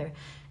coming together.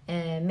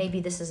 Maybe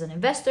this is an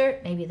investor,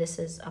 maybe this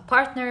is a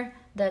partner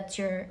that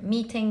you're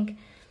meeting,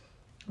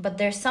 but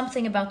there's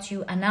something about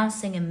you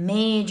announcing a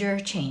major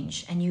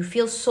change, and you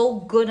feel so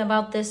good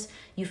about this.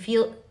 You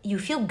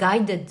feel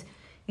guided.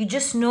 You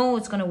just know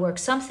it's going to work.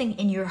 Something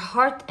in your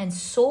heart and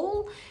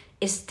soul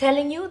is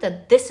telling you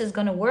that this is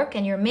going to work,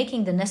 and you're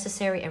making the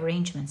necessary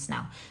arrangements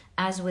now.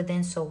 As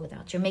within, so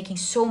without. You're making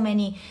so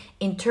many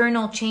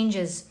internal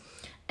changes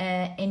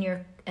in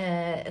your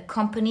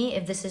company,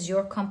 if this is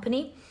your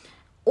company,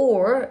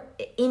 or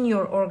in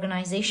your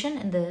organization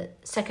in the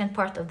second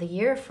part of the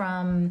year,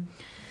 from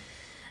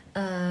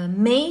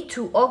May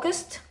to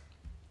August.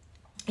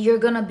 You're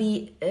going to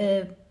be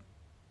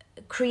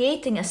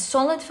creating a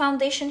solid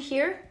foundation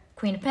here.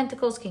 Queen of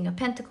Pentacles, King of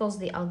Pentacles,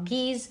 the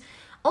Algiz.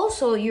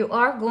 Also, you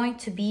are going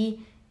to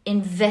be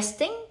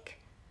investing,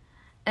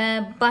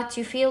 but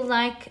you feel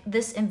like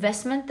this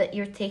investment that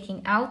you're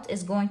taking out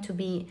is going to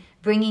be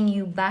bringing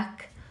you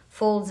back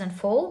folds and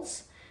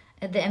folds.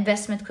 The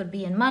investment could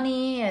be in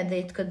money,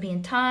 it could be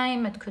in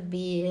time, it could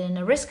be in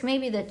a risk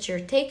maybe that you're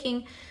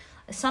taking,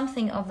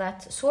 something of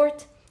that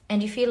sort,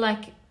 and you feel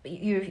like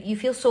you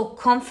feel so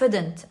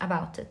confident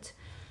about it.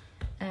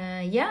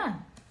 Yeah.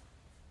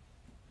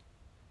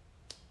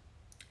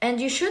 And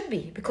you should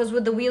be, because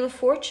with the Wheel of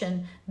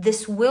Fortune,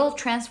 this will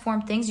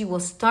transform things. You will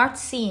start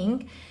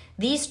seeing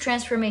these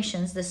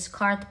transformations. This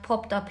card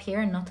popped up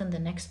here, not in the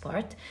next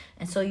part.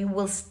 And so you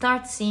will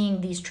start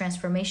seeing these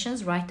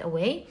transformations right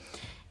away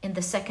in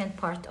the second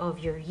part of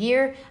your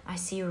year. I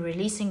see you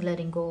releasing,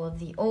 letting go of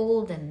the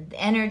old, and the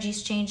energy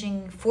is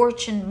changing.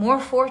 Fortune, more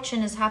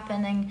fortune is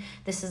happening.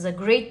 This is a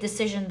great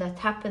decision that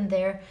happened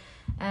there.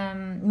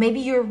 Maybe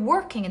you're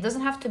working. It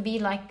doesn't have to be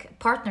like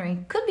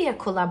partnering. It could be a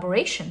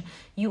collaboration.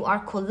 You are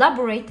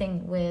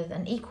collaborating with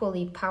an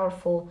equally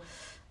powerful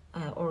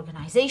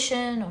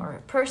organization or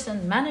a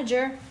person,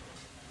 manager.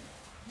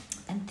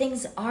 And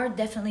things are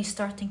definitely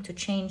starting to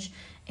change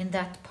in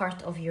that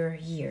part of your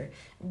year.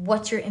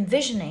 What you're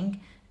envisioning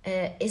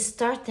is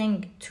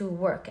starting to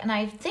work. And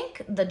I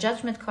think the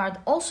Judgment card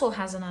also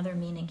has another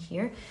meaning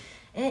here.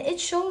 It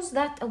shows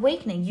that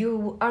awakening.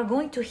 You are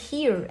going to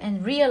hear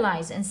and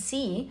realize and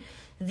see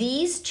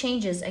these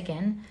changes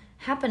again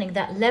happening,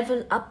 that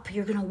level up.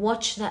 You're going to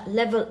watch that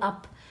level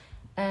up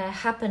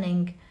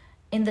happening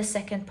in the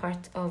second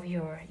part of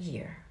your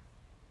year.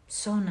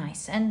 So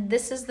nice. And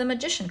this is the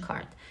Magician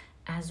card.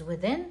 As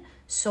within,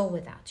 so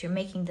without. You're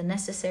making the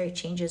necessary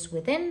changes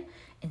within,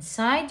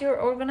 inside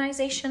your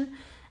organization,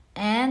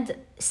 and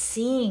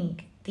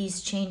seeing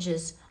these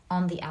changes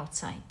on the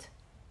outside.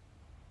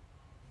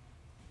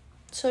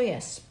 So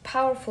yes,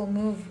 powerful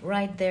move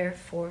right there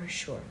for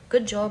sure.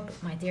 Good job,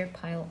 my dear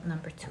pile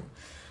number 2.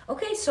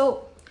 Okay,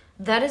 so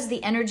that is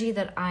the energy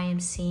that I am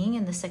seeing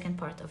in the second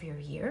part of your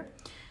year.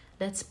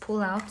 Let's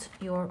pull out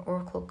your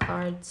oracle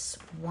cards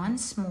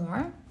once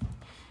more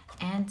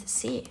and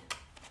see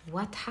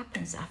what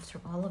happens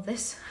after all of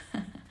this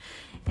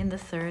in the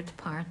third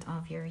part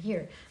of your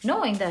year.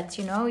 Knowing that,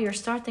 you know, you're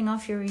starting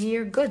off your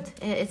year good.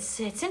 It's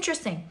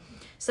interesting.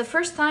 It's the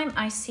first time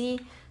I see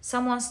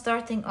someone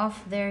starting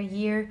off their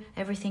year,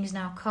 everything's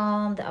now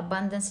calm, the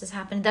abundance is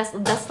happening. That's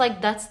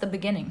the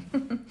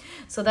beginning.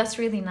 So that's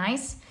really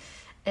nice.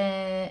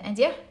 And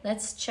yeah,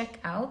 let's check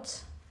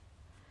out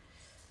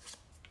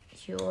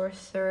your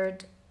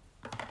third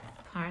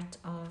part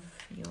of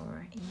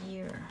your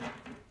year.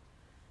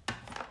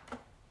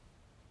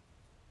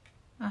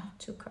 Ah,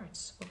 2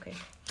 cards. Okay.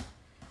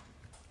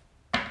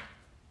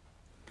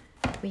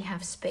 We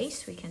have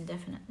space. We can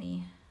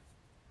definitely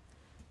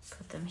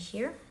put them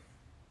here.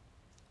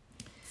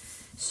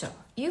 So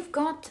you've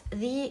got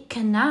the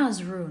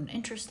Kanaz rune.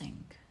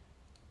 Interesting.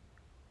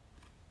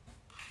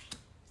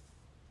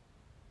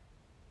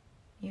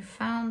 You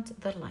found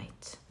the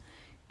light.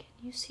 Can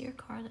you see your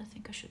card? I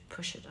think I should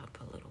push it up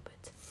a little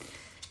bit.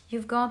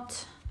 You've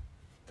got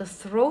the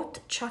throat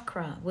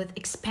chakra with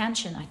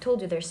expansion. I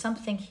told you there's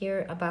something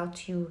here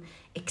about you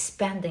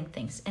expanding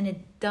things, and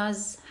it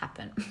does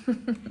happen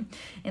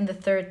in the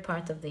 3rd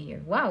part of the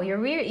year. Wow,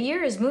 your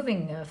year is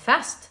moving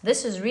fast.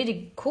 This is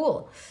really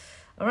cool.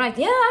 All right.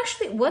 Yeah,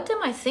 actually, what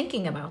am I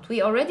thinking about?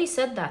 We already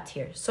said that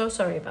here. So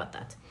sorry about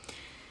that.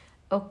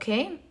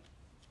 Okay.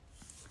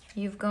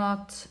 You've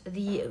got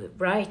the,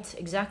 right,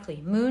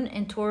 exactly. Moon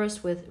in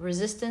Taurus with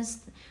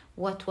resistance.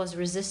 What was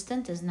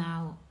resistant is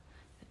now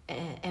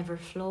ever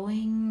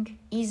flowing,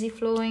 easy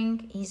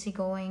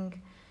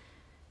going.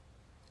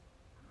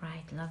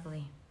 Right,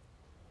 lovely.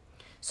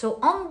 So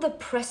on the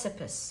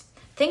precipice,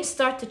 things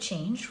start to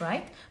change,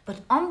 right?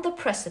 But on the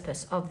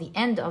precipice of the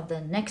end of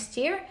the next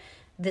year,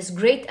 this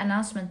great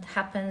announcement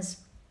happens,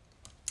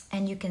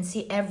 and you can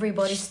see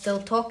everybody's still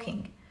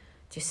talking.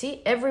 Do you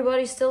see?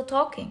 Everybody's still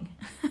talking.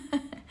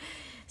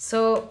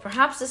 So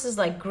perhaps this is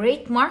like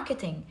great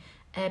marketing.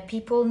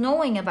 People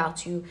knowing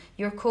about you,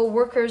 your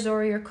co-workers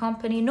or your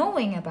company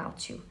knowing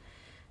about you.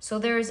 So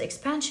there is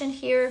expansion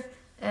here,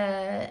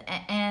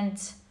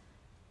 and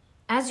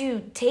as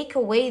you take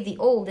away the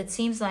old, it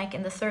seems like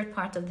in the 3rd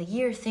part of the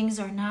year, things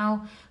are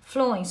now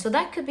flowing. So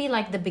that could be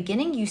like the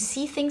beginning. You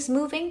see things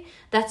moving,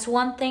 that's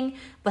one thing,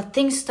 but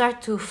things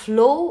start to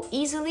flow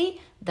easily.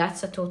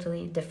 That's a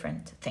totally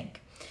different thing.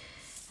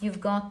 You've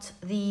got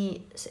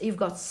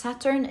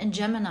Saturn and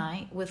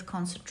Gemini with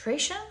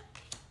concentration.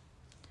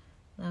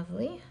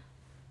 Lovely.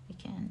 We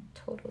can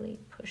totally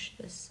push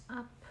this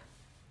up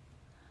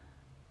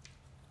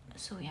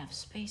so we have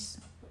space.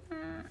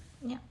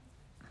 Yeah.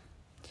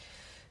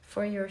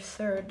 For your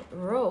 3rd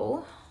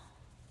row,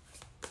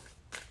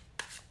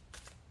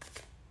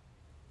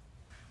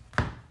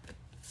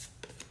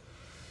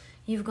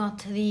 you've got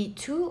the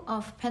 2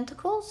 of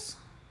Pentacles,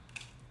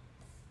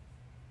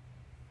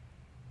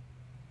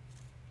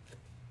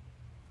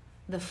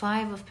 the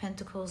 5 of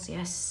Pentacles.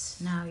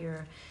 Yes,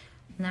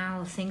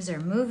 now things are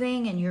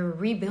moving and you're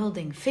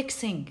rebuilding,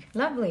 fixing.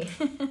 Lovely.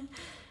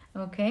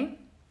 Okay,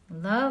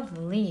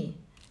 lovely.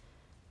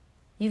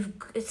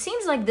 It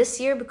seems like this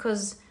year,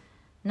 because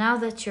now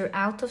that you're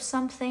out of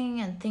something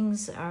and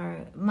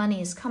money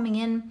is coming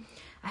in,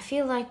 I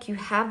feel like you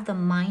have the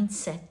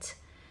mindset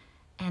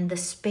and the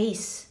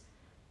space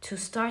to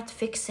start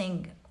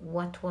fixing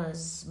what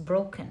was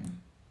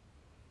broken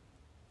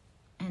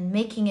and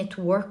making it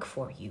work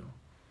for you.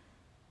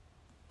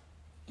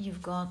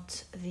 You've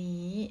got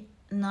the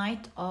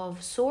Knight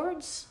of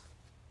Swords.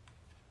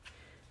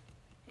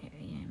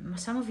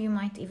 Some of you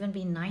might even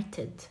be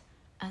knighted,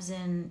 as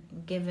in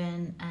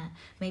given,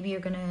 maybe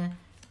you're gonna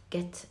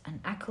get an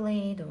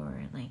accolade or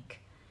like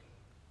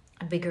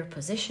a bigger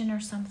position or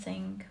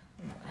something.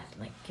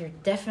 Like you're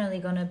definitely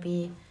gonna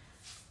be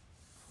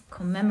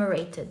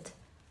commemorated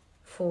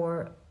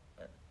for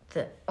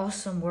the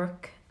awesome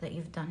work that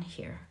you've done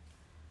here.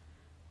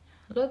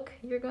 Look,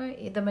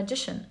 the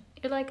Magician.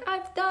 You're like,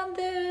 I've done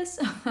this.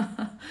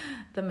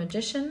 The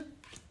Magician,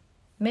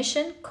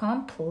 mission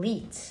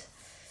complete.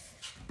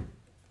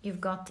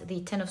 You've got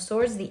the 10 of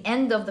Swords, the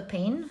end of the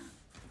pain.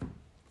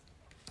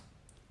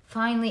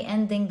 Finally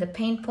ending the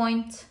pain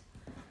point.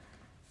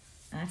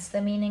 That's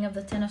the meaning of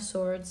the 10 of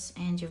Swords.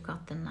 And you've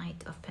got the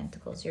Knight of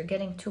Pentacles. You're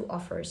getting 2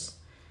 offers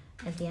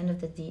at the end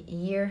of the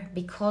year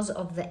because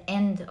of the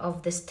end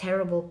of this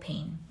terrible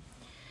pain.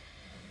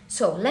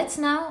 So let's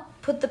now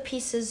put the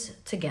pieces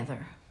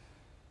together.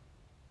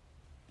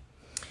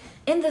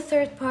 In the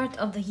 3rd part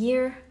of the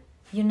year,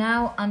 you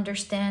now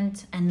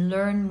understand and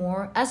learn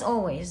more. As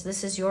always,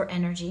 this is your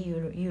energy.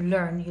 You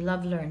learn, you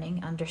love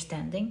learning,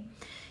 understanding.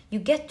 You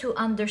get to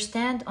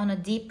understand on a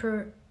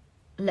deeper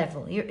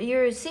level.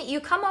 You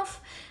come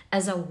off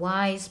as a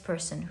wise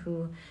person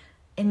who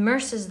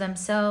immerses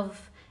themselves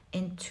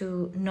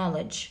into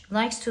knowledge,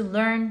 likes to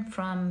learn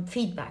from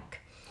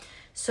feedback.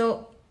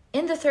 So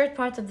in the 3rd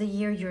part of the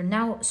year, you're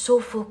now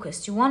so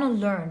focused. You want to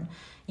learn.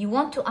 You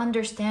want to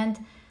understand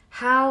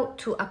how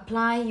to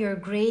apply your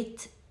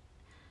great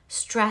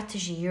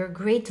strategy, your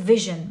great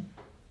vision.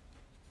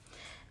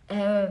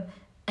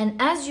 And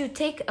as you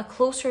take a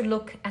closer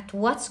look at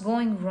what's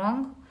going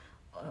wrong,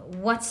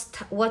 what's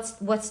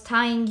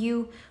tying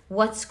you,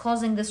 what's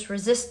causing this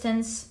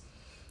resistance,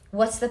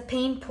 what's the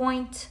pain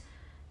point,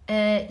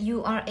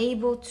 you are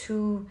able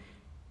to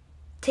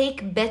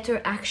take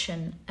better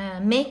action,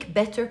 make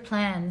better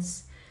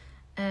plans,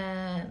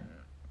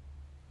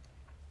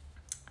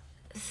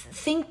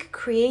 think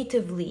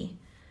creatively.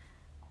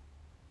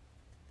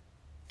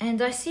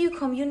 And I see you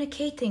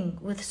communicating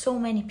with so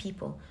many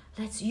people.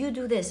 You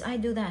do this, I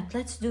do that,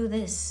 let's do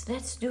this,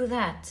 let's do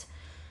that.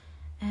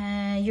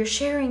 You're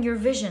sharing your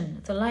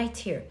vision, the light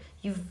here.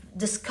 You've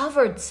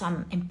discovered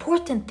some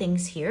important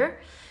things here,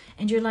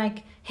 and you're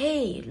like,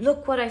 hey,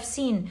 look what I've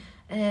seen.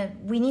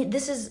 We need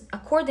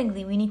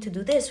to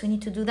do this, we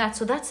need to do that.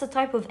 So that's the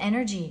type of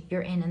energy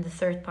you're in the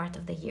third part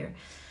of the year.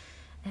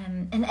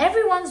 And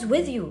everyone's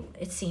with you,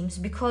 it seems,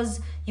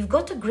 because you've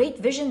got a great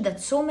vision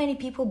that so many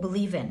people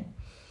believe in.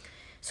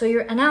 So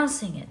you're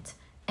announcing it,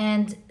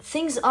 and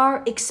things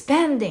are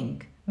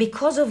expanding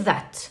because of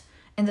that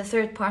in the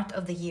third part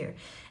of the year.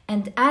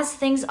 And as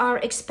things are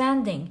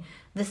expanding,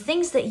 the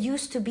things that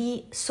used to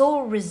be so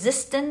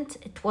resistant,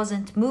 it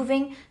wasn't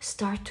moving,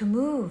 start to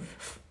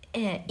move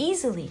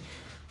easily.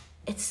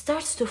 It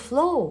starts to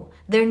flow.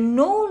 They're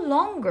no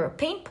longer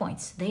pain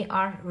points. They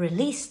are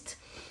released.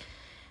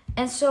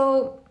 And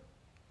so,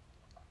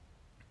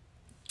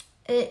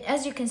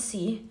 as you can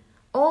see,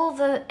 all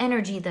the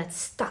energy that's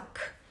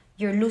stuck,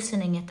 you're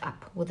loosening it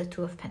up with the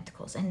Two of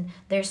Pentacles. And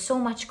there's so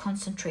much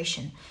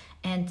concentration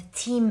and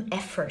team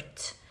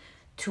effort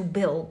to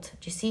build.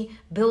 Do you see?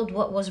 Build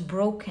what was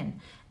broken.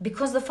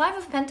 Because the Five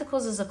of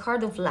Pentacles is a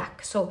card of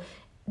lack. So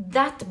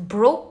that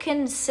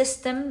broken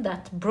system,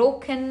 that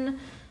broken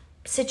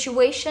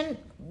situation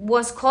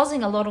was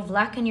causing a lot of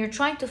lack, and you're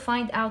trying to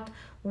find out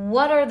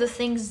what are the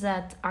things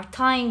that are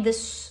tying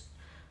this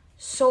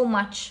so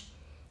much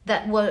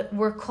that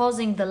were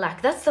causing the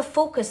lack. That's the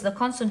focus, the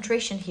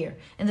concentration here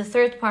in the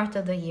third part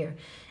of the year.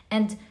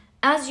 And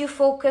as you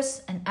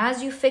focus and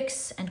as you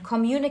fix and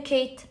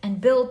communicate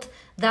and build,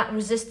 that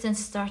resistance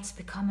starts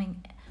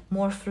becoming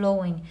more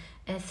flowing.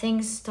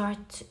 Things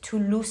start to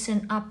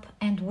loosen up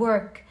and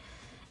work.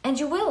 And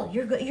you will.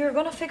 You're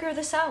going to figure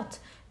this out.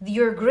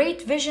 Your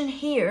great vision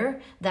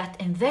here, that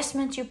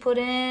investment you put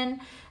in,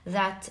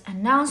 that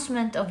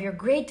announcement of your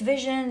great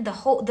vision,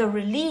 the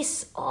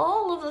release,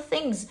 all of the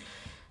things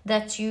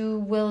that you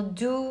will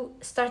do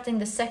starting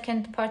the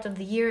second part of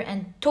the year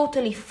and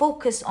totally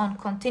focus on,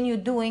 continue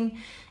doing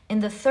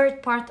in the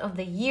third part of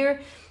the year.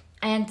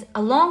 And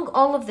along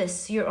all of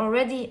this, you're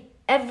already,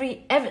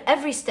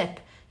 every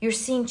step, you're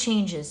seeing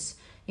changes.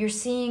 You're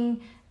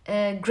seeing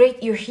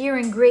you're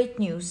hearing great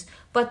news.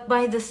 But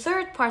by the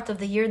third part of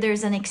the year,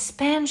 there's an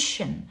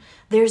expansion.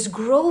 There's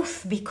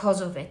growth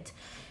because of it.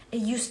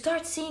 You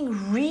start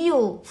seeing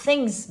real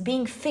things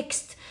being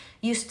fixed.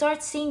 You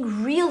start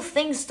seeing real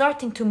things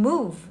starting to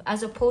move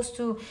as opposed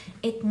to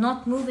it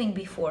not moving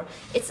before.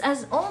 It's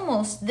as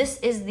almost, this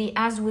is the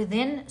as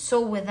within, so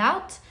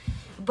without.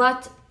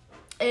 But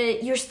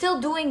you're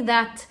still doing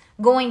that,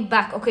 going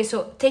back. Okay,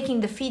 so taking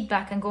the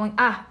feedback and going,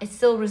 it's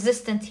still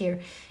resistant here.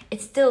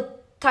 It's still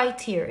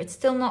tight here. It's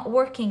still not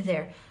working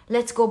there.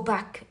 Let's go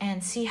back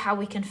and see how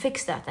we can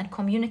fix that and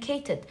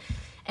communicate it.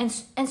 And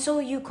so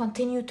you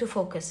continue to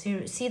focus.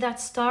 You see that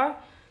star,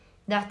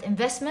 that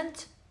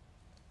investment.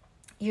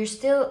 You're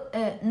still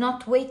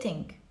not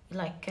waiting.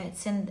 Like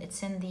it's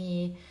in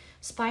the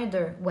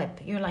spider web.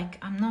 You're like,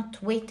 I'm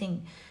not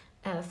waiting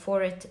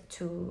for it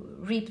to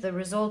reap the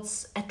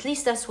results. At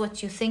least that's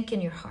what you think in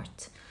your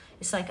heart.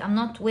 It's like, I'm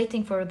not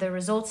waiting for the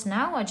results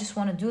now. I just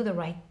want to do the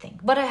right thing.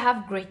 But I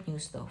have great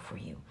news though for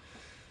you.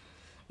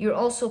 You're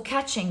also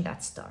catching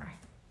that star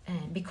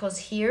because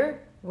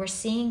here we're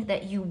seeing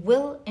that you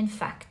will in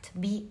fact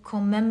be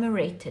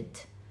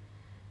commemorated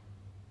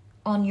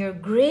on your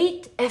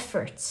great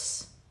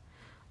efforts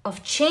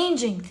of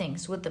changing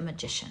things with the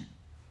magician,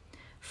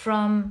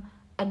 from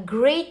a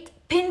great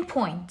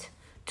pinpoint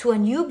to a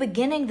new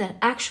beginning that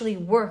actually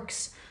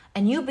works,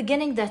 a new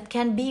beginning that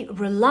can be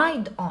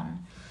relied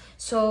on.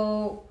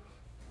 So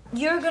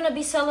you're going to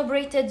be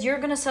celebrated, you're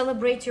going to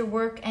celebrate your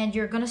work, and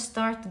you're going to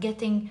start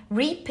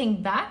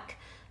reaping back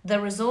the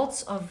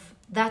results of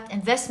that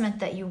investment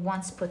that you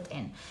once put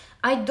in.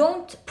 I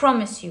don't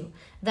promise you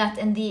that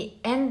in the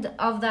end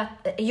of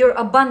that, you're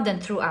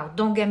abundant throughout.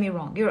 Don't get me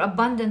wrong. You're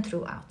abundant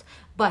throughout.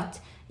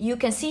 But you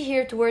can see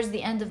here towards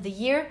the end of the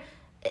year,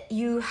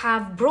 you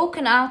have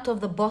broken out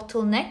of the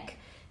bottleneck.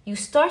 You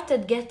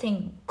started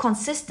getting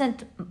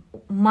consistent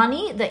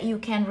money that you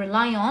can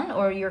rely on,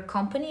 or your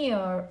company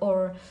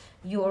or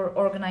your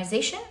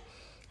organization,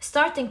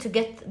 starting to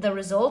get the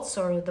results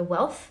or the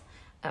wealth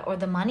or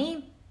the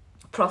money,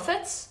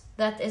 profits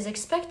that is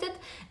expected.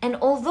 And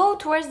although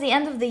towards the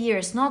end of the year,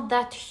 it's not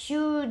that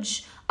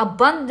huge,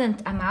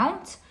 abundant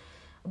amount,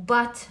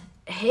 but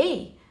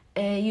hey,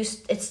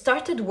 it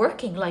started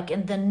working like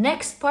in the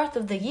next part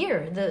of the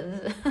year.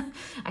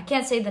 I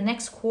can't say the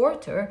next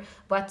quarter,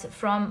 but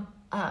from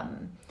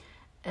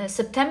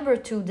September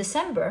to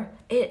December,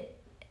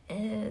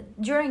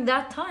 during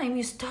that time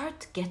you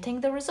start getting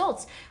the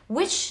results,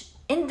 which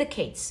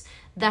indicates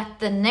that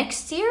the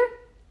next year,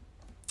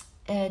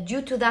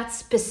 due to that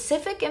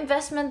specific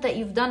investment that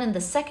you've done in the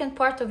second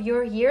part of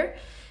your year,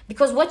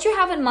 because what you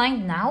have in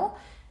mind now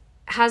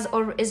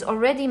is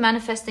already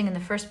manifesting in the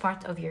first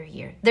part of your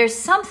year. There's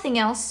something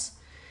else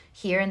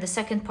here in the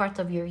second part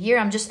of your year.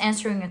 I'm just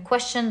answering a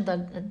question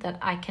that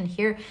I can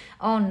hear.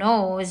 Oh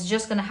no, it's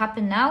just going to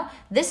happen now.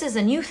 This is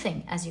a new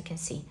thing, as you can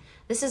see.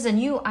 This is a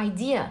new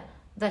idea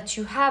that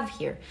you have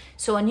here.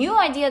 So a new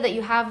idea that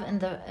you have in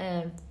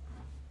the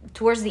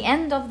towards the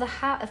end of the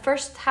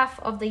first half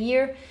of the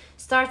year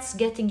starts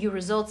getting you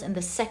results in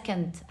the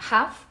second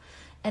half.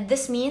 And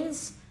this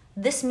means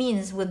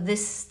with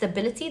this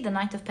stability, the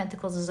Knight of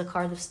Pentacles is a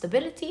card of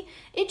stability.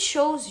 It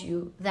shows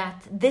you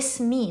that this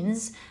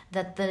means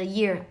that the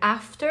year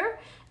after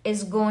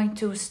is going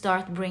to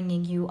start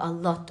bringing you a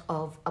lot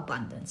of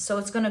abundance. So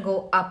it's going to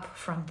go up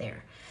from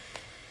there.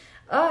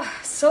 Oh,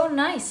 so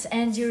nice.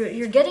 And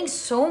you're getting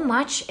so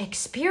much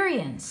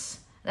experience.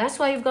 That's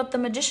why you've got the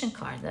Magician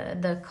card,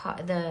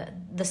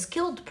 the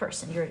skilled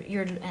person.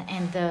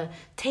 And the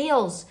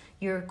tails.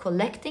 You're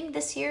collecting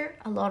this year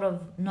a lot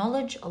of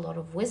knowledge, a lot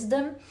of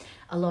wisdom,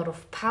 a lot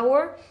of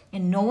power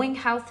in knowing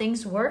how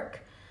things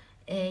work.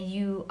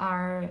 You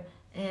are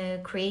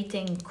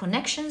creating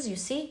connections. You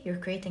see, you're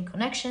creating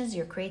connections.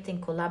 You're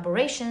creating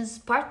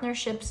collaborations,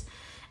 partnerships.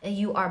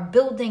 You are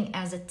building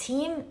as a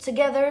team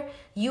together.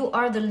 You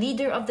are the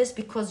leader of this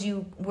because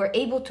you were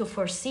able to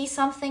foresee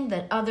something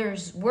that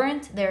others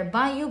weren't there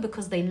by you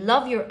because they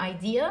love your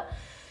idea.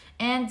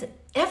 And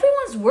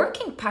everyone's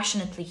working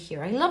passionately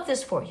here. I love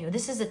this for you.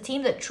 This is a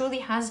team that truly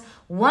has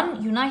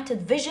one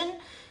united vision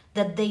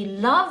that they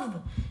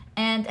love,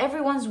 and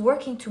everyone's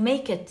working to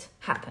make it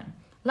happen.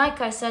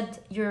 Like I said,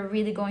 you're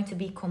really going to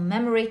be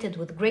commemorated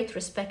with great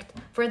respect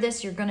for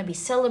this. You're going to be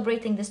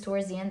celebrating this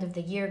towards the end of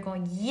the year,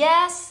 going,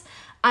 yes,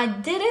 I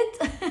did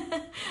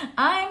it.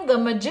 I'm the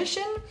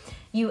magician.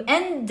 You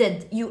end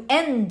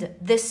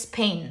this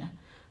pain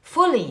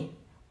fully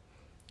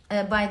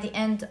by the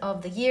end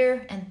of the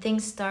year, and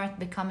things start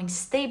becoming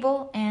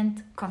stable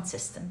and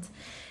consistent.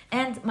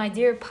 And my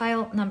dear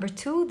pile number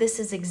 2, this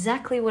is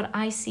exactly what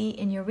I see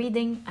in your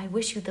reading. I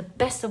wish you the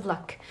best of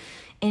luck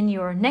in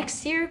your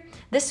next year.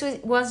 This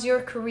was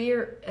your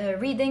career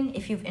reading.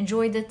 If you've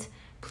enjoyed it,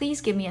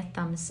 please give me a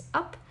thumbs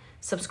up.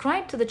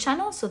 Subscribe to the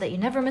channel so that you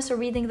never miss a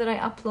reading that I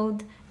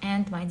upload.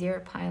 And my dear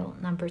pile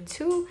number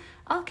 2,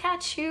 I'll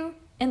catch you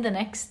in the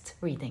next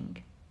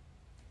reading.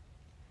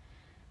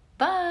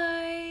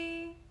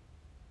 Bye.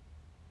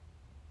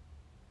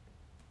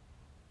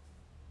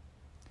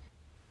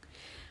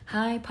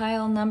 Hi,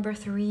 pile number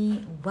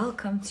 3.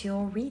 Welcome to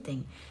your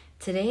reading.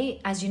 Today,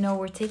 as you know,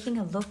 we're taking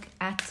a look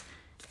at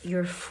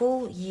your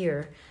full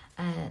year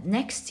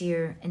next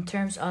year in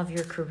terms of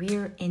your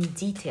career in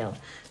detail.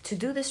 To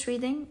do this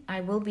reading,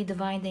 I will be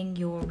dividing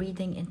your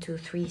reading into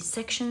 3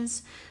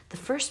 sections. The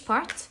first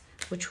part,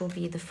 which will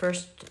be the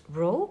first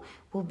row,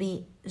 will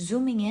be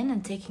zooming in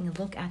and taking a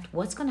look at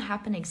what's going to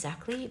happen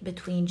exactly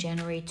between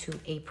January to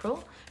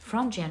April,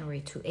 from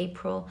January to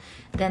April.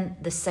 Then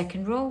the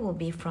second row will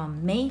be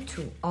from May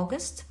to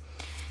August.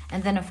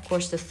 And then, of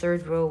course, the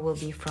third row will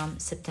be from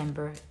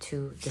September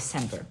to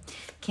December.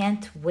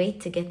 Can't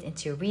wait to get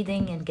into your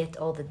reading and get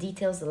all the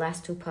details. The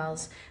last 2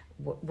 piles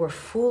were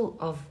full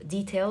of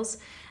details.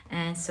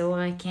 And so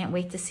I can't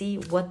wait to see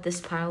what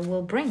this pile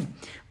will bring.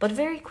 But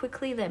very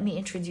quickly, let me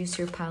introduce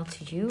your pile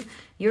to you.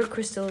 Your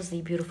crystal is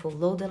the beautiful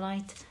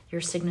Lodalite.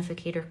 Your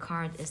significator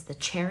card is the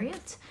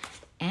Chariot.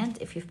 And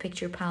if you've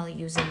picked your pile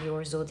using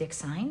your zodiac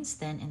signs,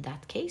 then in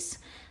that case,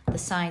 the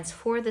signs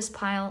for this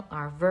pile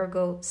are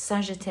Virgo,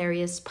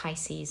 Sagittarius,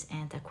 Pisces,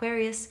 and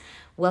Aquarius.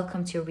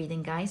 Welcome to your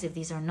reading, guys. If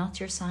these are not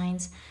your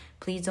signs,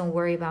 please don't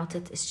worry about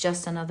it. It's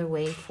just another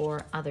way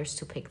for others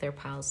to pick their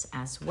piles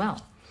as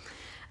well.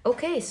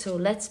 Okay, so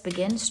let's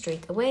begin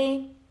straight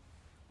away.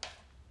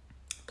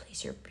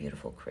 Place your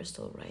beautiful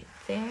crystal right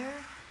there.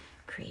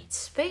 Create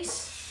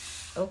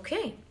space.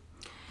 Okay.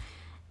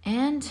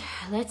 And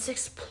let's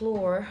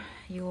explore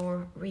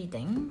your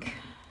reading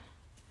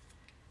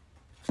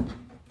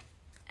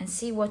and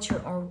see what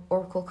your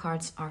oracle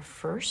cards are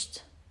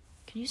first.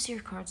 Can you see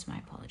your cards? My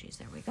apologies.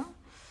 There we go.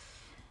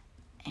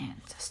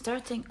 And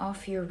starting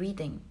off your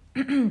reading,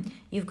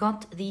 you've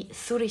got the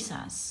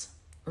Thurisas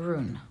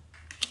rune.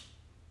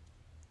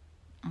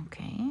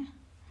 Okay.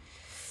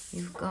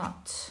 You've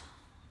got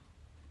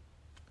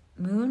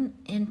Moon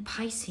in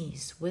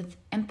Pisces with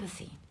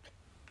empathy.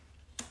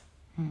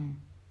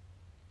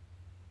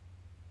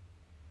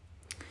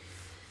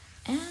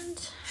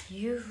 And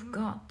you've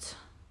got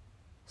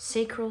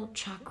Sacral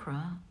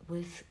Chakra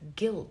with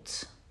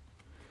guilt.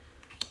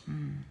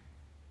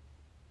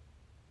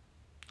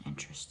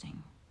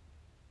 Interesting.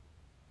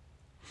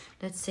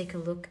 Let's take a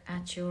look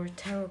at your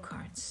tarot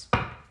cards.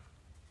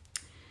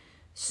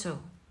 So,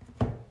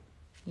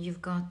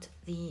 you've got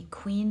the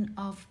Queen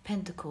of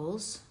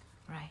Pentacles,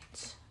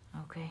 right?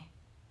 Okay.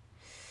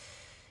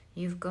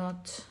 You've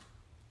got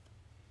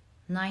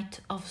Knight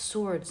of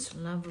Swords,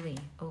 lovely,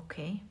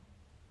 okay.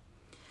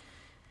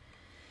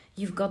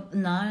 You've got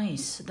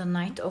nice, the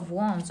Knight of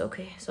Wands,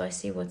 okay, so I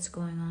see what's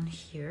going on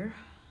here.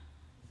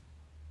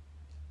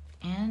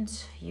 And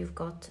you've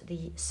got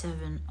the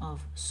Seven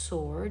of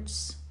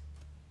Swords.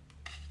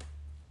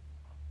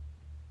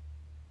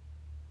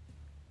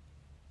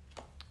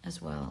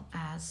 As well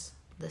as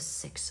the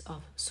Six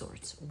of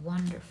Swords.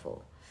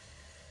 Wonderful.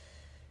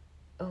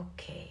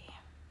 Okay.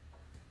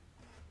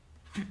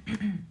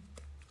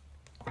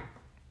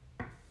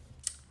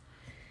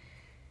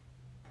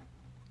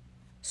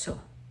 So,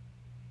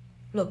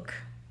 look,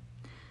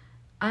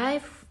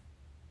 I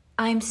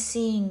I'm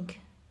seeing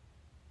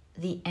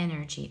the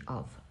energy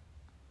of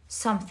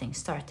something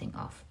starting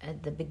off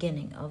at the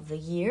beginning of the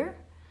year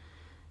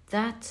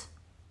that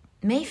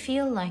may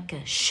feel like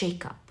a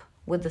shake-up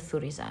with the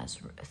Thurisaz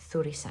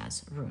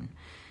rune.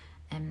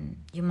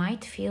 You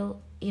might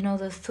feel,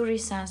 the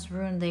Thurisaz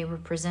rune, they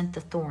represent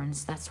the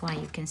thorns. That's why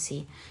you can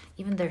see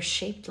even they're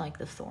shaped like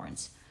the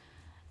thorns.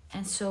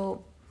 And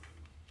so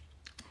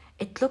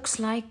it looks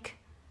like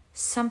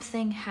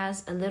something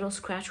has a little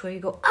scratch where you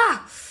go,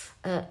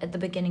 at the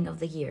beginning of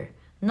the year.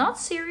 Not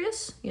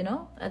serious,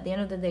 at the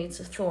end of the day, it's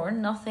a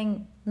thorn,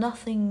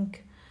 nothing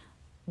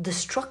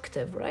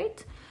destructive,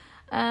 right?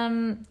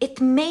 It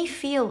may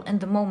feel in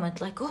the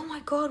moment like, oh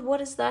my God,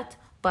 what is that?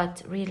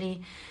 But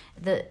really,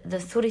 the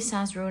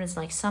Thurisaz rune is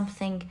like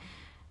something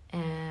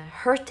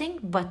hurting,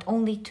 but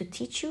only to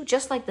teach you,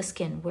 just like the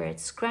skin, where it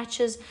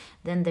scratches,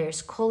 then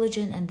there's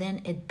collagen, and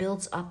then it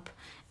builds up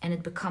and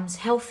it becomes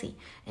healthy.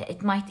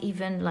 It might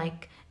even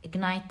like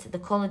ignite the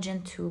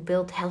collagen to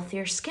build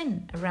healthier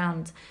skin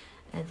around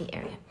the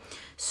area.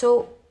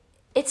 So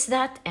it's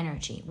that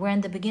energy where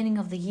in the beginning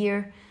of the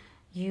year,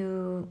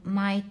 you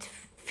might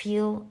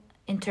feel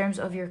in terms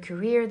of your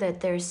career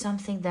that there's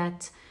something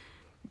that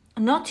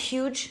not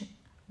huge,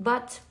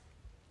 but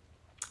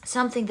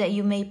something that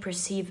you may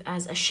perceive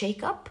as a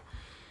shake-up.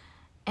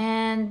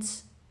 And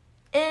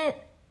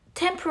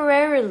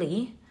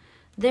temporarily,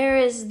 there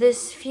is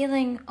this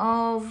feeling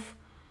of,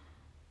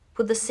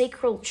 with the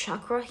sacral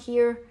chakra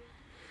here,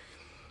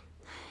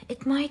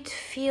 it might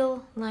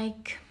feel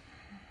like,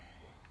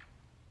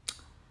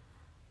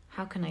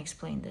 how can I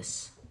explain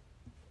this?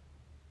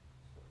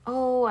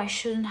 Oh, I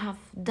shouldn't have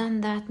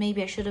done that.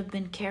 Maybe I should have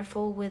been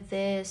careful with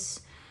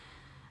this.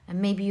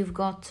 And maybe you've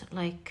got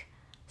like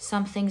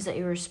some things that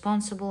you're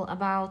responsible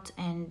about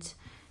and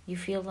you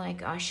feel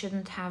like I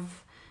shouldn't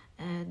have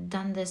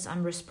done this.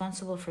 I'm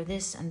responsible for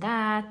this and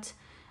that.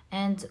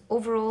 And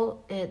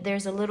overall,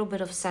 there's a little bit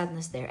of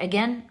sadness there.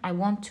 Again, I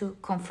want to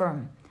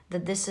confirm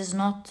that this is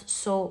not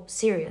so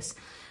serious.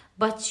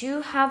 But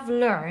you have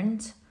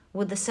learned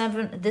with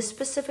this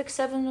specific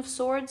Seven of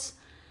Swords,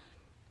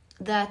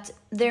 that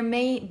there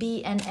may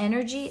be an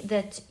energy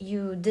that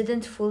you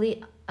didn't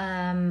fully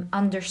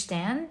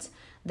understand.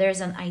 There's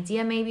an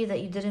idea maybe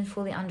that you didn't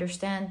fully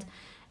understand,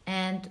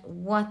 and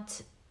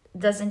what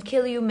doesn't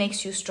kill you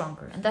makes you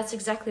stronger. And that's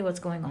exactly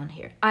what's going on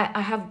here.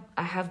 I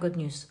have good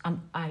news.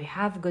 I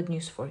have good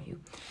news for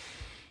you.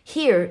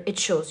 Here it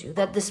shows you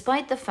that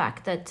despite the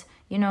fact that,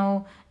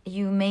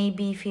 you may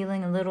be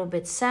feeling a little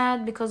bit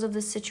sad because of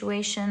this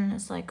situation.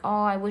 It's like,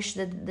 oh, I wish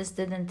that this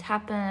didn't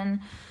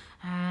happen.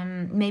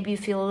 Maybe you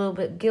feel a little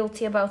bit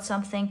guilty about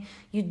something.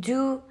 You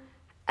do,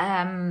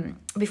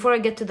 before I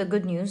get to the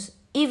good news,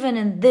 even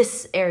in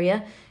this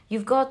area,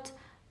 you've got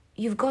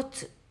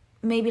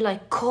maybe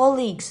like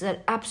colleagues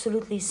that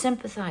absolutely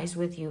sympathize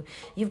with you.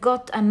 You've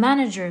got a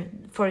manager,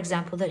 for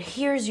example, that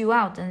hears you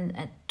out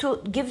and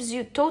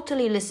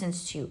totally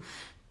listens to you,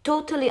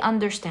 totally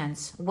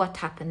understands what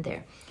happened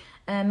there.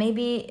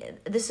 Maybe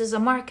this is a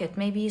market.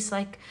 Maybe it's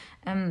like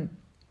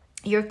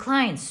your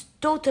clients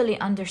totally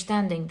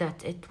understanding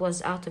that it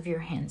was out of your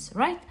hands,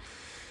 right?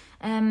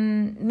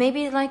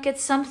 Maybe like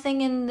it's something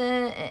in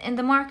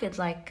the market,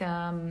 like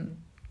a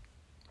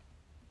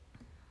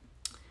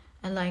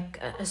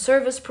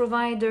service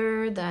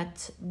provider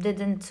that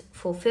didn't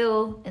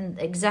fulfill in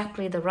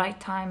exactly the right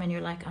time, and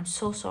you're like, I'm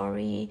so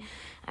sorry.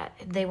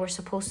 They were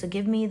supposed to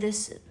give me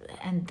this,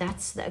 and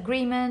that's the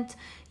agreement.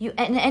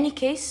 In any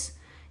case,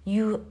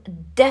 you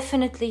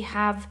definitely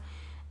have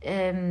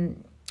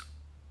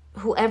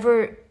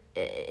whoever,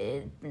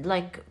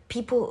 like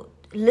people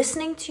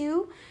listening to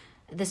you,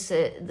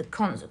 the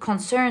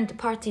concerned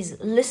parties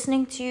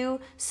listening to you,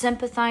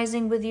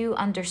 sympathizing with you,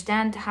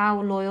 understand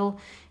how loyal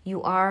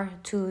you are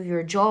to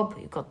your job.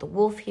 You've got the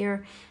wolf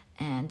here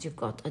and you've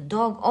got a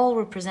dog, all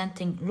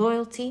representing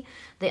loyalty.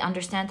 They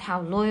understand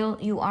how loyal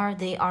you are.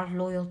 They are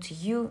loyal to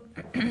you.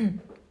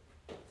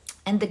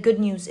 And the good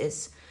news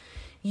is,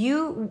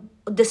 you,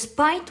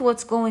 despite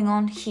what's going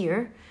on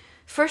here,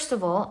 first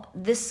of all,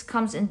 this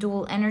comes in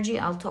dual energy.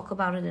 I'll talk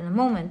about it in a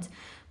moment.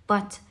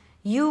 But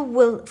you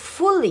will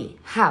fully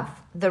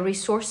have the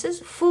resources,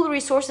 full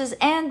resources,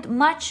 and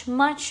much,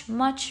 much,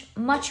 much,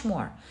 much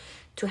more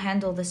to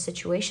handle this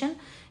situation.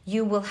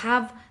 You will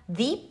have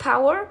the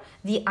power,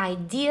 the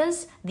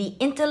ideas, the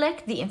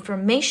intellect, the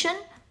information,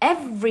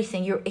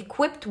 everything. You're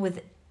equipped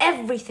with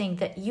everything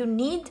that you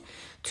need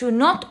to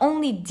not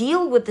only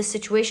deal with the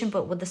situation,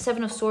 but with the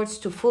Seven of Swords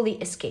to fully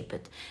escape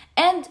it.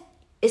 And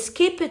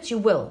escape it you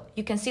will.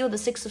 You can see with the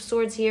Six of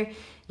Swords here,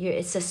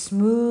 it's a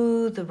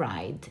smooth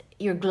ride.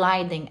 You're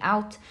gliding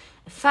out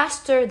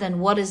faster than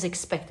what is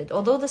expected.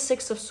 Although the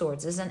Six of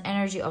Swords is an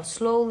energy of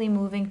slowly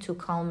moving to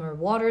calmer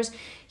waters,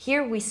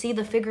 here we see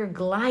the figure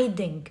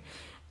gliding.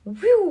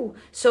 Whew!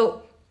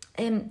 So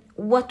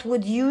what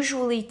would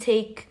usually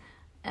take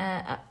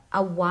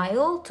a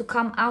while to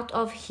come out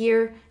of,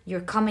 here you're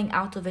coming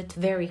out of it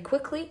very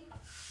quickly,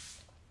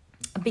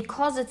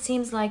 because it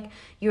seems like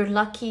you're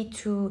lucky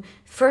to,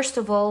 first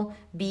of all,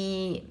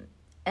 be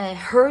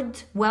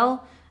heard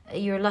well,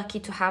 You're lucky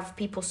to have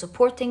people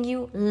supporting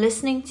you,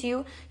 listening to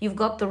you. You've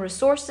got the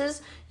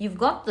resources, you've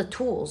got the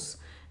tools,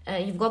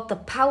 you've got the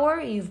power,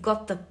 you've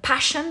got the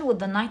passion with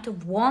the Knight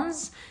of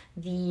Wands,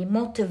 the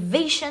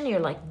motivation. You're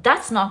like,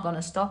 that's not going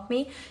to stop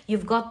me.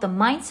 You've got the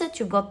mindset,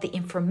 you've got the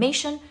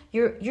information.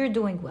 You're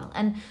doing well.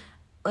 And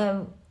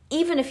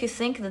even if you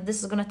think that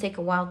this is going to take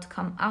a while to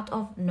come out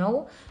of,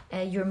 no,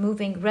 you're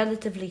moving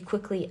relatively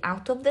quickly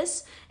out of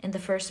this in the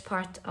first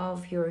part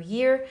of your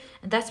year.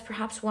 And that's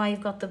perhaps why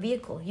you've got the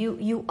vehicle.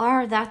 You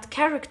are that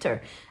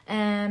character.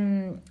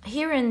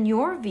 Here in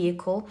your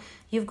vehicle,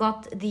 you've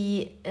got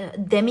the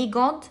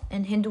demigod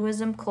in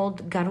Hinduism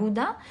called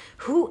Garuda,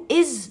 who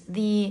is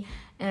the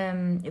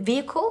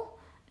vehicle.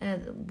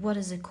 What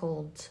is it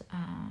called?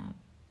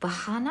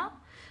 Vahana.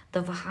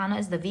 The Vahana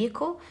is the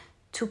vehicle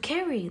to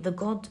carry the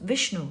god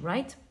Vishnu,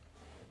 right?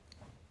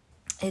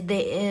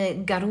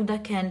 The Garuda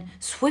can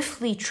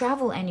swiftly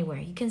travel anywhere.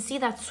 You can see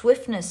that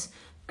swiftness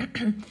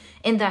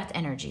in that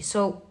energy.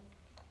 So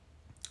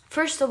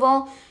first of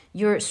all,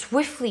 you're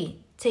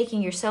swiftly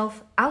taking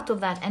yourself out of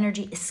that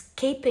energy,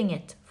 escaping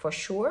it for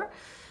sure.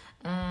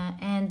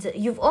 And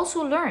you've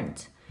also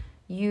learned,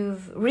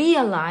 you've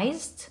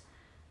realized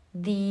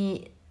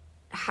the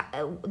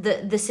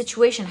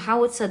situation,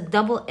 how it's a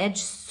double-edged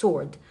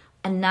sword.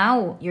 And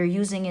now you're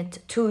using it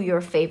to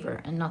your favor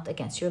and not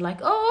against. You're like,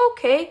 oh,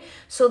 okay,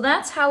 so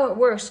that's how it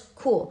works.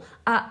 Cool.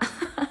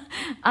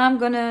 I'm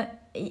going to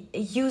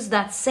use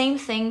that same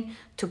thing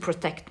to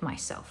protect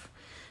myself.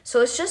 So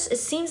it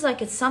seems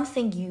like it's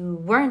something you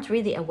weren't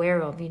really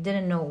aware of. You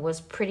didn't know, it was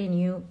pretty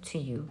new to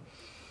you.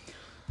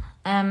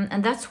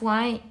 And that's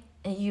why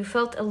you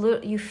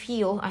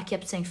feel, I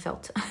kept saying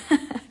felt.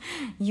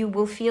 You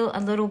will feel a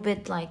little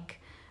bit like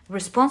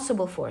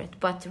responsible for it.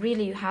 But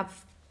really you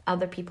have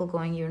other people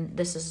going,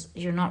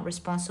 you're not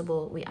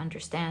responsible, we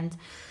understand,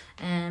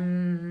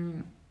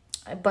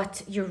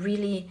 but you're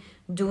really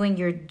doing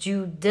your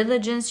due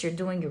diligence, you're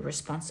doing your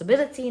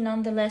responsibility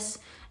nonetheless,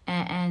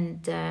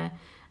 and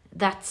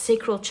that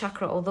sacral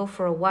chakra, although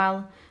for a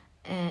while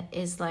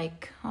is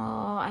like,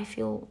 oh, I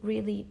feel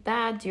really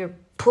bad, you're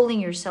pulling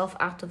yourself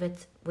out of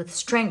it with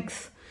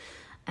strength,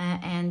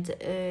 and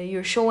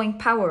you're showing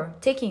power,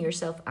 taking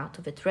yourself out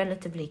of it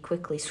relatively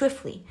quickly,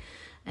 swiftly,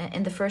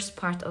 in the first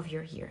part of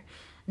your year.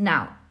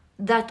 Now,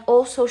 that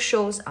also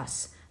shows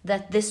us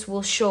that this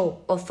will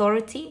show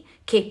authority,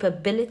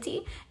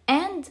 capability,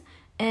 and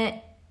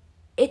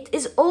it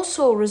is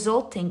also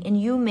resulting in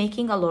you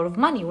making a lot of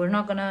money. We're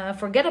not going to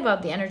forget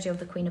about the energy of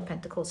the Queen of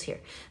Pentacles here.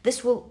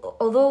 This will,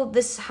 although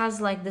this has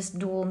like this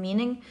dual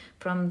meaning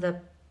from the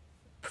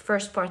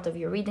first part of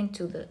your reading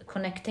to the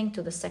connecting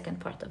to the second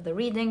part of the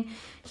reading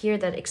here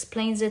that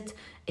explains it,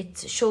 it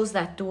shows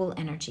that dual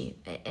energy.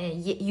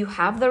 You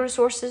have the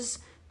resources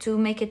to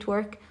make it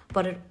work,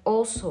 but it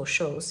also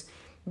shows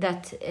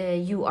that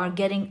you are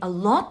getting a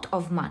lot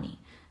of money,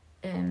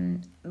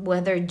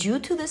 whether due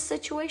to this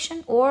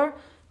situation or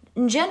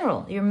in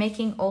general. You're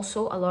making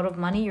also a lot of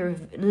money. You're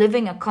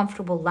living a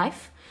comfortable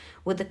life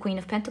with the Queen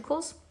of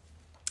Pentacles.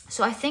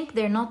 So I think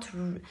they're not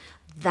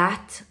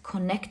that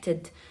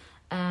connected.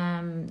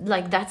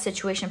 Like that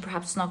situation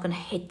perhaps not going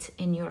to hit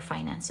in your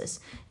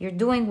finances. You're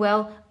doing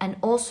well, and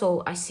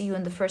also I see you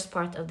in the first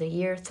part of the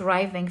year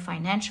thriving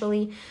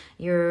financially.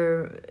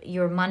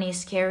 Your money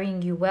is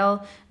carrying you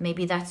well.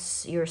 Maybe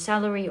that's your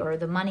salary or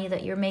the money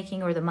that you're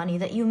making or the money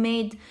that you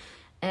made.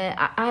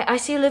 I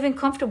see you living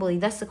comfortably.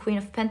 That's the Queen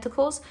of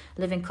Pentacles,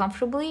 living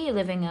comfortably,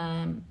 living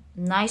a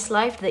nice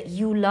life that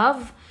you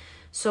love.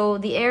 So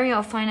the area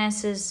of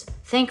finances,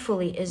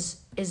 thankfully, is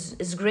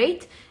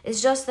great.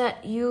 It's just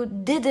that you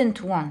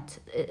didn't want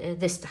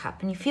this to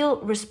happen. You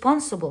feel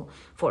responsible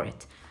for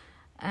it.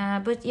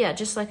 But yeah,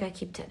 just like I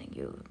keep telling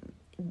you,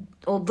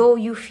 although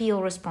you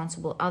feel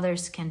responsible,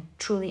 others can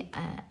truly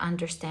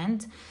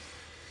understand.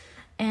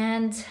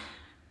 And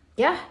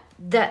yeah,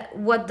 that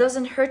what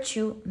doesn't hurt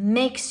you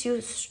makes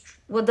you,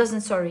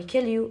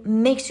 kill you,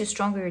 makes you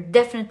stronger. You're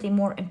definitely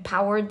more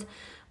empowered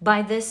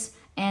by this,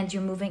 and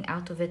you're moving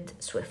out of it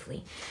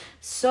swiftly.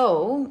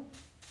 So,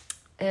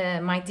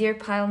 my dear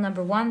pile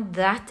number one,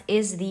 that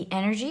is the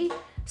energy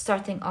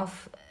starting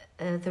off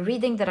the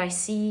reading that I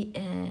see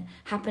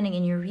happening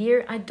in your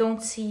year. I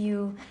don't see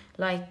you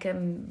like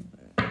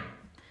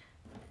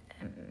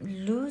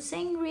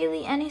losing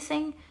really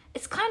anything.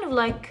 It's kind of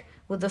like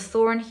with the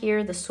thorn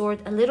here, the sword,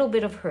 a little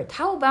bit of hurt.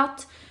 How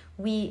about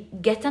we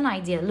get an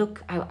idea?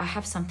 Look, I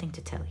have something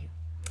to tell you.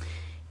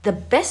 The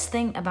best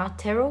thing about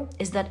tarot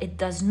is that it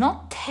does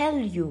not tell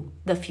you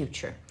the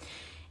future.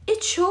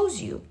 It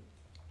shows you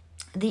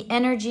the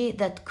energy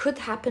that could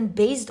happen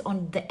based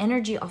on the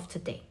energy of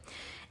today.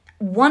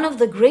 One of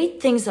the great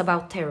things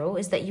about tarot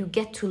is that you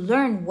get to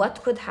learn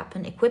what could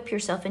happen, equip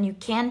yourself, and you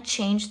can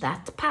change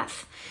that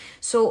path.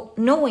 So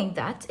knowing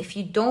that, if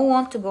you don't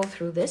want to go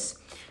through this,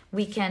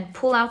 we can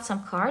pull out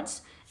some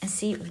cards and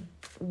see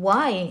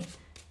why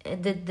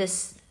did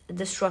this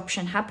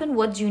disruption happen.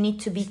 What do you need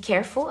to be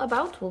careful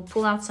about? We'll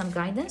pull out some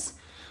guidance.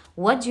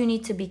 What do you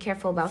need to be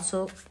careful about?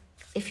 So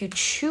if you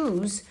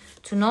choose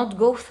to not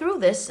go through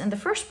this in the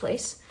first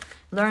place,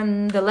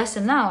 learn the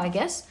lesson now, I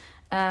guess,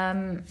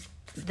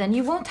 then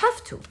you won't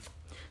have to.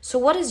 So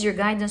what is your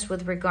guidance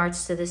with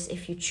regards to this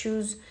if you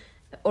choose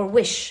or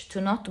wish to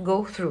not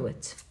go through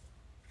it?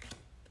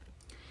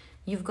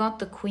 You've got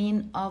the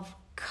Queen of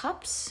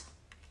Cups.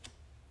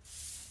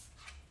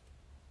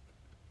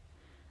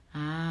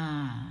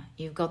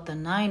 You've got the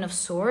Nine of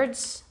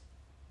Swords.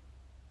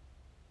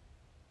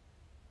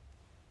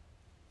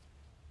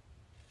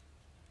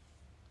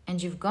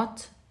 And you've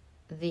got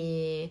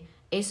the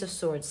Ace of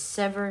Swords,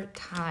 sever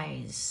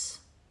ties.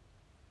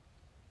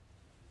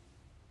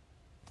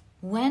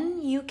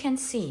 When you can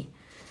see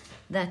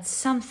that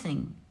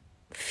something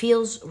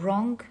feels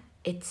wrong,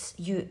 it's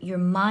your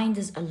mind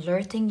is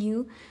alerting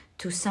you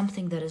to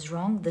something that is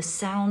wrong. The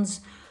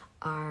sounds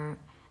are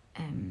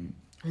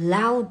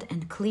loud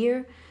and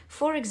clear.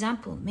 For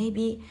example,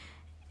 maybe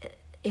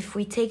if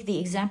we take the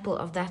example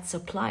of that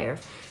supplier,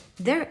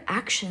 their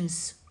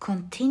actions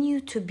continue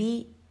to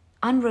be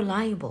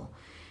unreliable,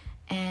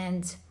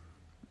 and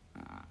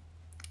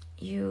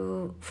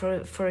you,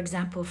 for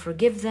example,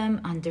 forgive them,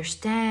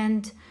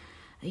 understand.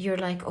 You're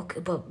like, okay,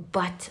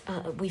 but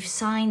we've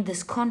signed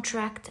this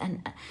contract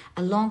and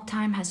a long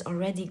time has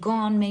already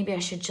gone. Maybe I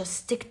should just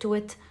stick to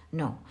it.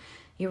 No,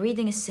 your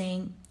reading is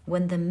saying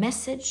when the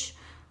message,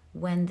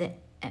 when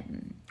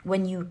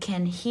you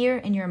can hear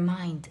in your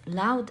mind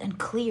loud and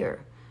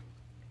clear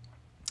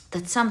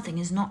that something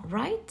is not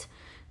right,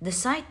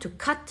 decide to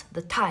cut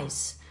the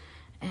ties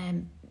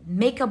and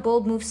make a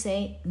bold move.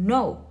 Say,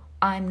 no,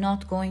 I'm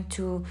not going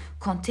to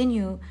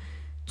continue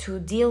to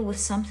deal with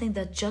something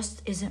that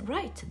just isn't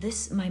right.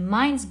 My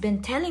mind's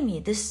been telling me,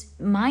 this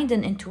mind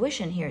and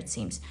intuition here, it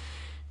seems,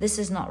 this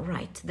is not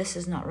right. This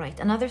is not right.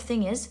 Another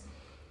thing is,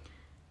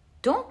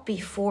 don't be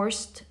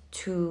forced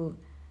to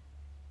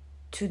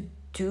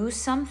do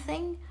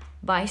something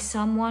by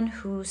someone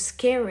who's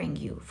scaring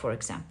you, for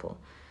example.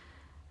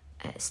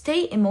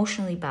 Stay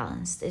emotionally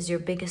balanced is your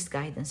biggest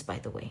guidance, by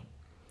the way,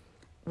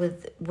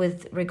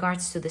 with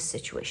regards to this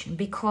situation.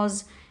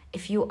 Because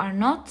if you are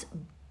not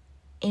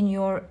in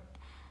your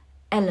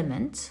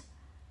element,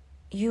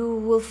 you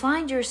will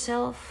find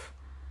yourself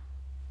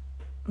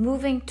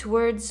moving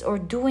towards or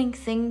doing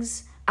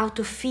things out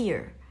of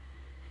fear.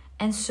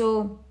 And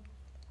so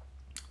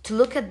to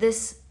look at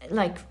this,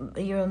 like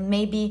you'll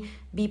maybe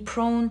be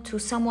prone to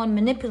someone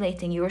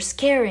manipulating you or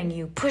scaring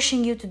you,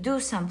 pushing you to do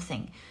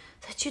something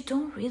that you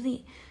don't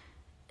really,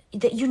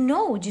 that you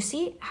know. Do you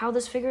see how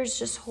this figure is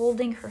just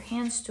holding her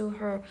hands to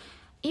her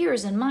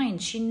ears and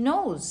mind? She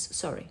knows,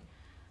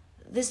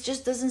 this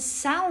just doesn't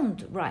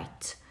sound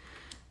right.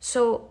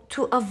 So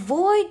to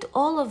avoid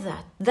all of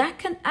that, that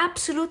can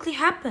absolutely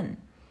happen.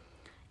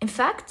 In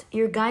fact,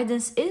 your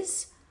guidance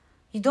is,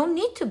 you don't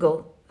need to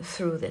go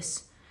through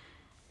this.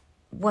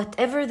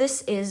 Whatever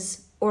this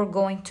is or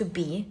going to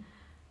be,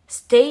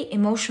 stay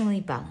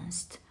emotionally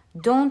balanced.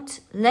 Don't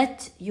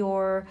let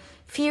your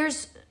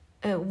fears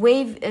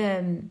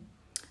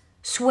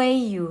sway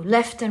you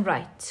left and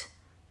right.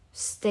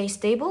 Stay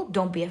stable,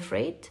 don't be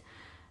afraid,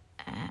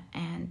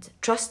 and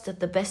trust that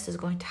the best is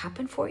going to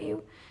happen for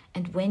you.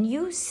 And when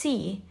you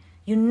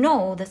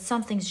know that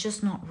something's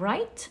just not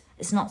right,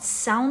 it's not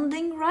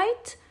sounding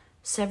right,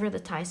 sever the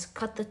ties,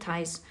 cut the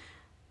ties,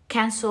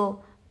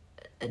 cancel,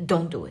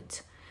 don't do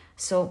it.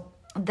 So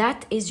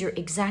that is your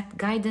exact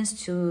guidance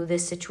to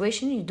this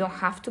situation. You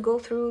don't have to go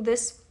through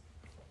this,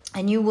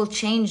 and you will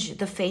change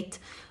the fate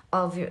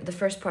of the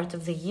first part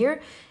of the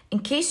year. In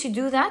case you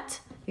do that,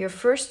 your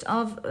first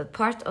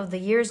part of the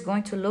year is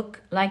going to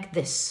look like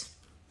this.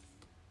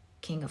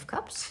 King of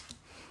Cups.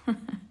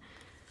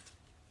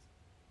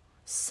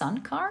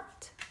 Sun card.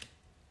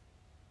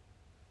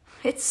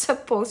 It's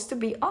supposed to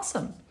be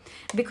awesome,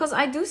 because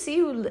I do see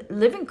you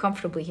living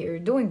comfortably here. You're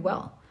doing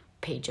well.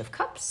 Page of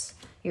Cups.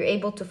 You're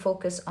able to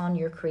focus on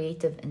your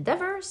creative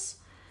endeavors.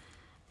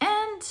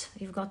 And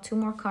you've got two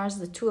more cards,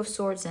 the Two of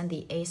Swords and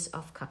the Ace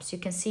of Cups. You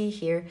can see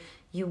here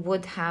you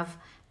would have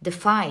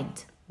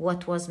defied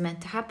what was meant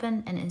to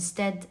happen and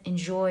instead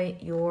enjoy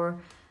your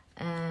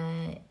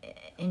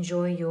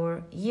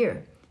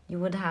year. You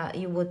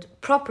would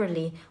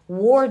properly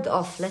ward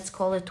off, let's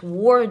call it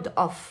ward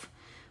off,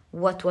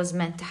 what was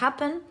meant to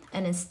happen,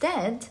 and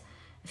instead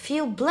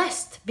feel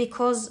blessed,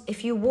 because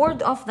if you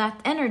ward off that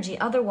energy,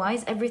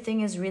 otherwise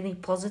everything is really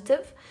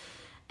positive.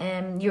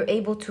 You're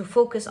able to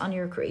focus on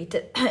your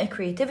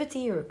creativity,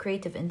 your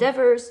creative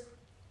endeavors,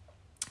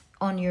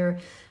 on your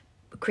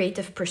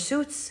creative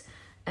pursuits.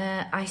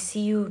 I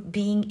see you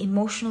being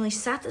emotionally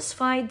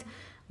satisfied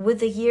with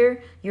the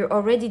year. You're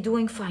already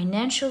doing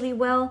financially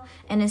well,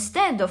 and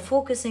instead of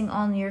focusing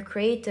on your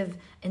creative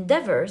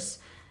endeavors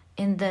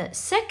in the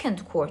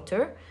second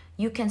quarter,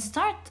 you can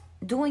start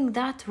doing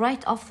that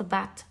right off the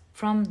bat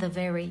from the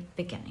very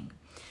beginning.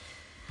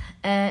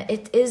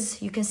 It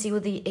is, you can see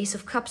with the Ace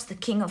of Cups, the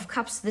King of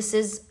Cups, this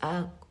is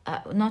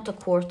not a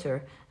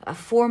quarter,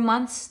 4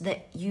 months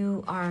that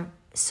you are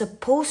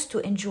supposed to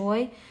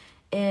enjoy.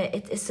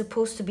 It is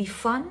supposed to be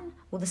fun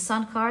with the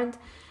Sun card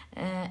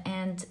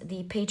and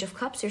the Page of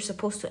Cups. You're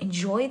supposed to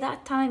enjoy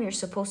that time. You're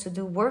supposed to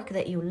do work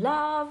that you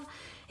love.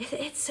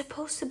 it's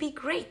supposed to be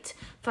great.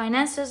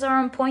 Finances are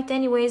on point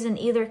anyways in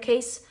either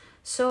case.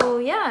 So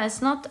yeah,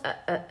 it's not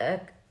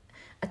a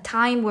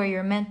time where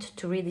you're meant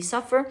to really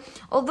suffer.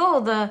 Although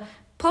the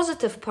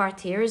positive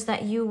part here is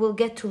that you will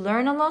get to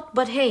learn a lot.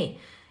 But hey,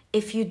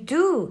 if you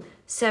do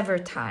sever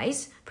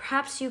ties,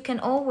 perhaps you can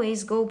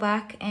always go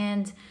back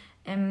and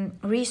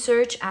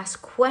research,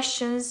 ask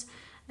questions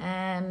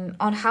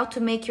on how to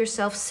make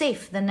yourself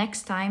safe the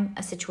next time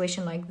a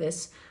situation like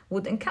this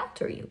would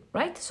encounter you,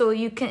 right? So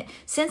you can,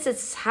 since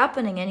it's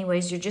happening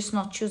anyways, you're just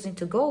not choosing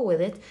to go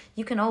with it,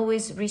 you can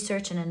always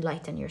research and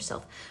enlighten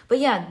yourself. But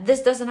yeah,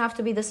 this doesn't have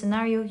to be the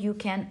scenario. You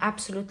can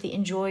absolutely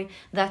enjoy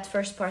that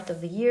first part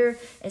of the year,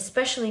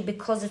 especially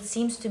because it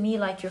seems to me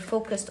like you're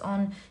focused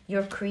on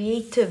your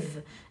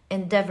creative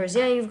endeavors.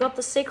 Yeah, you've got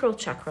the sacral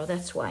chakra,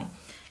 that's why.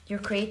 Your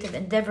creative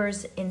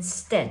endeavors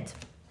instead.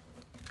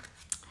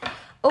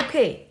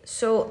 Okay,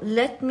 so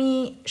let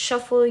me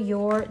shuffle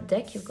your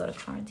deck. You've got a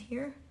card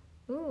here.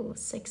 Ooh,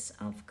 6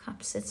 of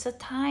Cups. It's a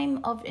time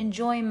of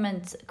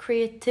enjoyment,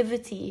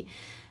 creativity,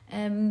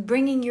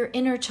 bringing your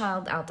inner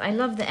child out. I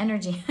love the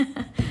energy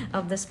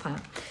of this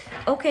pile.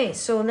 Okay,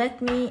 so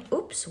let me...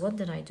 Oops, what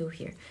did I do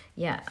here?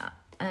 Yeah,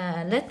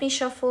 let me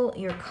shuffle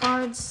your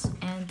cards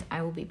and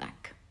I will be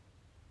back.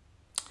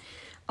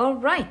 All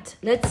right,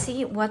 let's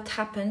see what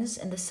happens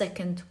in the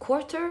second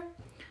quarter.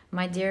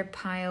 My dear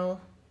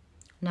pile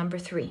number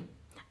 3.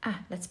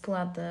 Let's pull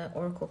out the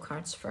oracle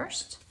cards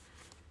first.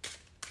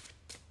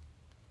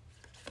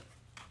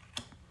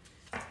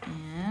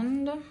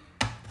 And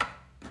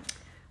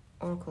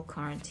oracle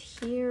card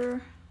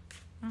here.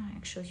 I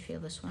actually feel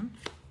this one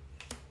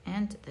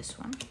and this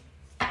one.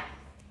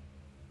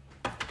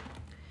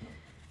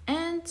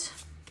 And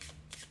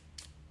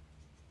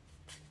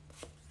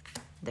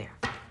there.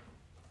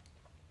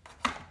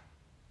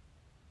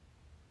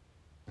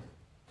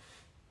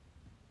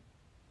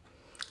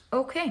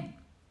 Okay.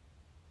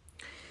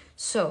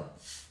 So,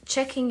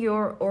 checking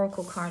your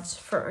oracle cards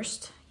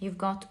first. You've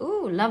got,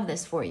 ooh, love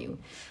this for you.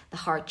 The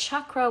heart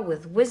chakra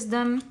with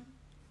wisdom.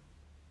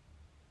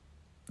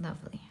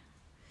 Lovely.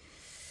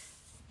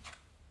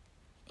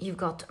 You've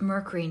got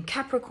Mercury in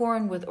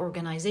Capricorn with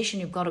organization.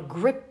 You've got a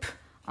grip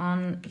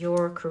on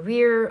your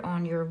career,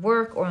 on your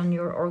work, or on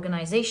your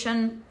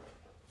organization.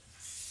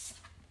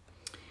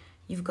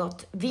 You've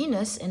got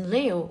Venus in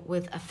Leo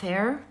with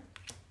affair.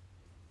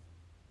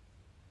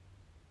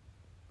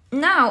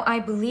 Now, I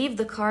believe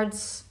the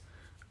cards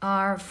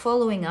are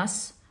following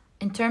us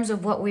in terms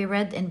of what we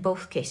read in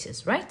both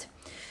cases, right?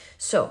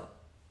 So,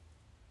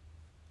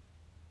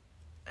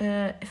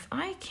 if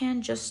I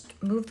can just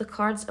move the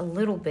cards a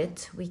little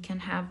bit, we can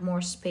have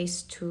more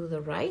space to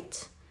the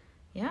right.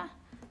 Yeah,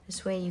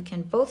 this way you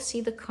can both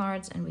see the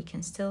cards and we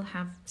can still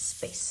have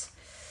space.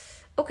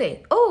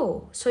 Okay,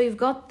 oh, so you've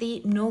got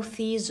the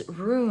Nothi's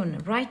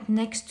rune right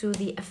next to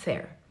the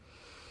affair.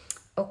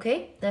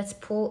 Okay, let's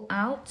pull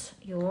out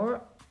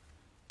your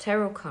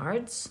tarot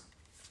cards.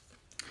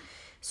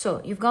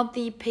 So you've got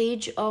the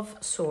Page of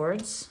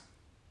Swords.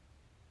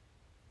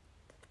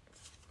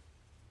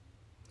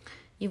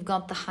 You've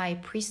got the High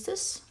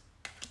Priestess.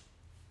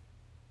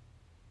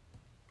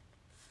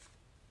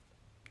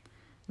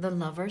 The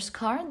Lover's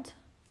card.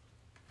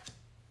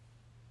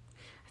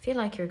 I feel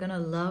like you're gonna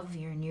love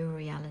your new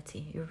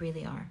reality. You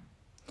really are.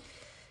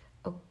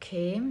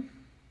 Okay.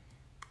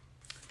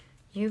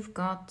 You've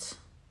got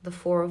the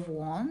Four of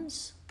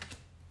Wands.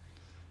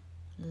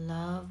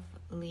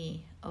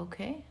 Lovely.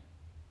 Okay.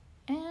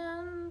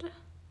 And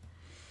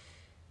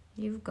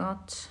you've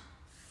got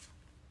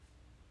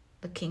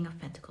the King of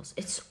Pentacles.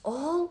 It's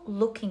all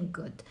looking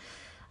good.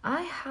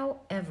 I,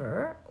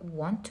 however,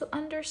 want to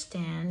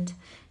understand,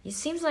 it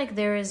seems like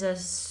there is a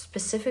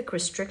specific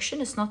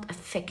restriction. It's not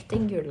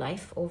affecting your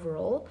life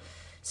overall.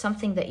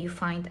 Something that you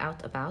find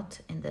out about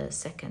in the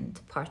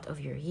second part of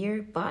your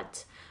year.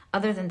 But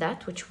other than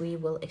that, which we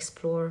will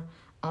explore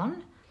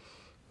on,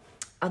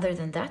 other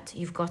than that,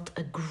 you've got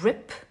a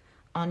grip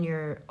on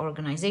your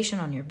organization,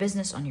 on your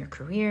business, on your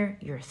career.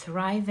 You're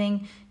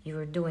thriving,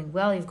 you're doing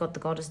well. You've got the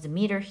goddess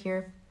Demeter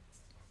here,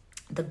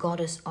 the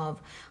goddess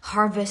of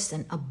harvest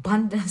and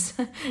abundance.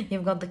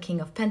 You've got the King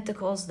of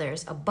Pentacles,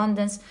 there's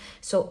abundance.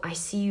 So I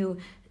see you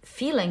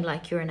feeling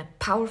like you're in a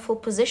powerful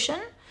position.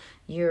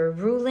 You're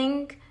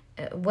ruling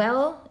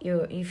well,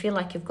 you feel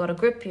like you've got a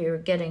grip, you're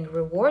getting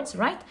rewards,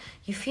 right?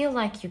 You feel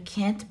like you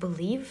can't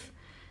believe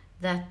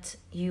that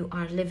you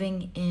are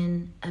living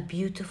in a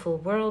beautiful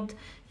world.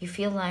 You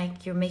feel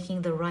like you're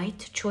making the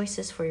right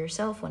choices for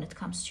yourself when it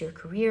comes to your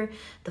career.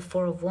 The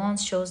Four of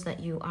Wands shows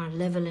that you are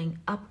leveling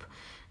up,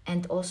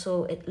 and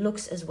also it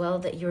looks as well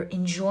that you're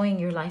enjoying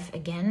your life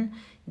again.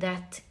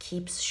 That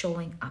keeps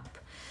showing up.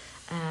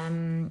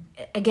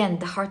 Again,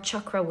 the heart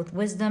chakra with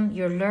wisdom,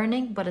 you're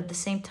learning, but at the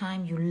same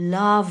time you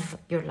love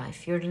your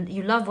life.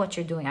 You love what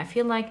you're doing. I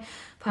feel like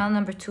pile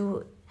number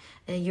 2,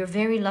 you're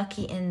very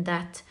lucky in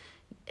that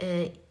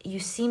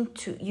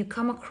you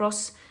come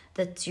across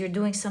that you're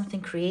doing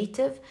something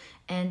creative,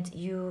 and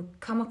you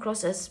come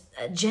across as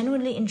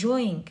genuinely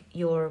enjoying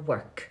your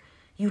work.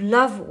 you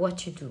love what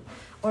you do,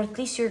 or at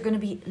least you're going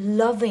to be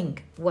loving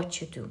what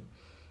you do.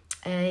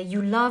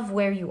 You love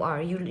where you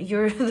are.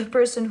 You're the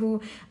person who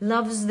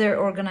loves their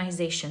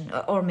organization,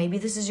 or maybe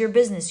this is your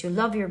business. You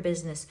love your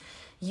business.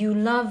 You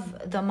love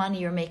the money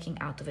you're making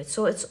out of it.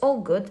 So it's all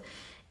good.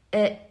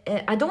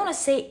 I don't want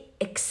to say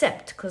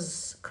except,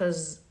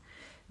 because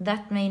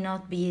that may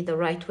not be the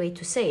right way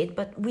to say it,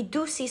 but we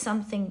do see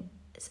something,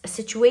 a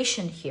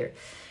situation here.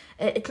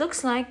 It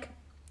looks like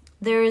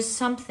there is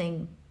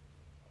something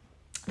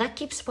that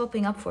keeps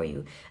popping up for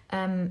you.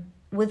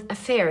 With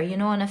affair,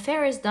 an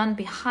affair is done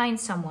behind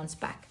someone's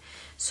back.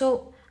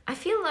 So I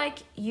feel like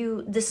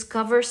you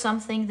discover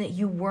something that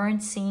you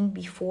weren't seeing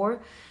before,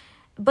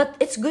 but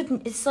it's good.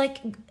 It's like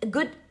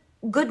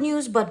good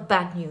news, but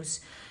bad news.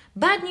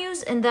 Bad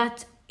news in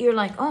that you're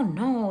like, oh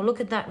no, look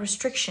at that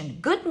restriction.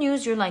 Good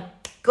news, you're like,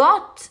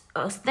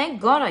 thank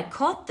God I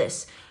caught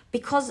this,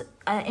 because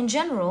in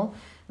general,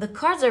 the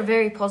cards are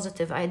very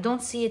positive. I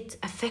don't see it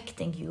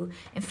affecting you.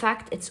 In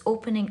fact, it's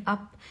opening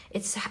up.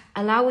 It's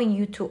allowing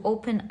you to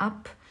open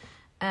up,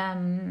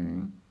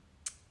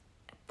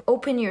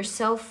 open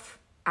yourself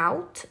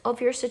out of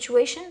your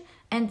situation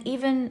and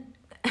even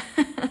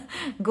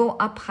go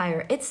up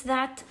higher. It's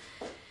that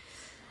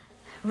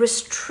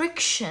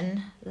restriction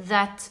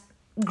that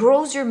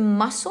grows your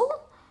muscle,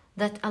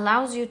 that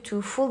allows you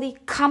to fully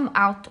come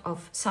out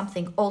of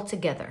something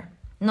altogether,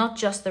 not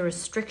just the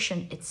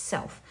restriction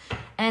itself.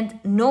 And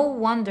no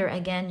wonder,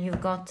 again,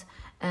 you've got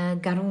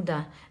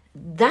Garuda.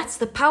 That's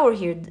the power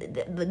here.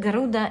 The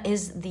Garuda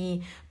is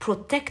the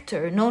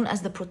protector, known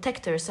as the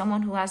protector,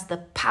 someone who has the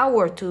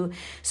power to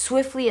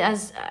swiftly,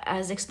 as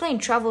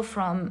explained, travel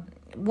from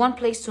one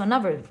place to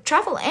another,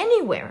 travel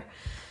anywhere.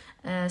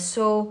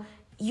 So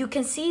you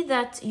can see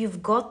that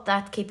you've got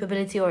that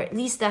capability, or at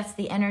least that's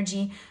the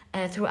energy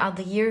throughout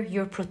the year.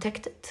 You're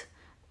protected.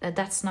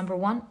 That's number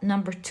one.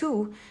 Number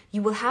two,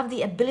 you will have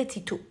the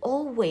ability to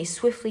always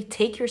swiftly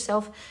take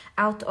yourself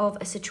out of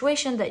a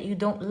situation that you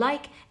don't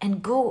like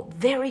and go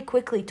very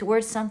quickly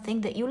towards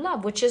something that you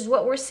love, which is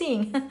what we're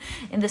seeing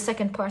in the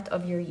second part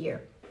of your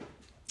year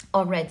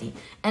already.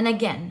 And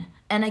again,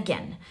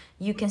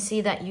 you can see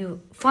that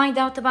you find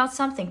out about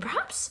something.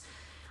 Perhaps,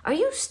 are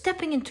you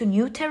stepping into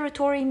new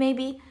territory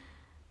maybe?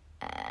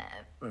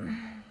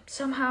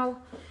 Somehow.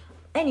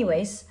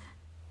 Anyways,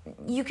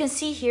 you can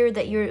see here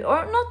that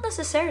or not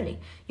necessarily,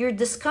 you're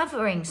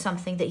discovering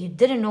something that you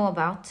didn't know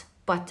about,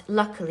 but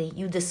luckily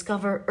you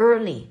discover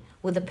early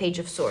with the Page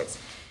of Swords.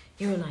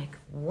 You're like,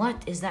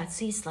 what is that?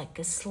 See, it's like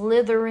a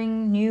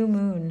slithering new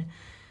moon.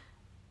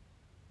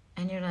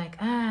 And you're like,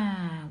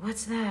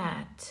 what's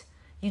that?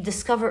 You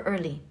discover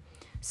early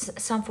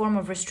some form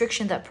of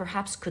restriction that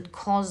perhaps could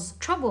cause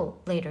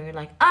trouble later. You're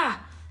like,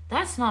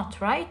 that's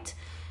not right.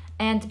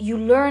 And you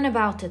learn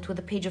about it with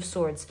the Page of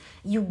Swords.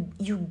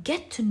 You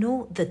get to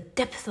know the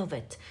depth of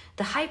it.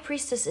 The High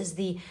Priestess is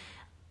the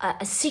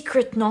a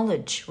secret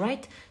knowledge,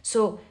 right?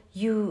 So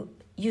you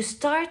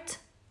start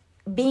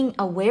being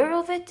aware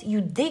of it.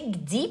 You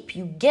dig deep.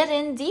 You get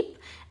in deep,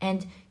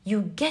 and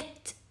you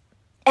get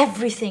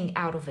everything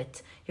out of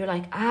it. You're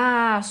like,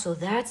 so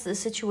that's the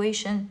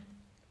situation.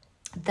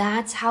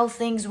 That's how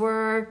things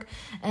work.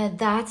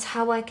 That's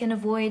how I can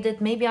avoid it.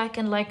 Maybe I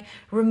can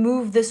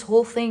remove this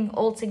whole thing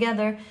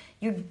altogether.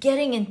 You're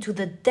getting into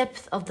the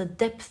depth of the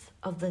depth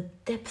of the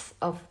depth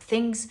of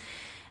things,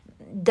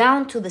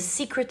 down to the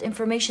secret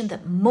information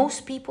that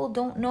most people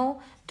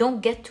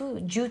don't get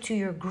to, due to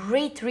your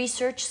great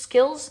research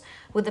skills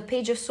with the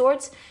Page of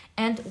Swords.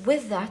 And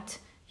with that,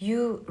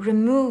 you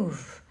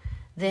remove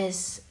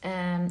this,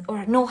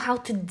 or know how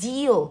to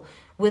deal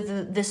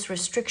with this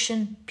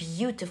restriction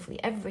beautifully.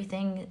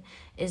 Everything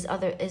is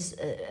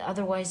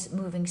otherwise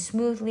moving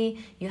smoothly.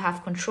 You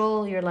have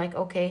control. You're like,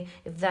 okay,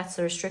 if that's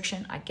the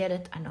restriction, I get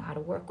it. I know how to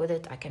work with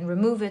it. I can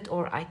remove it,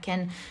 or I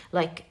can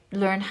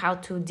learn how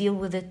to deal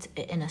with it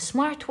in a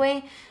smart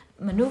way,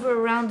 maneuver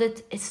around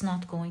it. It's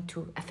not going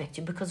to affect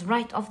you, because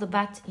right off the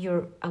bat,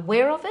 you're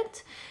aware of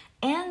it,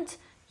 and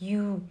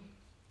you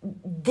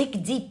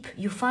dig deep.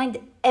 You find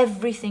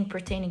everything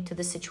pertaining to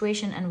the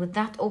situation. And with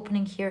that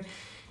opening here,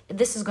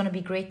 this is going to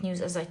be great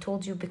news, as I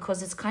told you,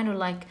 because it's kind of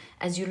like,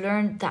 as you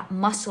learn that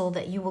muscle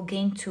that you will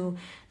gain to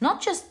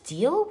not just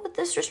deal with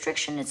this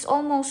restriction, it's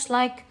almost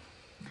like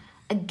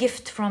a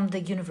gift from the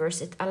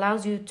universe. It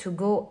allows you to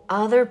go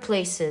other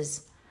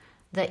places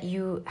that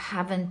you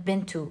haven't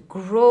been to,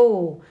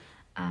 grow,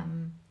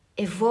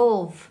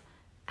 evolve,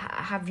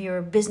 have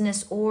your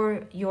business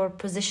or your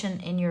position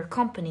in your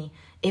company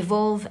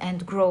evolve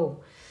and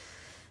grow.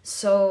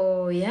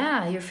 So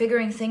yeah, you're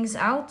figuring things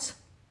out.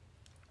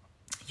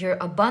 You're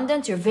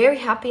abundant. You're very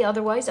happy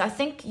otherwise. I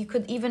think you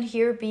could even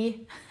here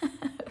be,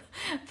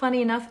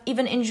 funny enough,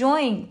 even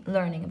enjoying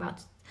learning about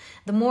it.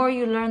 The more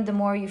you learn, the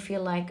more you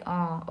feel like,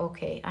 oh,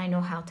 okay, I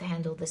know how to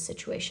handle this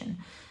situation.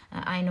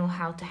 I know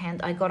how to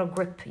I got a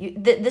grip.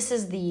 This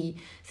is the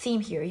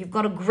theme here. You've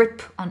got a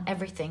grip on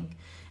everything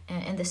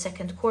in the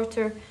second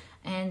quarter,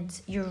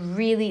 and you're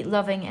really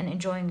loving and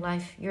enjoying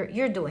life.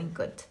 You're doing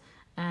good,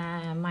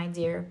 my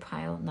dear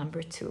pile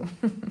number 2.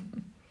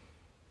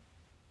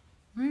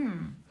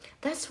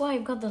 That's why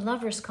I've got the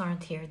Lover's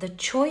card here. The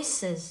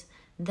choices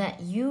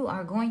that you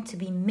are going to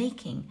be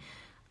making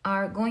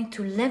are going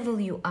to level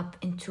you up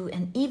into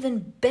an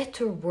even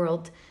better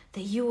world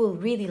that you will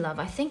really love.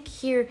 I think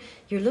here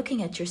you're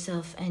looking at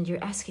yourself and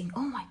you're asking,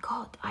 oh my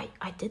God,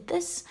 I did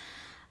this.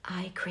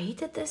 I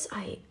created this.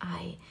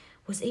 I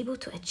was able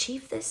to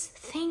achieve this.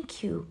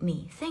 Thank you,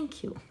 me.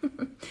 Thank you.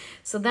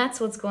 So that's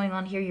what's going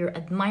on here. You're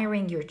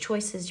admiring your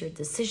choices, your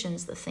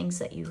decisions, the things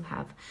that you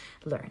have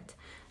learned.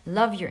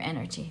 Love your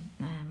energy,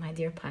 my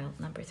dear pile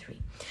number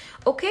 3.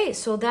 Okay,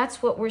 so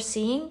that's what we're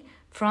seeing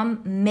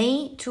from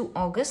May to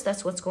August.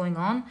 That's what's going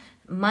on.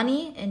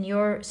 Money in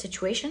your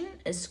situation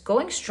is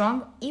going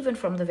strong, even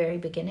from the very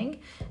beginning.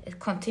 It's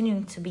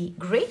continuing to be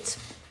great.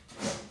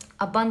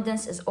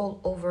 Abundance is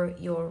all over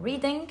your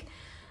reading.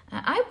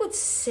 I would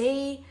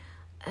say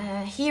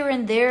here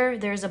and there,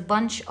 there's a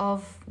bunch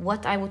of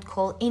what I would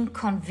call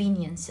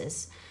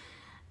inconveniences.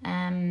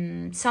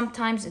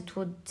 Sometimes it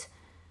would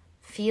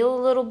feel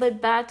a little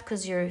bit bad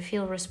because you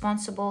feel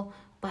responsible,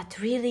 but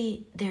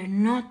really they're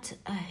not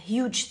a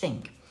huge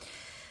thing.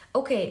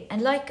 Okay,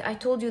 and like I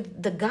told you,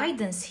 the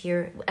guidance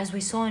here, as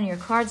we saw in your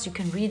cards, you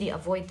can really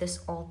avoid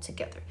this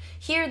altogether.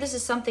 Here, this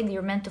is something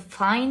you're meant to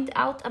find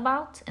out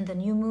about in the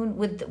new moon,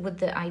 with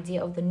the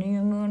idea of the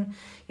new moon.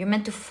 You're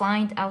meant to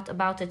find out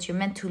about it. You're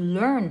meant to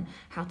learn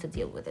how to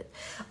deal with it.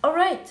 All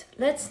right,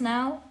 let's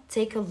now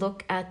take a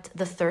look at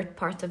the third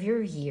part of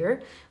your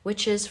year,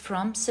 which is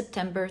from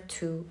September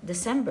to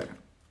December.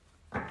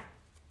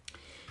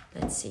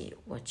 Let's see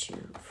what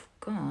you've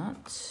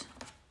got.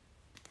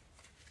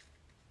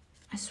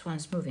 This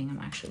one's moving. I'm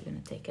actually going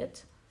to take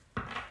it.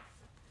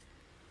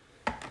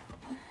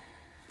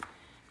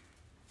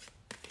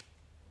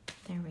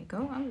 There we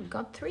go. Oh, we've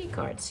got 3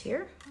 cards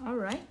here. All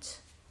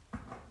right.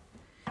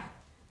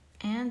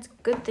 And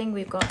good thing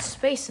we've got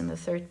space in the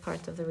third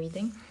part of the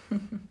reading.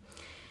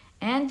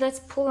 And let's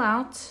pull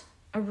out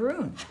a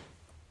rune.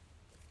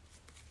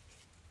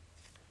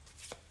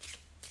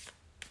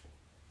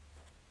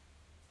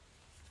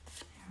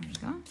 There we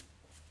go.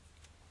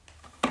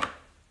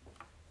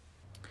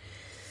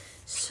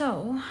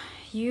 So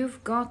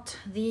you've got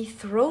the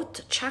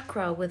throat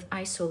chakra with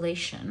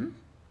isolation.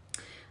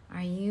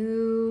 Are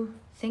you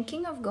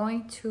thinking of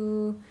going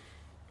to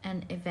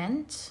an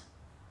event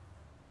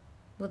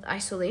with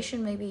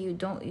isolation? Maybe you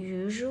don't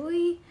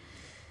usually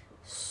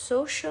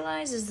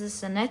socialize. Is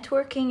this a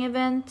networking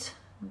event?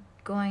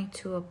 Going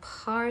to a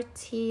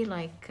party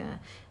like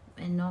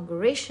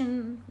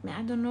inauguration?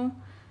 I don't know.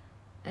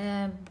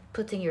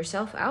 Putting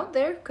yourself out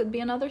there could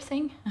be another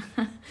thing.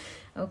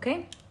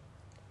 Okay.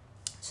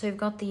 So you've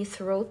got the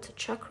throat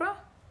chakra.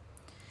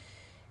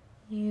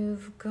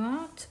 You've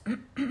got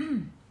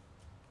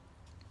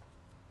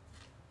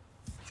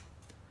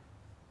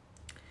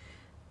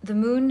the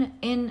moon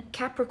in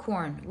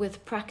Capricorn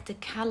with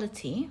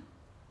practicality.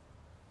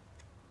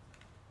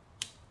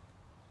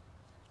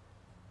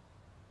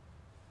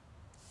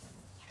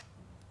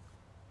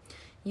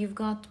 You've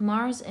got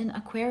Mars in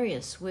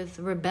Aquarius with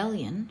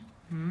rebellion.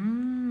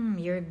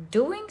 You're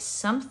doing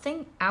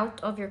something out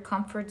of your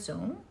comfort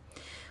zone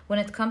when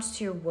it comes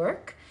to your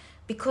work,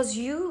 because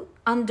you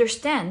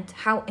understand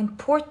how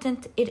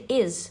important it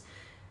is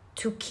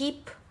to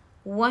keep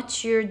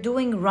what you're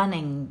doing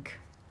running.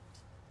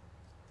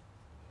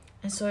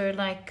 And so you're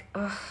like,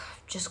 oh,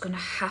 I'm just gonna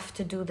have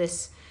to do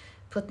this,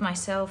 put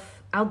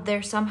myself out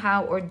there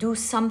somehow, or do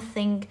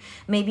something.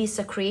 Maybe it's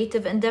a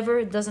creative endeavor.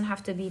 It doesn't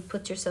have to be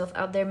put yourself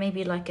out there.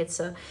 Maybe like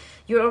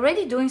you're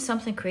already doing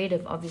something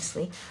creative,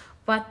 obviously.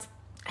 But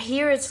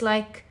here it's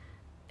like,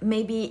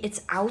 maybe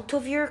it's out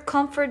of your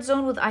comfort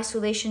zone. With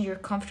isolation, you're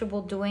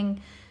comfortable doing,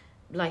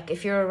 like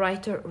if you're a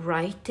writer,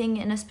 writing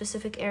in a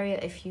specific area.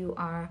 If you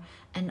are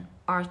an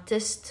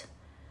artist,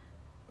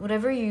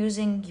 whatever you're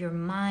using your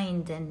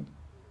mind and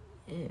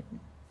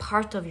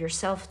part of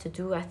yourself to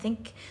do, I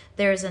think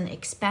there's an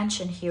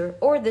expansion here.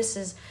 Or this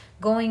is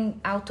going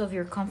out of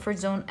your comfort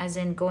zone, as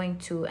in going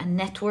to a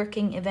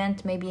networking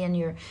event, maybe, and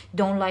you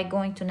don't like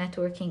going to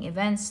networking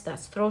events.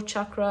 That's throat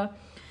chakra.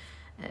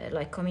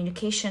 Like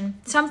communication,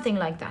 something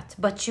like that.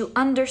 But you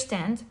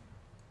understand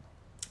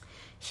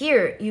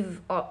here,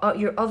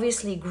 you're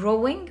obviously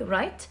growing,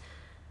 right?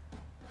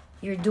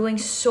 You're doing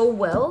so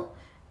well,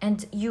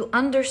 and you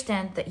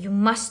understand that you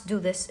must do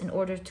this in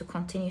order to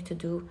continue to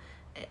do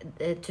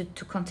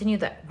to continue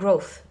that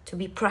growth, to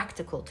be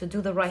practical, to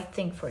do the right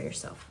thing for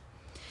yourself.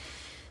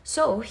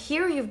 So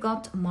here you've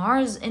got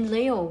Mars in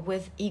Leo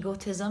with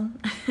egotism.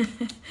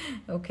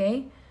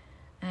 Okay.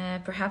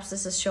 Perhaps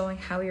this is showing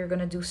how you're going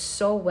to do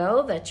so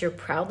well that you're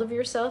proud of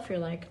yourself. You're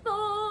like,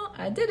 oh,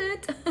 I did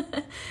it.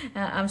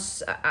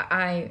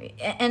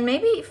 And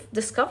maybe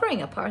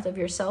discovering a part of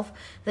yourself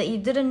that you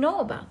didn't know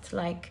about,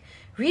 like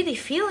really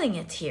feeling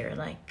it here,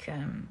 like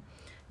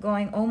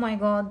going, oh my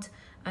God,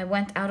 I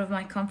went out of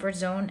my comfort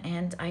zone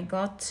and I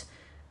got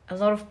a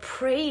lot of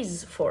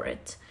praise for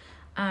it.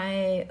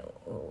 I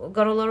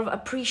got a lot of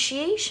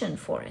appreciation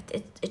for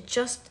it. It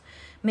just,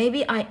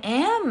 maybe I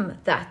am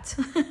that.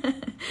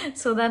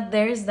 So that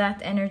there's that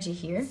energy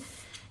here.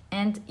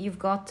 And you've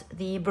got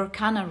the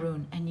Berkana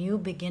rune. A new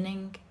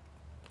beginning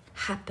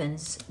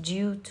happens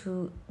due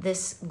to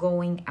this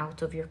going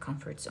out of your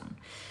comfort zone.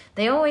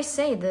 They always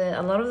say that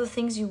a lot of the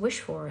things you wish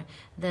for,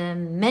 the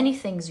many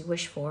things you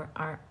wish for,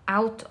 are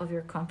out of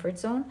your comfort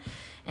zone,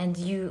 and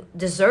you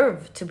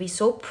deserve to be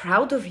so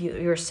proud of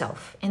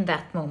yourself in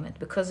that moment,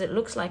 because it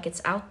looks like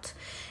it's out.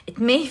 It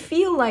may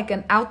feel like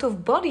an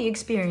out-of-body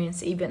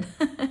experience even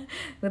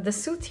with the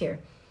suit here,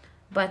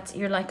 but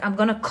you're like, I'm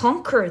gonna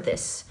conquer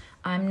this.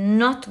 I'm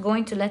not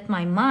going to let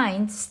my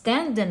mind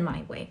stand in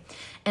my way.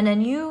 And a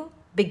new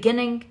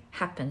beginning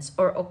happens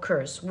or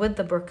occurs with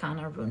the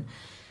Berkana rune.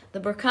 The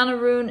Berkana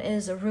rune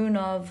is a rune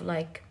of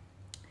like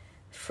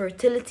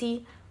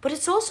fertility, but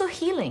it's also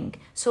healing.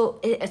 So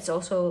it's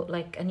also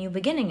like a new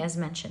beginning, as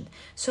mentioned.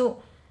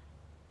 So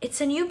it's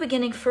a new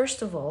beginning,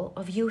 first of all,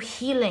 of you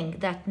healing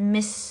that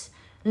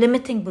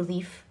limiting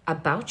belief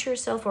about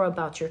yourself or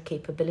about your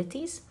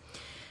capabilities.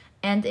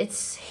 And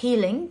it's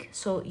healing.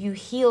 So you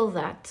heal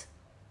that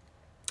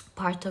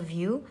part of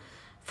you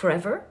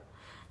forever.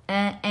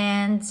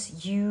 And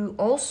you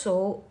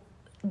also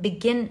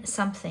begin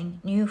something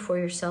new for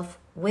yourself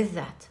with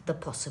that, the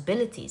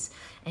possibilities.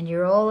 And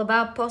you're all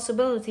about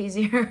possibilities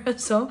here.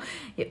 So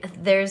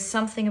there's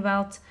something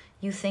about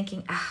you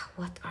thinking,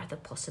 what are the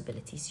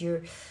possibilities?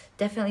 You're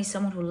definitely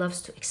someone who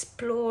loves to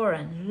explore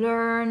and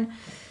learn.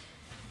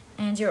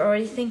 And you're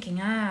already thinking,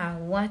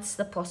 what's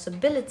the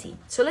possibility?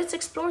 So let's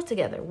explore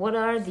together. What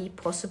are the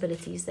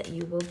possibilities that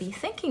you will be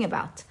thinking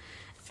about?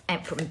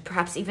 And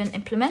perhaps even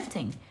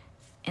implementing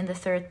in the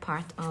third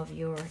part of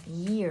your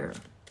year.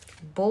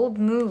 Bold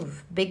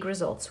move, big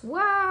results.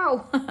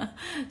 Wow!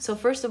 So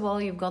first of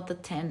all, you've got the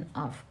 10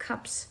 of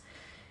Cups.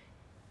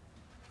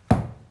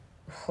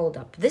 Hold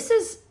up. This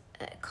is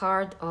a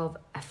card of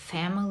a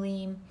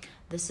family.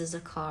 This is a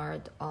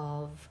card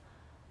of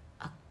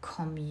a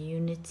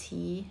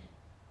community.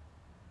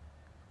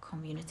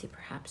 Community,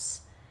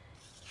 perhaps.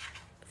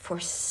 For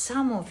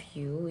some of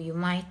you, you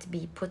might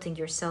be putting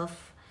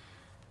yourself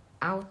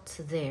out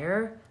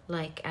there,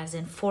 like as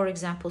in, for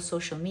example,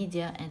 social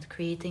media, and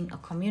creating a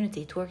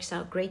community. It works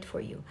out great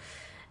for you,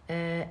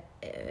 but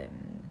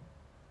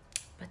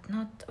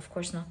not, of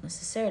course, not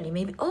necessarily.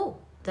 Maybe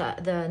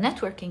the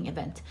networking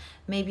event.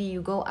 Maybe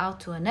you go out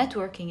to a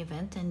networking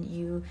event and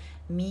you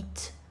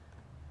meet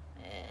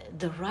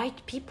the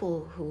right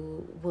people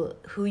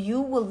who you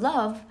will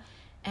love,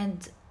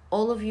 and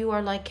all of you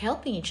are like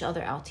helping each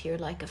other out here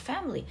like a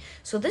family.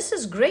 So this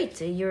is great.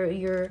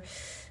 You're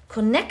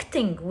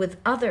connecting with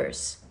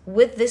others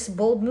with this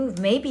bold move.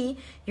 Maybe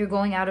you're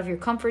going out of your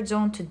comfort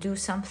zone to do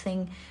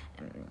something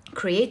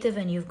creative,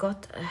 and you've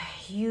got a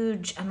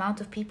huge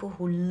amount of people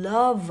who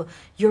love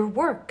your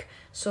work.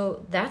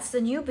 So that's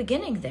the new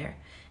beginning there.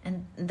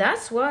 And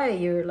that's why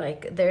you're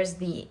like, there's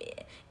the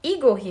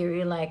ego here.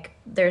 You're like,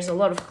 there's a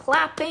lot of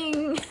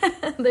clapping.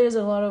 There's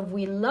a lot of,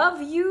 we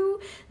love you.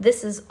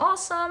 This is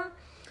awesome.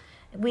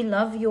 We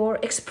love your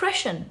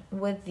expression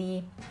with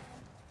the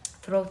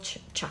throat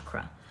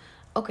chakra.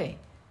 Okay,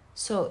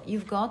 so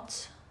you've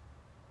got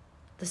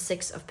the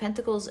 6 of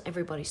Pentacles.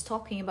 Everybody's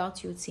talking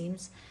about you, it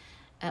seems.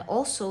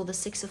 Also, the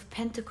 6 of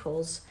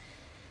Pentacles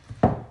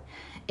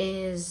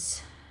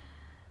is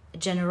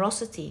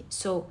generosity.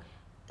 So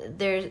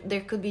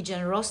there could be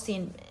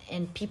generosity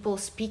in people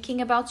speaking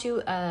about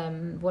you.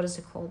 What is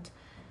it called?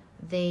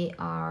 They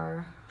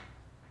are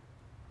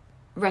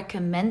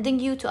recommending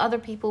you to other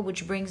people,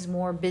 which brings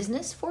more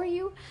business for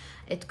you.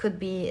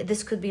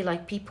 This could be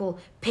like people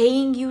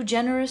paying you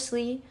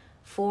generously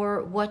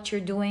for what you're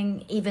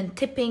doing, even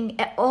tipping.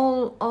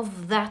 All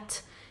of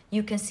that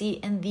you can see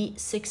in the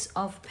 6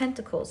 of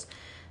Pentacles.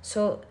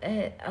 So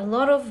a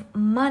lot of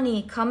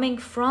money coming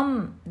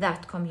from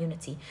that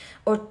community,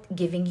 or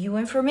giving you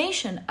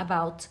information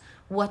about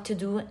what to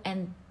do,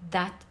 and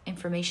that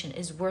information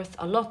is worth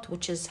a lot,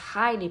 which is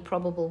highly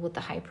probable with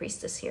the High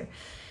Priestess here.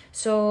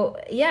 So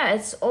yeah,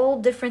 it's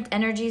all different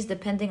energies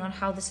depending on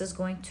how this is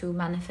going to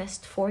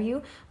manifest for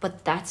you,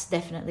 but that's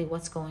definitely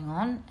what's going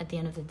on at the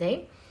end of the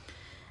day.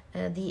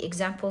 The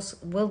examples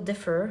will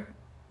differ,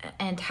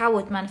 and how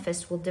it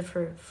manifests will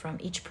differ from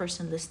each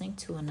person listening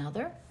to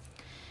another.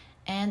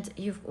 And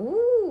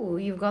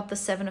you've got the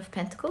 7 of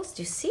Pentacles.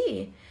 Do you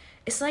see?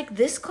 It's like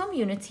this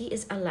community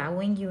is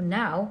allowing you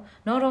now.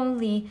 Not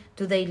only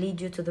do they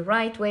lead you to the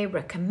right way,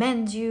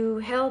 recommend you,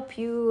 help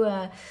you,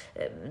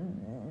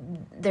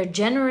 they're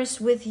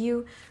generous with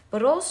you,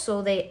 but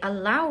also they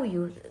allow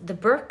you. The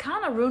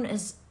Berkana rune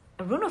is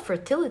a rune of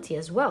fertility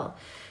as well.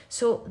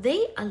 So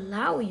they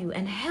allow you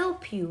and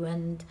help you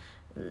and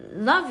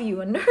love you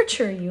and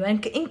nurture you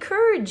and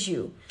encourage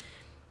you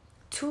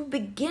to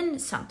begin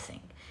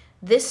something.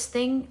 This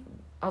thing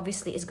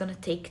obviously is going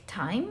to take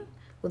time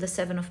with the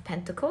 7 of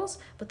Pentacles,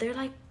 but they're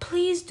like,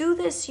 please do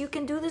this. You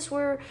can do this.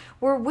 We're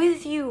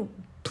with you.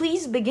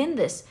 Please begin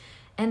this.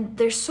 And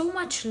there's so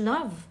much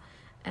love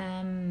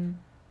and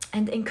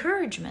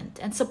encouragement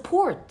and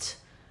support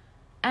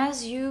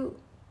as you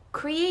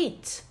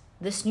create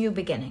this new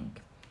beginning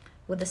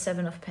with the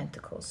 7 of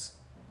Pentacles.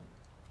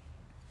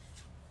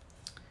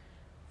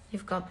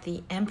 You've got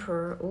the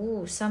Emperor.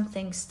 Ooh,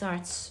 something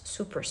starts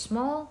super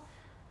small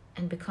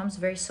and becomes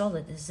very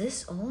solid. Is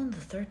this all in the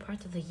third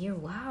part of the year?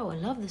 Wow, I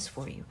love this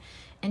for you.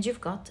 And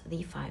you've got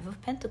the Five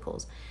of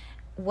Pentacles.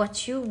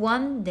 What you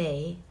one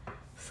day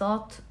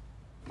thought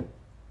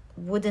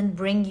wouldn't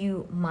bring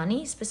you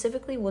money,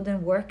 specifically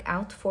wouldn't work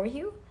out for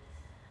you,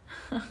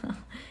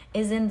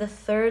 is in the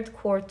third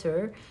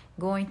quarter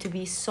going to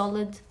be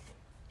solid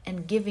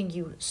and giving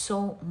you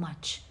so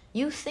much.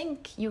 You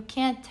think you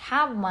can't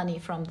have money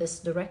from this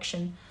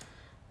direction,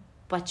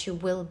 but you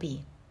will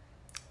be.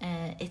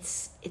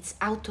 It's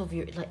out of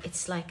your, like,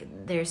 it's like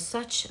there's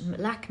such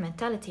lack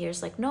mentality here.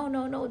 It's like,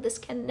 no, this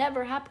can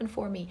never happen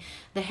for me.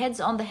 The head's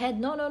on the head.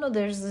 No,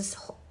 there's this,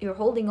 you're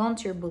holding on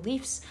to your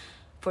beliefs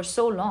for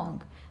so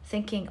long,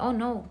 thinking, oh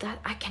no, that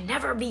I can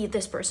never be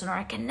this person, or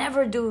I can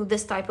never do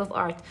this type of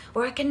art,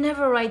 or I can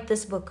never write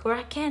this book, or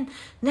I can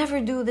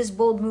never do this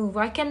bold move,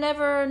 or I can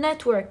never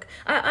network,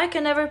 I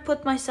can never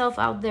put myself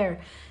out there.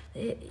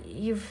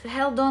 You've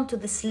held on to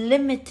this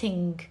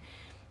limiting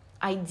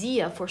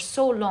idea for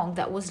so long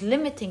that was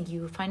limiting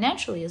you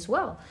financially as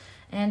well.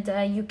 And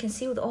you can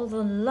see with all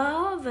the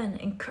love and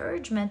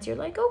encouragement, you're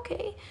like,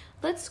 okay,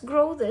 let's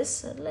grow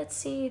this. Let's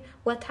see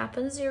what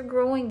happens. You're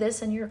growing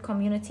this and your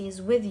community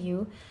is with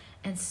you.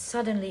 And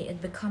suddenly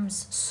it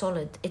becomes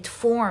solid. It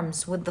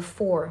forms with the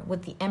Four,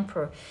 with the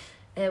Emperor.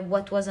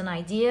 What was an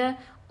idea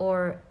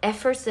or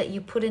efforts that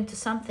you put into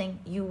something,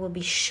 you will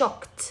be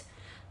shocked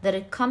that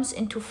it comes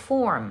into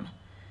form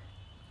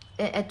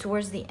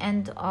towards the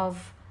end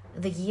of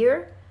the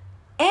year.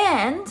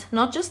 And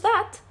not just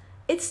that,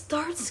 it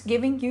starts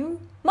giving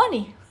you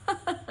money.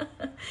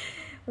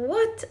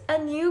 What a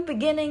new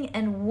beginning,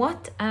 and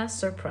what a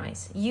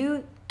surprise.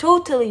 You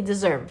totally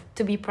deserve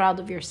to be proud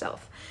of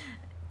yourself.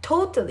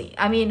 Totally.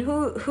 I mean,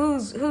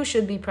 who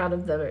should be proud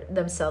of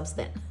themselves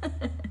then?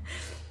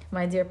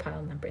 My dear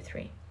pile number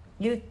 3,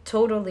 you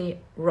totally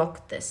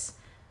rocked this,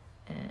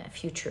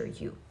 future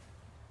you.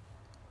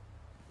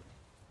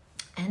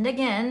 And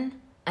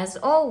again, as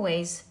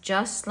always,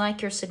 just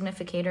like your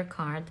significator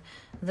card,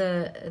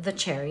 the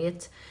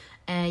Chariot,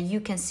 you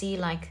can see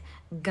like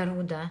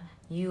Garuda,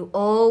 you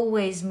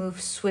always move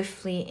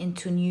swiftly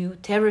into new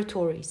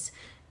territories.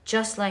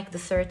 Just like the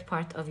third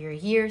part of your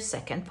year,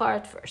 second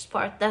part, first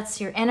part, that's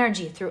your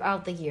energy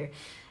throughout the year.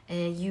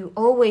 You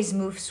always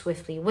move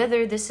swiftly,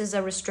 whether this is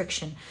a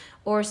restriction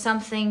or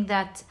something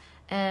that,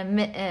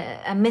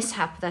 a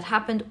mishap that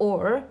happened,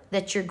 or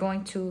that you're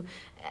going to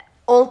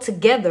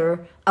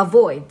altogether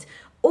avoid,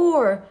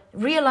 or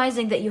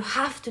realizing that you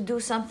have to do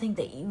something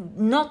that you're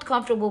not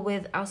comfortable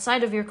with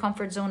outside of your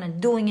comfort zone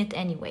and doing it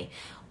anyway.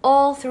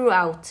 All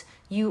throughout,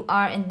 you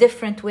are in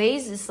different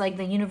ways. It's like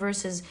the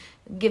universe is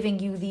giving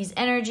you these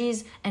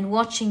energies and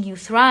watching you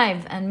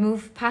thrive and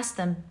move past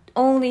them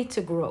only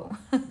to grow.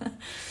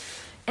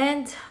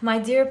 And my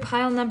dear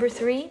pile number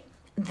 3,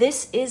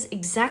 this is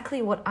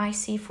exactly what I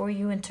see for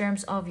you in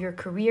terms of your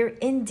career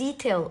in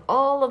detail.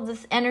 All of the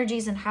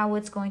energies and how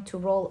it's going to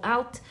roll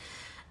out.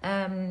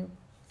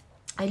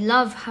 I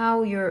love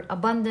how you're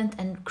abundant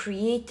and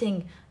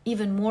creating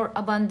even more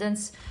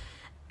abundance.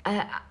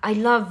 I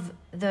love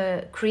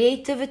the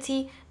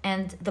creativity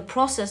and the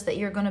process that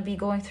you're going to be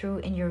going through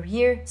in your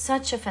year.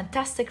 Such a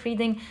fantastic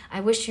reading.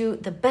 I wish you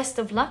the best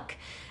of luck.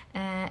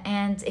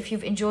 And if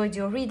you've enjoyed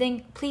your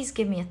reading, please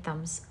give me a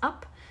thumbs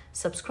up.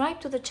 Subscribe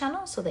to the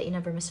channel so that you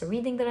never miss a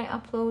reading that I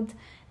upload.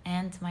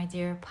 And my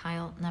dear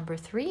pile number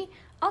 3,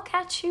 I'll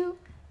catch you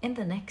in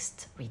the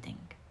next reading.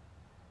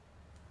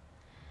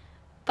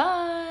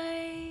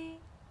 Bye.